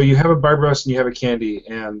 okay, so you have a Barbaros and you have a Candy,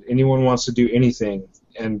 and anyone wants to do anything,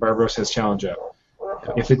 and Barbaros has challenge up.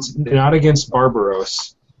 If it's not against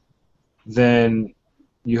Barbaros, then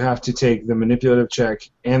you have to take the manipulative check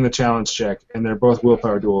and the challenge check, and they're both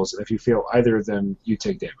willpower duels, and if you fail either of them, you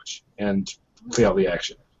take damage and fail the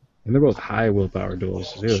action. And they're both high willpower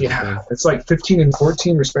duels, too. Yeah, it's like 15 and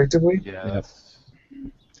 14, respectively. Yeah.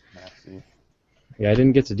 Yeah, I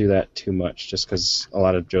didn't get to do that too much, just because a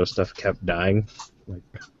lot of Joe stuff kept dying. Like,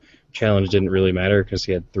 challenge didn't really matter because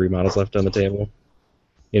he had 3 models left on the table.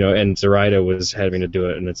 You know, and Zoraida was having to do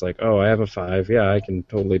it, and it's like, oh, I have a 5. Yeah, I can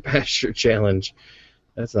totally pass your challenge.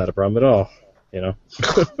 That's not a problem at all. You know.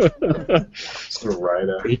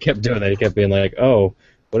 Zoraida. He kept doing that. He kept being like, oh,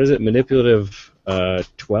 what is it? Manipulative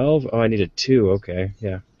 12? Oh, I needed 2. Okay,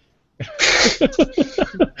 yeah.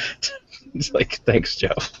 It's like, thanks,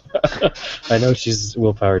 Joe. I know she's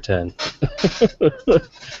willpower 10.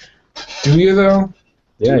 Do you, though?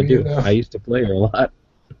 Yeah, I do. I used to play her a lot.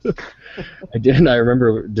 I did, and I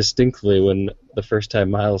remember distinctly when the first time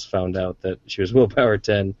Miles found out that she was willpower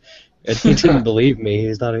 10, and he didn't believe me.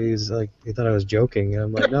 He thought I was joking, and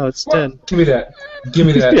I'm like, no, it's 10. Give me that. Give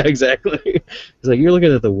me that. Yeah, exactly. He's like, you're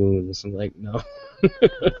looking at the wounds. I'm like, no.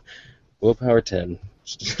 Willpower 10.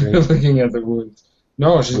 Looking at the wounds.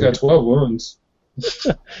 No, she's got 12 wounds.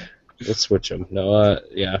 Let's switch them. No,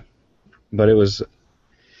 yeah. But it was...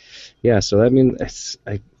 Yeah, so that means...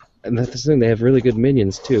 And that's the thing, they have really good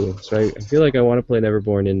minions, too. So I feel like I want to play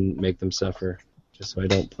Neverborn and make them suffer, just so I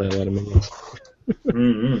don't play a lot of minions.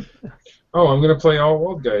 Mm-hmm. Oh, I'm gonna play all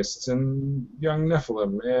World Geists and Young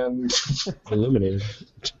Nephilim and Illuminated.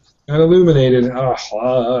 and Illuminated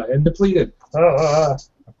and Depleted. Yeah,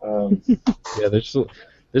 there's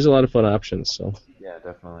a lot of fun options. So Yeah,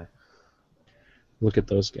 definitely. look at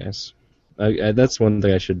those guys. That's one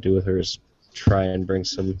thing I should do with her is try and bring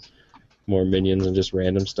some more minions and just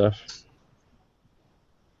random stuff.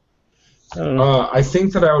 I don't know. I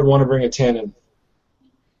think that I would want to bring a Tannen,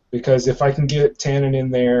 because if I can get Tannen in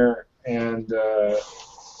there and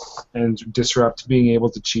disrupt being able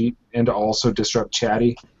to cheat and also disrupt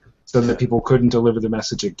Chatty, so that people couldn't deliver the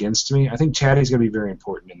message against me, I think Chatty's going to be very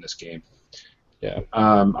important in this game. Yeah.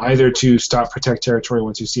 Either to stop Protect Territory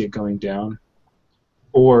once you see it going down,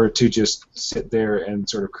 or to just sit there and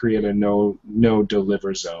sort of create a no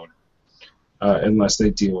deliver zone, unless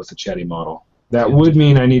they deal with the Chatty model. That would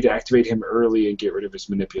mean I need to activate him early and get rid of his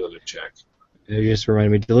manipulative check. You just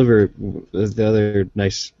reminded me. Deliver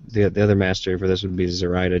the other master for this would be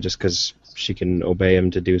Zoraida, just because she can obey him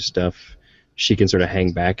to do stuff. She can sort of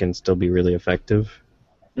hang back and still be really effective.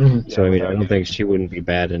 Mm-hmm. So I mean, I don't think she wouldn't be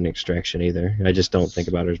bad in Extraction either. I just don't think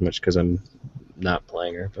about her as much because I'm not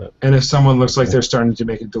playing her. But And if someone looks like they're starting to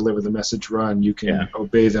make a deliver the message run, you can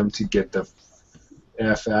obey them to get the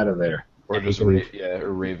F out of there. Or just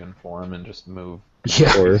Raven form and just move.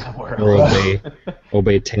 Yeah. or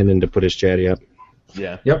obey Tannen to put his chatty up.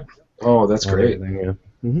 Yeah. Yep. Oh, that's great. Yeah.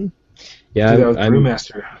 Mm-hmm. Do Yeah, that with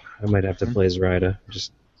Brewmaster. I might have to play Zoraida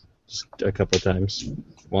just a couple times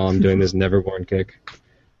while I'm doing this Neverborn kick.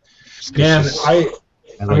 Man, I'm like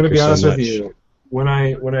going to her be so honest with much. you. When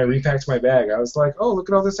I repacked my bag, I was like, oh, look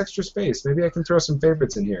at all this extra space. Maybe I can throw some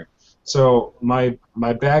favorites in here. So my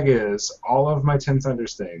bag is all of my Ten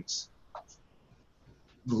Thunders things.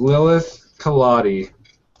 Lilith Kaladi,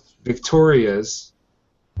 Victoria's,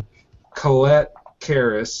 Colette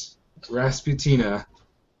Karis, Rasputina,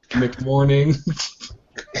 McMorning,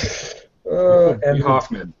 and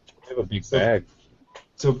Hoffman. I have a big bag.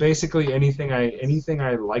 So basically anything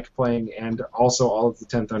I like playing, and also all of the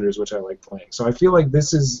Ten Thunders which I like playing. So I feel like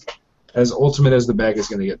this is as ultimate as the bag is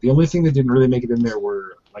going to get. The only thing that didn't really make it in there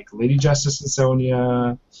were like Lady Justice and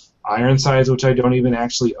Sonya, Ironsides, which I don't even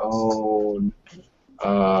actually own.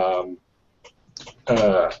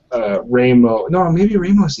 Ramo. No, maybe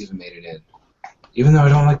Ramos even made it in, even though I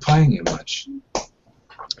don't like playing it much.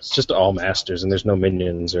 It's just all masters, and there's no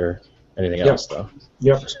minions or anything else, though.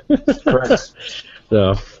 Yep, correct.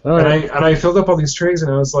 So, And I filled up all these trays,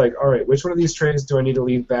 and I was like, all right, which one of these trays do I need to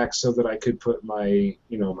leave back so that I could put my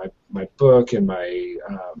book and my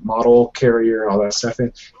model carrier and all that stuff in?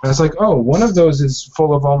 And I was like, oh, one of those is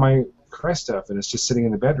full of all my Crest stuff, and it's just sitting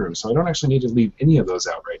in the bedroom, so I don't actually need to leave any of those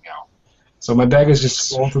out right now. So my bag is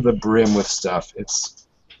just full to the brim with stuff. It's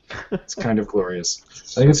kind of glorious.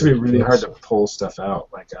 I think it's going to be really hard to pull stuff out.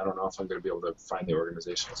 Like, I don't know if I'm going to be able to find the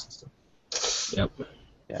organizational system. Yep.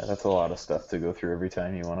 Yeah, that's a lot of stuff to go through every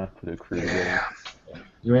time you want to put a crew together.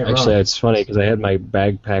 You ain't Actually, wrong. it's funny because I had my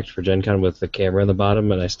bag packed for Gen Con with the camera in the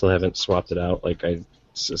bottom, and I still haven't swapped it out.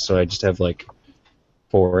 So I just have like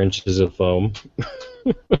 4 inches of foam.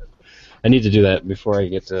 I need to do that before I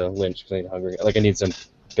get to Lynch because I need hungry. Like I need some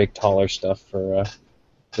big, taller stuff for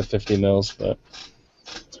the 50 mils, but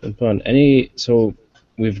it's been fun. So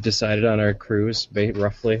we've decided on our crews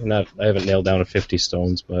roughly. I haven't nailed down a 50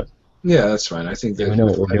 stones, but Yeah, that's fine. I think that we know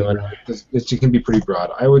what we're doing. it can be pretty broad.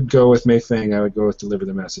 I would go with Mayfang. I would go with Deliver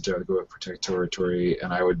the Message. I would go with Protect Territory,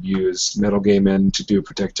 and I would use Metal Game In to do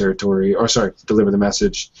Protect Territory, or sorry, Deliver the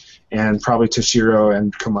Message, and probably Toshiro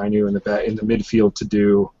and Komainu in the midfield to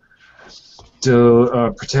do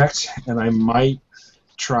Protect, and I might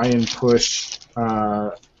try and push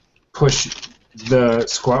the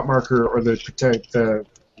squat marker or the Protect the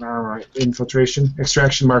infiltration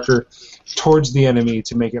extraction marker towards the enemy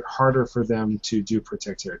to make it harder for them to do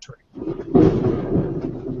Protect Territory.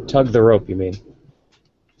 Tug the rope, you mean?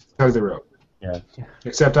 Tug the rope. Yeah.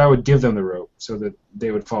 Except I would give them the rope so that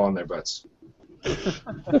they would fall on their butts.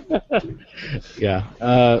 Yeah.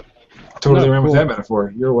 Totally No, ran with cool. that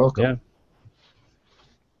metaphor. You're welcome. Yeah.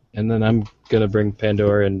 And then I'm gonna bring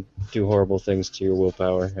Pandora and do horrible things to your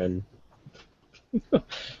willpower, and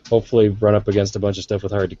hopefully run up against a bunch of stuff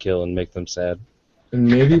with hard to kill and make them sad. And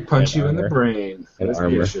maybe punch And you in the armor. brain. And As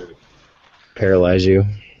armor. you should. Paralyze you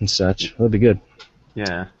and such. That'll be good.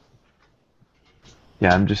 Yeah.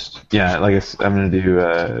 Yeah, I'm gonna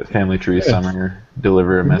do Family Tree Summer,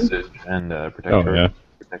 Deliver a Message, and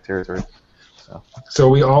Protect Territory. So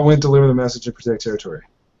we all went Deliver the Message and Protect Territory.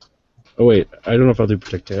 Oh wait, I don't know if I'll do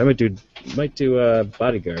Protect. I might do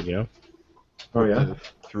Bodyguard. You know. Oh yeah.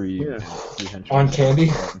 three Yeah. henchmen. On Candy?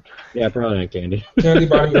 Yeah, probably not Candy. Candy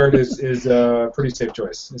Bodyguard is a pretty safe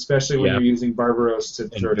choice, especially when Yeah. you're using Barbaros to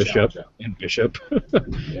throw challenge out. And Bishop.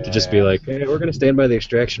 To just be like, hey, we're going to stand by the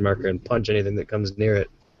extraction marker and punch anything that comes near it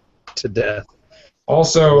to death.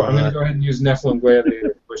 Also, I'm going to go ahead and use Nephilim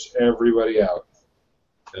Gladiator to push everybody out.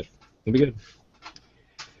 It'll be good.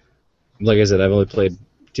 Like I said, I've only played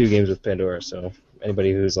 2 games with Pandora, so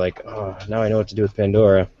anybody who's like, oh, now I know what to do with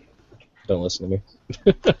Pandora, don't listen to me.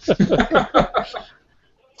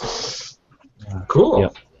 Cool. Yeah.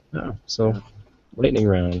 No, so, lightning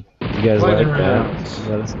round. You guys Lightning like round. that?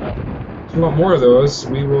 Let us know. If you want more of those,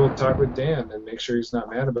 we will talk with Dan and make sure he's not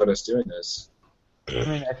mad about us doing this. I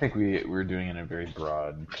mean, I think we're doing it in a very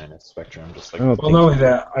broad kind of spectrum, just like. Oh, Well, not only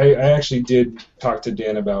that, I actually did talk to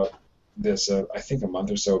Dan about this, I think a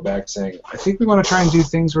month or so back, saying, I think we want to try and do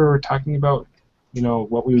things where we're talking about, you know,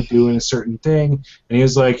 what we would do in a certain thing. And he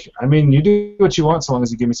was like, I mean, you do what you want so long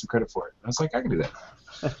as you give me some credit for it. And I was like, I can do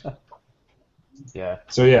that. Yeah.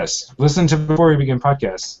 So, yes, listen to Before We Begin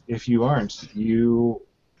podcast. If you aren't, you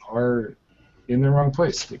are in the wrong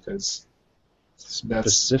place because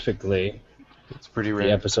that's, Specifically, It's pretty the rare.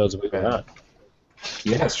 episodes we were on.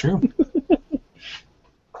 yeah, it's true.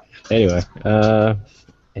 Anyway,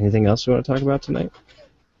 anything else you want to talk about tonight?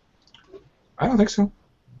 I don't think so.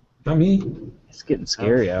 Not me. It's getting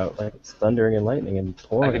scary out. Like, it's thundering and lightning and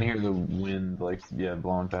pouring. I can hear the wind,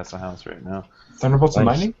 blowing past the house right now. Thunderbolts and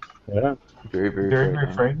Nice. lightning? Yeah. Very, very, Very,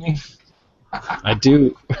 very frightening. I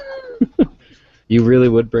do. You really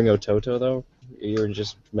would bring Ototo, though? You were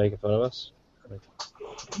just making fun of us?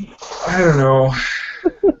 I don't know.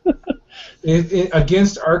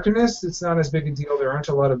 Against Arcanists, it's not as big a deal. There aren't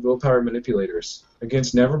a lot of willpower manipulators.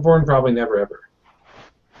 Against Neverborn, probably never ever.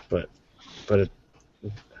 But it,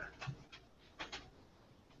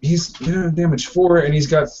 He's damage 4, and he's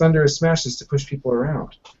got thunderous smashes to push people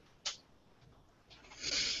around.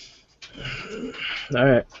 all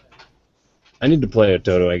right. I need to play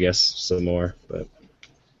Ototo, I guess, some more. But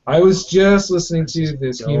I was just listening to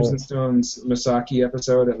this No. Humes and Stones Masaki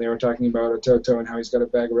episode, and they were talking about Ototo and how he's got a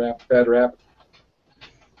bad rap.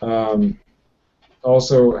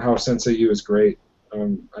 Also, how Sensei U is great.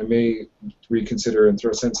 I may reconsider and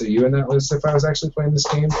throw Sensei U in that list if I was actually playing this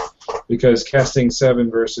game, because casting 7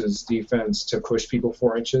 versus defense to push people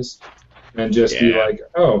 4 inches and just be Yeah. like,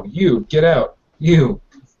 oh, you, get out. You,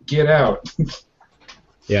 get out.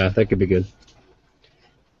 yeah, that could be good.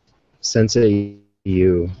 Sensei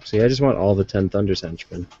U. See, I just want all the 10 Thunders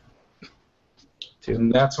henchmen.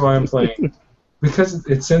 And that's why I'm playing. Because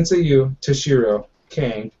it's Sensei U, Toshiro,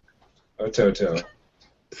 Kang, Ototo.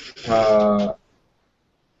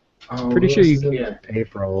 Pretty what sure else you is in can't there? pay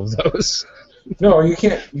for all of those. No, you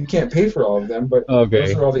can't. You can't pay for all of them, but Okay.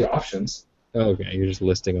 those are all the options. Okay, you're just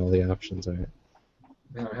listing all the options, all right.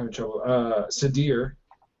 Man, I'm having trouble. Sadir.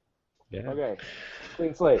 Yeah. Okay,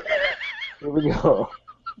 clean slate. Here we go.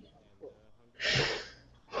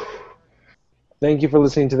 Thank you for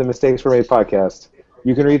listening to the Mistakes Were Made podcast.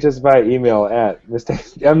 You can reach us via email at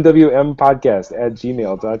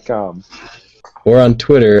mwmpodcast@gmail.com. Or on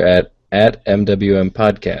Twitter at MWM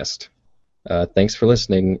Podcast. Thanks for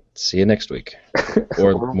listening. See you next week.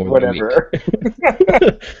 Or more whatever. than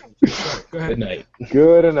a week. Go ahead. Good night.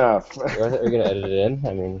 Good enough. Are we going to edit it in?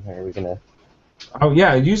 I mean, are we going to... Oh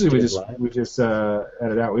yeah. Usually we Get just live?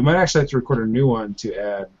 edit out. We might actually have to record a new one to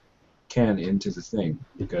add Ken into the thing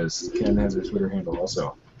because Ken has a Twitter handle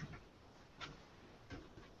also.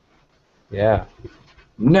 Yeah.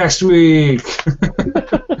 Next week.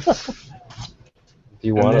 If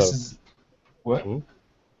you And want this to... is- what? Hmm?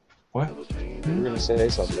 What? You're going to say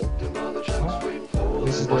something.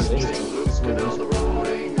 This is what it is. This is what it is.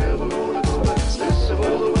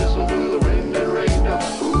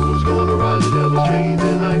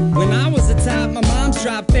 When I was a child, my mom's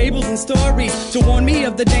dropped fables and stories to warn me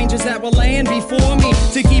of the dangers that were laying before me.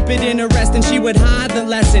 To keep it interesting, she would hide the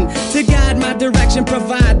lesson. To guide my direction,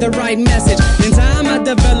 provide the right message. In time, I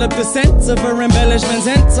developed a sense of her embellishments.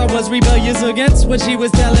 Hence, I was rebellious against what she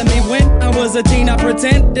was telling me. When I was a teen, I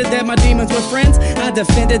pretended that my demons were friends. I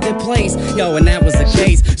defended the place, yo, and that was the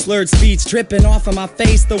case. Slurred speech dripping off of my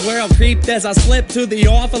face. The world creeped as I slipped to the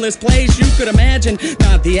awfulest place you could imagine.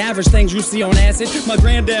 Not the average things you see on acid. My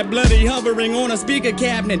granddad bloody hovering on a speaker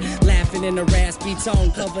cabinet, laughing in a raspy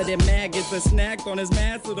tone, covered in maggots. A snack on his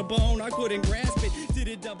mass to the bone. I couldn't grasp it. Did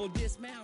it double dismount?